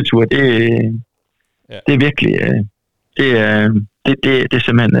kører en hyggetur, det er virkelig, det er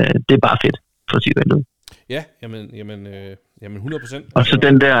simpelthen, det er bare fedt, for at sige det ud. Ja, jamen 100%. Og så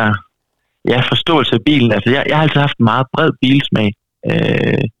den der, forståelse af bilen, altså jeg har altid haft en meget bred bilsmag,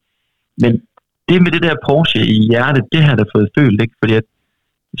 men det med det der Porsche i hjertet, det har jeg da fået følt, ikke? Fordi at,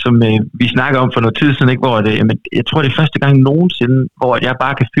 som vi snakker om for noget tid siden, ikke? Hvor jeg tror det er første gang nogensinde, hvor jeg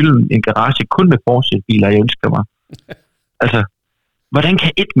bare kan fylde en garage kun med Porsche-biler, jeg ønsker mig. Altså, hvordan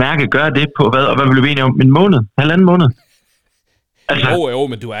kan et mærke gøre det på hvad? Og hvad vil du enige om? En måned? Halvanden måned? Altså, jo,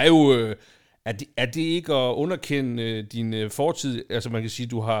 men du er jo... Er det ikke at underkende din fortid? Altså, man kan sige,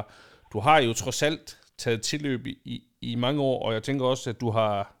 du har jo trods alt taget tilløb i mange år, og jeg tænker også, at du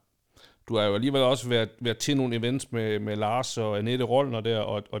har jo alligevel også været til nogle events med Lars og Annette Rollner der,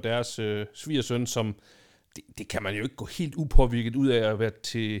 og deres svigersøn, som... Det kan man jo ikke gå helt upåvirket ud af at være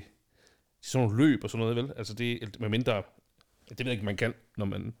til sådan nogle løb og sådan noget, vel? Altså, det med mindre... Det ved jeg ikke, man kan,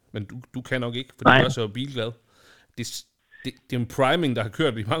 men du kan nok ikke, for du er så bilglad. Det er en priming, der har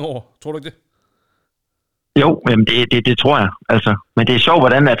kørt i mange år. Tror du ikke det? Jo, jamen det tror jeg. Altså, men det er sjovt,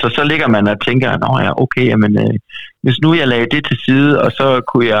 hvordan altså, så ligger man og tænker, okay, jamen, hvis nu jeg lagde det til side, og så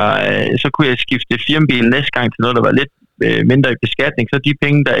kunne jeg skifte firmabil næste gang til noget, der var lidt mindre i beskatning, så de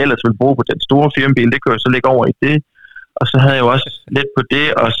penge, der ellers ville bruge på den store firmabil, det kunne jeg så lægge over i det. Og så havde jeg jo også lidt på det,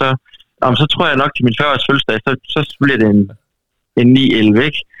 og så tror jeg nok til min 40-års fødselsdag, så bliver det en 911,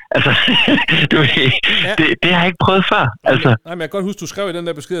 ikke? Altså, det har jeg ikke prøvet før. Altså. Nej, men jeg kan godt huske, du skrev i den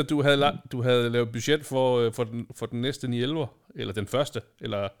der besked, at du havde lavet budget for den næste 9-11'er, eller den første,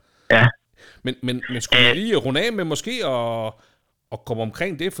 eller... Ja. Men skulle vi lige runde af med måske og komme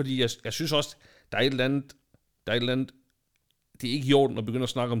omkring det, fordi jeg synes også, der er et eller andet, det er ikke i orden at begynde at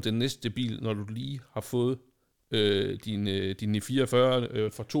snakke om den næste bil, når du lige har fået din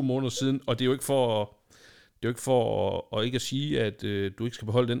 44 for 2 måneder siden, og det er jo ikke for at ikke at sige, at du ikke skal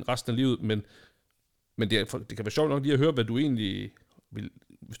beholde den resten af livet, men det kan være sjovt nok lige at høre, hvad du egentlig vil,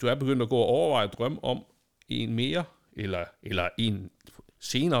 hvis du er begyndt at gå og overveje at drømme om en mere, eller en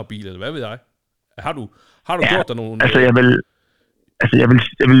senere bil, eller hvad ved jeg. Har du gjort dig nogle... Altså jeg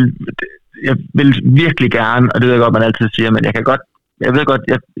vil virkelig gerne, og det ved jeg godt, man altid siger, men jeg er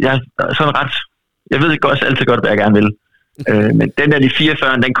sådan ret, jeg ved ikke også altid godt, hvad jeg gerne vil. Men den der, de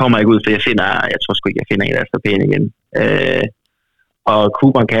 44, den kommer ikke ud, for jeg tror sgu ikke, jeg finder en, der er så pæn igen. Og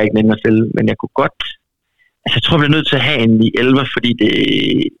Cuberen kan jeg ikke nemme mig selv, men jeg kunne godt, altså jeg tror, jeg bliver nødt til at have en 11, fordi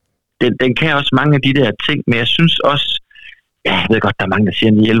den kan også mange af de der ting, men jeg synes også, ja, jeg ved godt, der er mange, der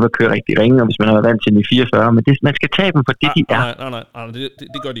siger, at 11 kører rigtig ringe, og hvis man har været vant til 44, men man skal tage dem for det, de er. Nej,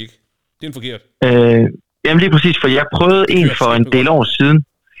 det gør de ikke. Det er en forkert. Jamen lige præcis, for jeg prøvede en for en del år siden.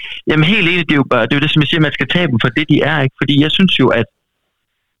 Jamen helt enig, det er jo det, som jeg siger, man skal tage dem for det, de er, ikke? Fordi jeg synes jo, at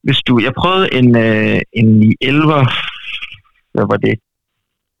jeg prøvede en 11, hvad var det?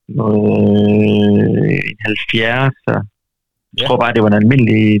 En 70, jeg tror bare, det var en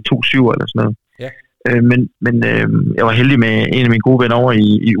almindelig 2.7 eller sådan noget. Ja. Men jeg var heldig med en af mine gode venner over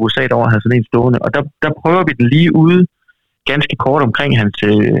i USA, der havde sådan en stående, og der prøver vi den lige ude, ganske kort omkring hans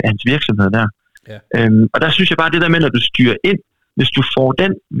virksomhed der. Ja. Og der synes jeg bare, det der med, når du styrer ind, hvis du får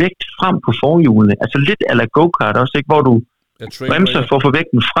den vægt frem på forhjulene, altså lidt a la go-kart også, ikke? Hvor du bremser for at få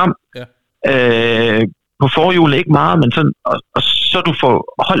vægten frem, på forhjulene ikke meget, men sådan, og så du får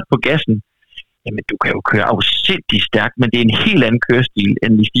holdt på gassen, jamen du kan jo køre afsindigt stærkt, men det er en helt anden kørestil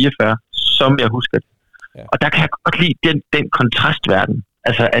end i 44, som jeg husker det. Ja. Og der kan jeg godt lide den kontrastverden,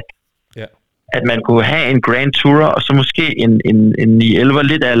 altså at man kunne have en Grand Tourer, og så måske en 911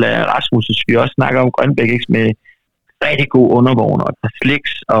 lidt a la Rasmus, vi også snakker om Grønbæk, ikke? Med rigtig god undervogn, og et par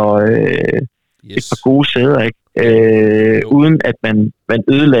slicks, og et par gode sæder, ikke? Uden at man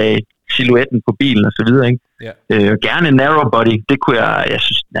ødelagde silhuetten på bilen, og så videre, ikke? Ja. Gerne en narrow body, det kunne jeg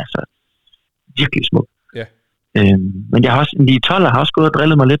synes, den er så virkelig smuk. Ja. Men jeg har også, en 912 har også gået og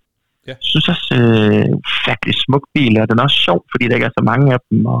drillet mig lidt. Ja. Jeg synes også, faktisk smuk bil, og den er også sjov, fordi der ikke er så mange af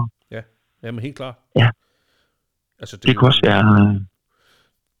dem, og men helt klart. Ja. Altså, det kunne også være...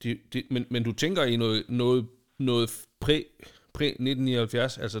 Men du tænker i noget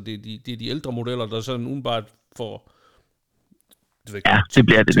pre-1979, altså det er de ældre modeller, der sådan udenbart får... det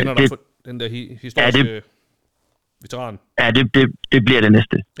bliver det. Den der historiske veteran. Ja, det bliver det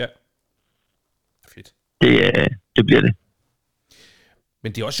næste. Ja. Fedt. Det bliver det.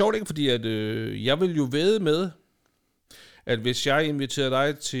 Men det er også sjovt, ikke? Fordi at, jeg vil jo vædde med, at hvis jeg inviterer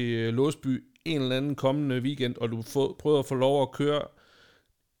dig til Låsby en eller anden kommende weekend, og du prøver at få lov at køre,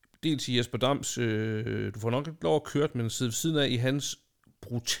 dels i Jesper Dams, du får nok ikke lov at køre, men sidde ved siden af i hans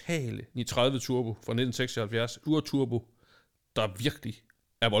brutale 930 Turbo fra 1976, urturbo, der virkelig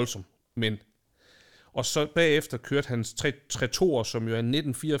er voldsom. Og så bagefter kørte hans 3.2'er, som jo er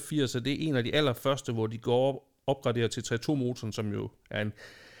 1984, og det er en af de allerførste, hvor de går opgraderer til 3.2-motoren, som jo er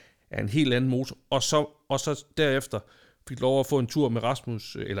en helt anden motor. Og så derefter fik lov at få en tur med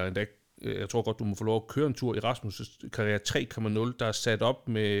Rasmus, eller endda, jeg tror godt, du må få lov at køre en tur i Rasmus' karriere 3.0, der er sat op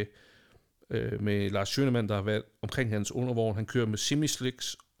med Lars Schønemann, der har været omkring hans undervogn. Han kører med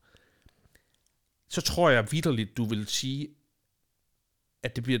semi-slicks. Så tror jeg vitterligt, du vil sige,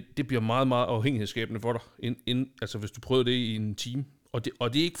 at det bliver meget, meget afhængighedsskabende for dig, altså hvis du prøver det i en time. Og det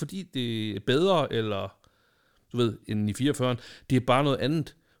er ikke fordi, det er bedre, eller du ved, end i 44'eren. Det er bare noget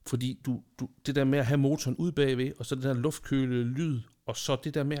andet, fordi du det der med at have motoren ud bagved, og så det der luftkøle lyd, og så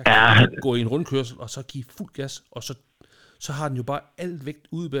det der med at gå i en rundkørsel, og så give fuld gas, og så har den jo bare alt vægt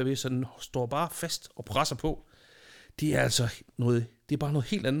ude bagved, så den står bare fast og presser på. Det er altså det er bare noget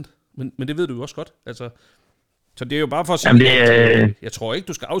helt andet. Men det ved du jo også godt. Altså, så det er jo bare for at sige, jeg tror ikke,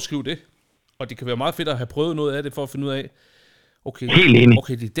 du skal afskrive det. Og det kan være meget fedt at have prøvet noget af det, for at finde ud af, okay,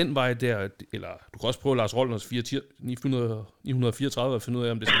 det er den vej der, eller du kan også prøve Lars Rollners 934 og finde ud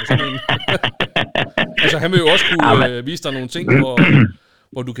af, om det skal være sådan en. Altså han vil jo også kunne vise dig nogle ting,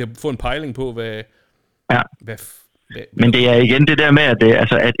 hvor du kan få en pejling på, hvad men det er igen det der med, at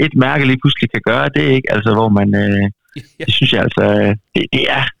et mærke lige pludselig kan gøre det, ikke? Altså hvor man, det synes jeg altså,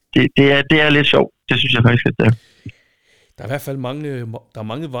 det er lidt sjovt. Det synes jeg faktisk, at det er. Der er i hvert fald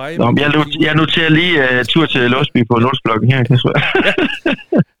mange veje. Jeg noterer lige tur til Låsby på notesblokken her.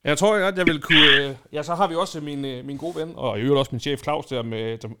 Jeg tror godt, jeg vil kunne... Ja, så har vi også min gode ven, og i øvrigt også min chef Claus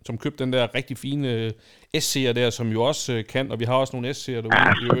der, som købte den der rigtig fine SC'er der, som jo også kan, og vi har også nogle SC'er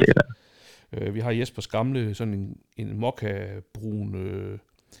derude. Vi har Jespers gamle, sådan en mokka-brun...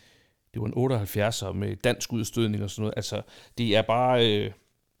 det var en 78'er med dansk udstødning og sådan noget. Altså, det er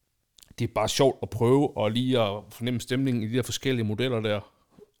bare sjovt at prøve, og lige at fornemme stemningen i de der forskellige modeller der,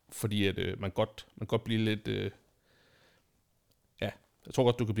 fordi at man godt blive lidt... Jeg tror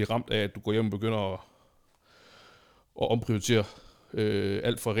godt, du kan blive ramt af, at du går hjem og begynder at omprioritere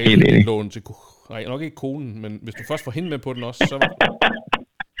alt fra reallån til... Nej, nok ikke konen, men hvis du først får hende med på den også, så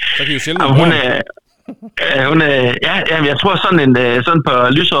kan I jo sælge noget. Jeg tror sådan på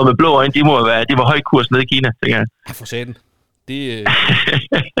lyshåret med blå øjne, de var høj kurs nede i Kina, tænker jeg. Ja, for satan. Det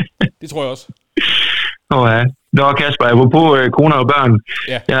tror jeg også. Ja. Nå, Kasper, apropos koner og børn.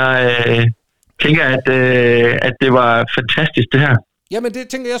 Ja. Jeg tænker, at det var fantastisk, det her. Jamen, det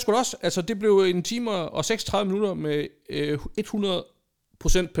tænker jeg sgu også. Altså, det blev 1 time og 36 minutter med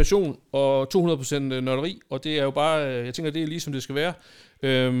 100% passion og 200% nørderi, og det er jo bare, jeg tænker, det er lige som det skal være.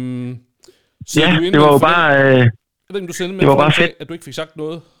 Det var jo bare... Jeg ved ikke, om du sendte med, det var bare fedt, at du ikke fik sagt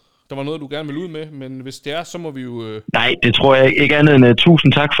noget. Der var noget, du gerne ville ud med, men hvis det er, så må vi jo... Nej, det tror jeg ikke andet end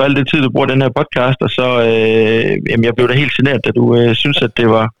 1000 tak for al det tid, du bruger den her podcast, og så jeg blev da helt genert, da du synes, at det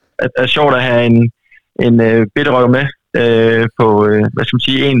var at sjovt at have en bitterøv med på, hvad skal man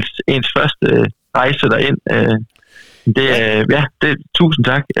sige, ens første rejse derind. Det 1000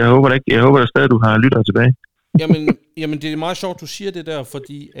 tak. Jeg håber da stadig, du har lyttet tilbage. Jamen, det er meget sjovt, du siger det der,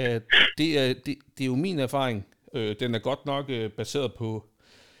 fordi at det er jo min erfaring. Den er godt nok baseret på,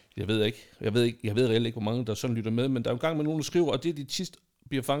 jeg ved reelt ikke, hvor mange der sådan lytter med, men der er jo en gang med nogen, der skriver, og det de tit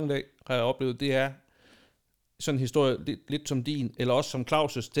bliver fanget af, har jeg oplevet, det er sådan en historie lidt som din, eller også som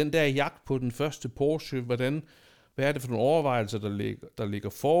Claus', den der jagt på den første Porsche, hvad er det for nogle overvejelser, der ligger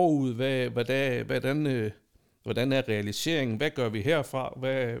forud, hvordan er realiseringen, hvad gør vi herfra,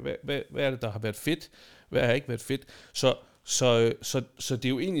 hvad er det, der har været fedt, hvad har ikke været fedt, så det er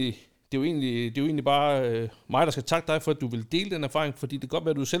jo egentlig bare mig, der skal takke dig for, at du vil dele den erfaring, fordi det kan godt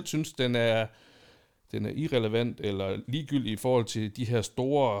være, at du selv synes, den er irrelevant eller ligegyldig i forhold til de her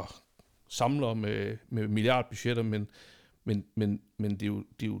store samlere med milliardbudgetter, men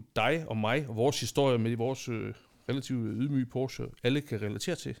det er jo dig og mig og vores historie med vores relativt ydmyge Porsche, alle kan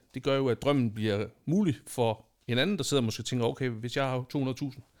relatere til. Det gør jo, at drømmen bliver mulig for en anden, der sidder og måske tænker, okay, hvis jeg har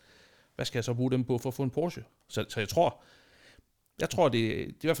 200.000, hvad skal jeg så bruge dem på for at få en Porsche? Så jeg tror, det er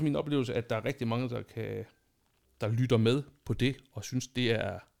i hvert fald min oplevelse, at der er rigtig mange, der lytter med på det, og synes, det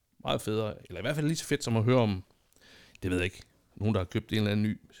er meget federe, eller i hvert fald lige så fedt som at høre om, det ved jeg ikke, nogen, der har købt en eller anden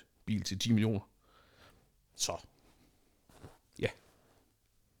ny bil til 10 millioner. Så, ja.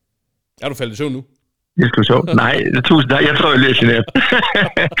 Er du faldet i søvn nu? Det skal sjovt. Nej, tusind tak. Jeg tror, jeg bliver generet.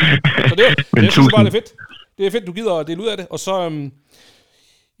 Så det er bare lidt fedt. Det er fedt, du gider at dele ud af det, og så...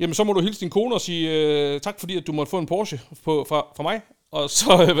 Jamen, så må du hilse din kone og sige tak, fordi at du måtte få en Porsche fra mig. Og så,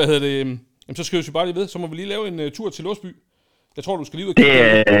 så skrives vi bare lige ved. Så må vi lige lave en tur til Låsby. Jeg tror, du skal lige ud og kigge.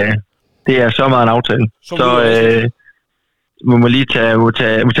 Det er så meget en aftale. Så må man lige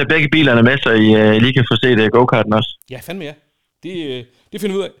tage begge bilerne med, så I lige kan få set go-karten også. Ja, fandme ja. Det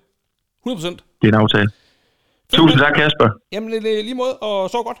finder vi ud af. 100%. Det er en aftale. Tusind tak, Kasper. Jamen, lige måde, og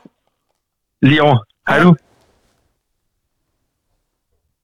så godt. Lige over. Hej du.